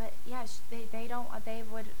 But yeah, they don't. They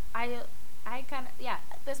would. I kind of yeah.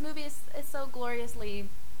 This movie is so gloriously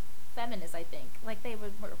feminist. I think like they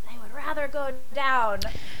would rather go down.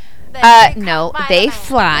 Than get No, caught by they the man.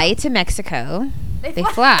 fly to Mexico. They They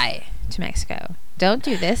fly. fly to Mexico. Don't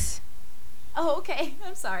do this. Oh, okay.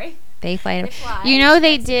 I'm sorry. They fly. They fly You know to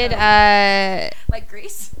they did. Mexico. Like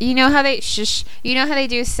Greece. You know how they You know how they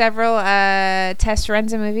do several test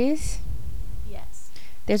runs of movies. Yes.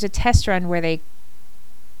 There's a test run where they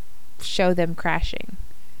show them crashing.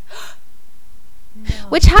 No.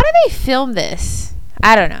 Which, how do they film this?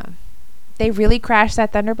 I don't know. They really crashed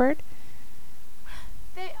that Thunderbird?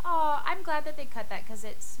 I'm glad that they cut that because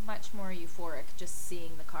it's much more euphoric just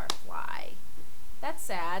seeing the car fly. That's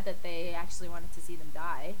sad that they actually wanted to see them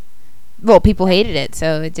die. Well, people hated it,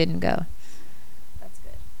 so it didn't go. That's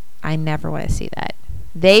good. I never want to see that.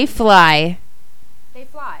 They fly. They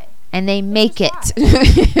fly. And they make it.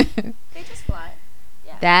 They just fly.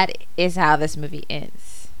 Yeah. That is how this movie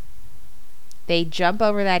ends. They jump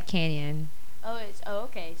over that canyon.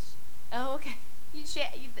 Okay.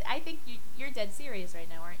 I think you're dead serious right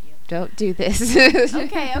now, aren't you? Don't do this.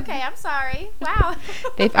 Okay, I'm sorry. Wow.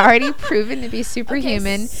 They've already proven to be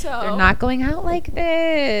superhuman. Okay, so they're not going out like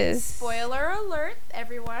this. Spoiler alert,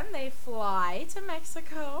 everyone. They fly to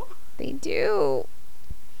Mexico. They do.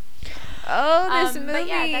 Oh, this movie. But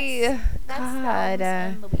yeah, that's God. Thelma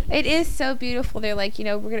and Louise. It is so beautiful. They're like,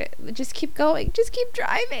 we're going to just keep going. Just keep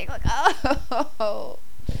driving. Like, oh.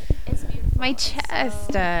 It's beautiful. My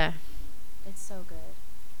chest. It's so good.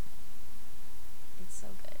 It's so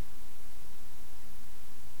good.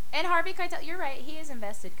 And Harvey Keitel, you're right. He is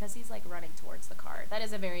invested because he's like running towards the car. That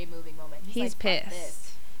is a very moving moment. He's like,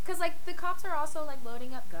 pissed. Because like the cops are also like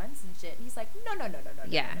loading up guns and shit. And he's like, no.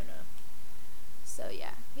 Yeah. No. So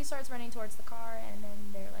yeah, he starts running towards the car, and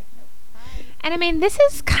then they're like, nope, bye. And I mean, this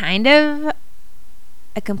is kind of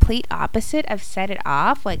a complete opposite of Set It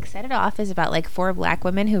Off. Like, Set It Off is about like 4 black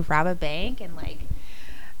women who rob a bank, and like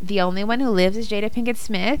the only one who lives is Jada Pinkett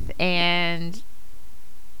Smith, and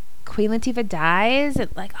Queen Latifah dies,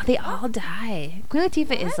 and like they all die. Queen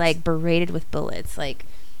Latifah is like berated with bullets. Like,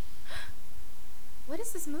 what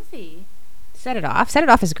is this movie? Set It Off. Set It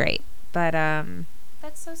Off is great, but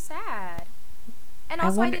that's so sad. And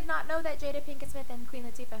also, I did not know that Jada Pinkett Smith and Queen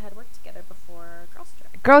Latifah had worked together before Girls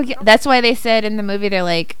Trip. Girl, that's why they said in the movie, they're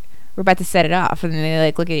like, we're about to set it off, and then they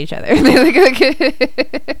like look at each other. And they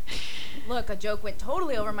like, look, a joke went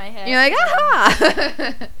totally over my head. You're like,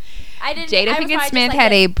 aha! I didn't. Jada Pinkett Smith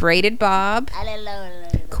had a braided bob.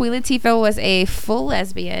 Queen Latifah was a full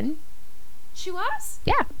lesbian. She was?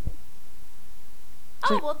 Yeah.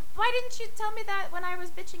 Oh, well, why didn't you tell me that when I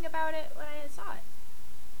was bitching about it when I saw it?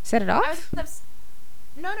 Set It Off?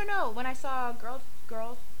 No. When I saw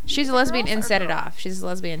Girls. She's a lesbian in Set It Off. She's a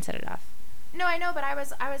lesbian in Set It Off. No, I know, but I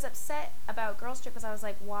was upset about Girls Trip because I was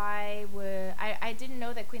like, why would I didn't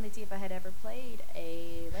know that Queen Latifah had ever played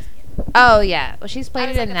a lesbian. Oh yeah, well she's played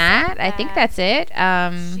it like in that. I think that's it.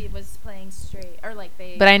 She was playing straight, or like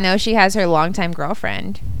they. But I know she has her longtime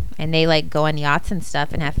girlfriend, and they like go on yachts and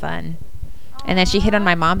stuff and have fun. Aww. And then she hit on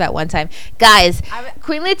my mom that one time. Guys,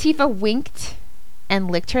 Queen Latifah winked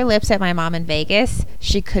and licked her lips at my mom in Vegas.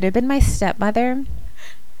 She could have been my stepmother.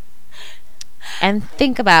 And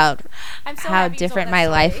think about how different my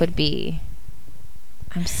life would be.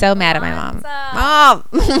 I'm so mad at my mom. Mom!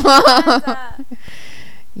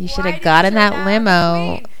 You should have got in that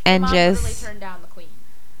limo and just... really turned down the queen.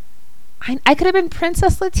 I could have been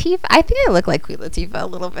Princess Latifah. I think I look like Queen Latifah a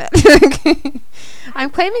little bit. I'm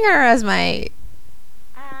claiming her as my...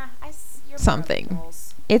 something.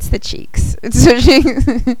 It's the cheeks. It's the cheeks.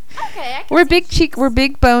 Okay, we're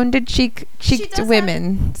big boned cheeked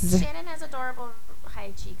women. Shannon has adorable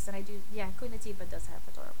high cheeks, and I do. Yeah, Queen Latifah does have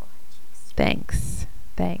adorable high cheeks. Thanks.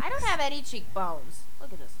 I don't have any cheekbones.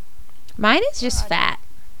 Look at this. Mine is just fat.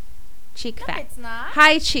 Cheek fat. It's not.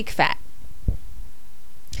 High cheek fat.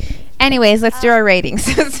 Anyways, let's do our ratings.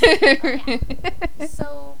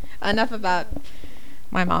 So enough about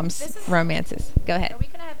my mom's romances. Go ahead. Are we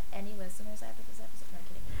gonna have any listeners after this episode? No, I'm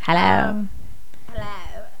kidding. Hello.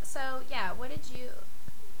 Hello. So yeah, what do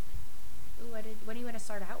you want to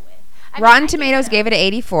start out with? Rotten Tomatoes gave it an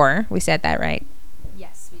 84. We said that right.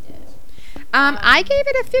 Yes, we did. I gave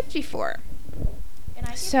it a 54. And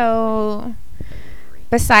I so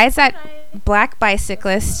besides that black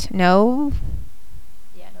bicyclist, no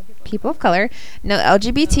people of color, no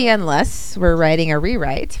LGBT unless we're writing a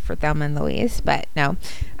rewrite for Thelma and Louise, but no.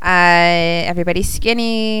 Everybody's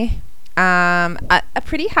skinny. A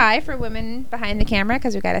pretty high for women behind the camera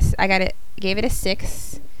because gave it a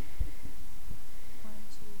 6.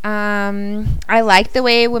 I like the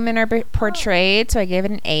way women are portrayed, so I gave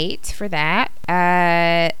it an 8 for that.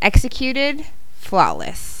 Executed,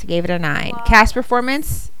 flawless. Gave it a 9. Cast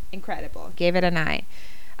performance, incredible. Gave it a 9.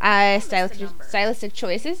 Stylistic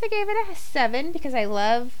choices, I gave it a 7 because I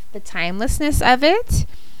love the timelessness of it.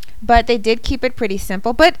 But they did keep it pretty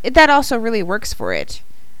simple. But that also really works for it,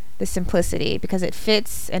 the simplicity, because it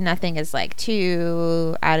fits and nothing is like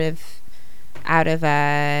too out of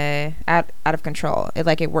control.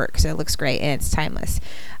 It works. It looks great and it's timeless.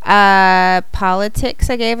 Politics,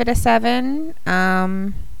 I gave it a 7.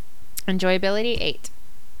 Enjoyability, 8.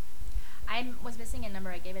 I was missing a number.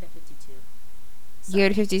 I gave it a 52. You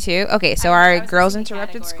gave it a 52? Okay, so I our was Girls missing a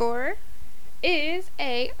Interrupted category. score is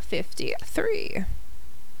a 53.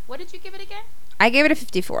 What did you give it again? I gave it a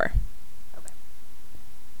 54. Okay.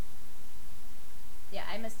 Yeah,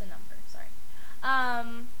 I missed a number. Sorry.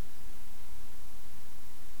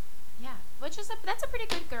 Yeah, that's a pretty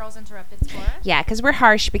good Girls Interrupted score. Yeah, because we're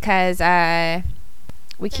harsh because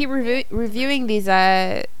we keep reviewing these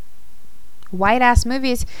white-ass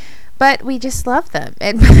movies, but we just love them.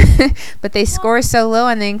 And but they score so low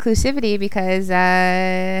on the inclusivity because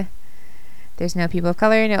there's no people of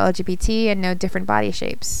color, no LGBT, and no different body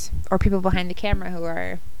shapes. Or people behind the camera who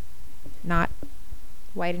are not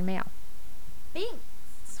white and male. Sorry.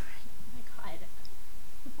 Oh my god.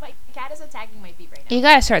 My cat is attacking my feet right now. You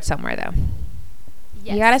gotta start somewhere, though.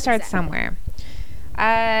 Yes, You gotta start exactly.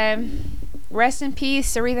 somewhere. Rest in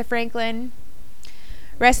peace, Aretha Franklin.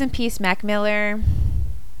 Rest in peace, Mac Miller.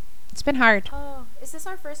 It's been hard. Oh, is this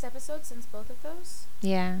our first episode since both of those?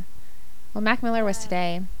 Yeah. Well, Mac Miller was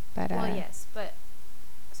today, but Well, yes, but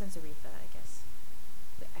since Aretha, I guess.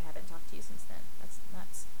 I haven't talked to you since then. That's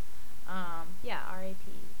nuts. Yeah,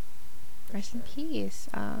 R.I.P. rest in peace.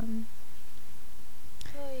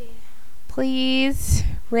 Oy. Please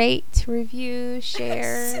rate, review,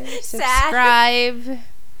 share, Sad. subscribe,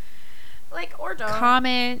 Like, or don't.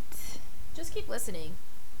 comment, Just keep listening.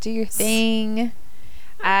 do your thing.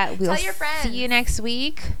 We'll Tell your friends. see you next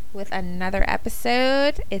week with another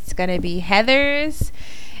episode. It's going to be Heather's.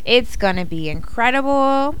 It's going to be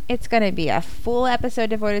incredible. It's going to be a full episode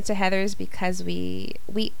devoted to Heather's because we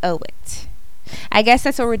owe it. I guess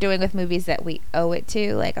that's what we're doing with movies that we owe it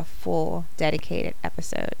to, like a full dedicated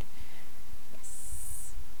episode.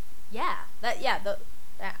 Yes. Yeah.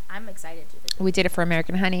 I'm excited to do this. We did it for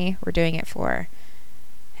American Honey. We're doing it for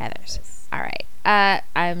Heather's. Yes. All right.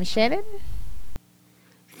 I'm Shannon.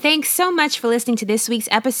 Thanks so much for listening to this week's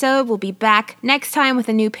episode. We'll be back next time with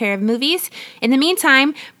a new pair of movies. In the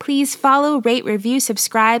meantime, please follow, rate, review,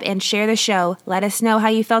 subscribe, and share the show. Let us know how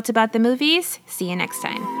you felt about the movies. See you next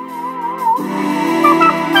time.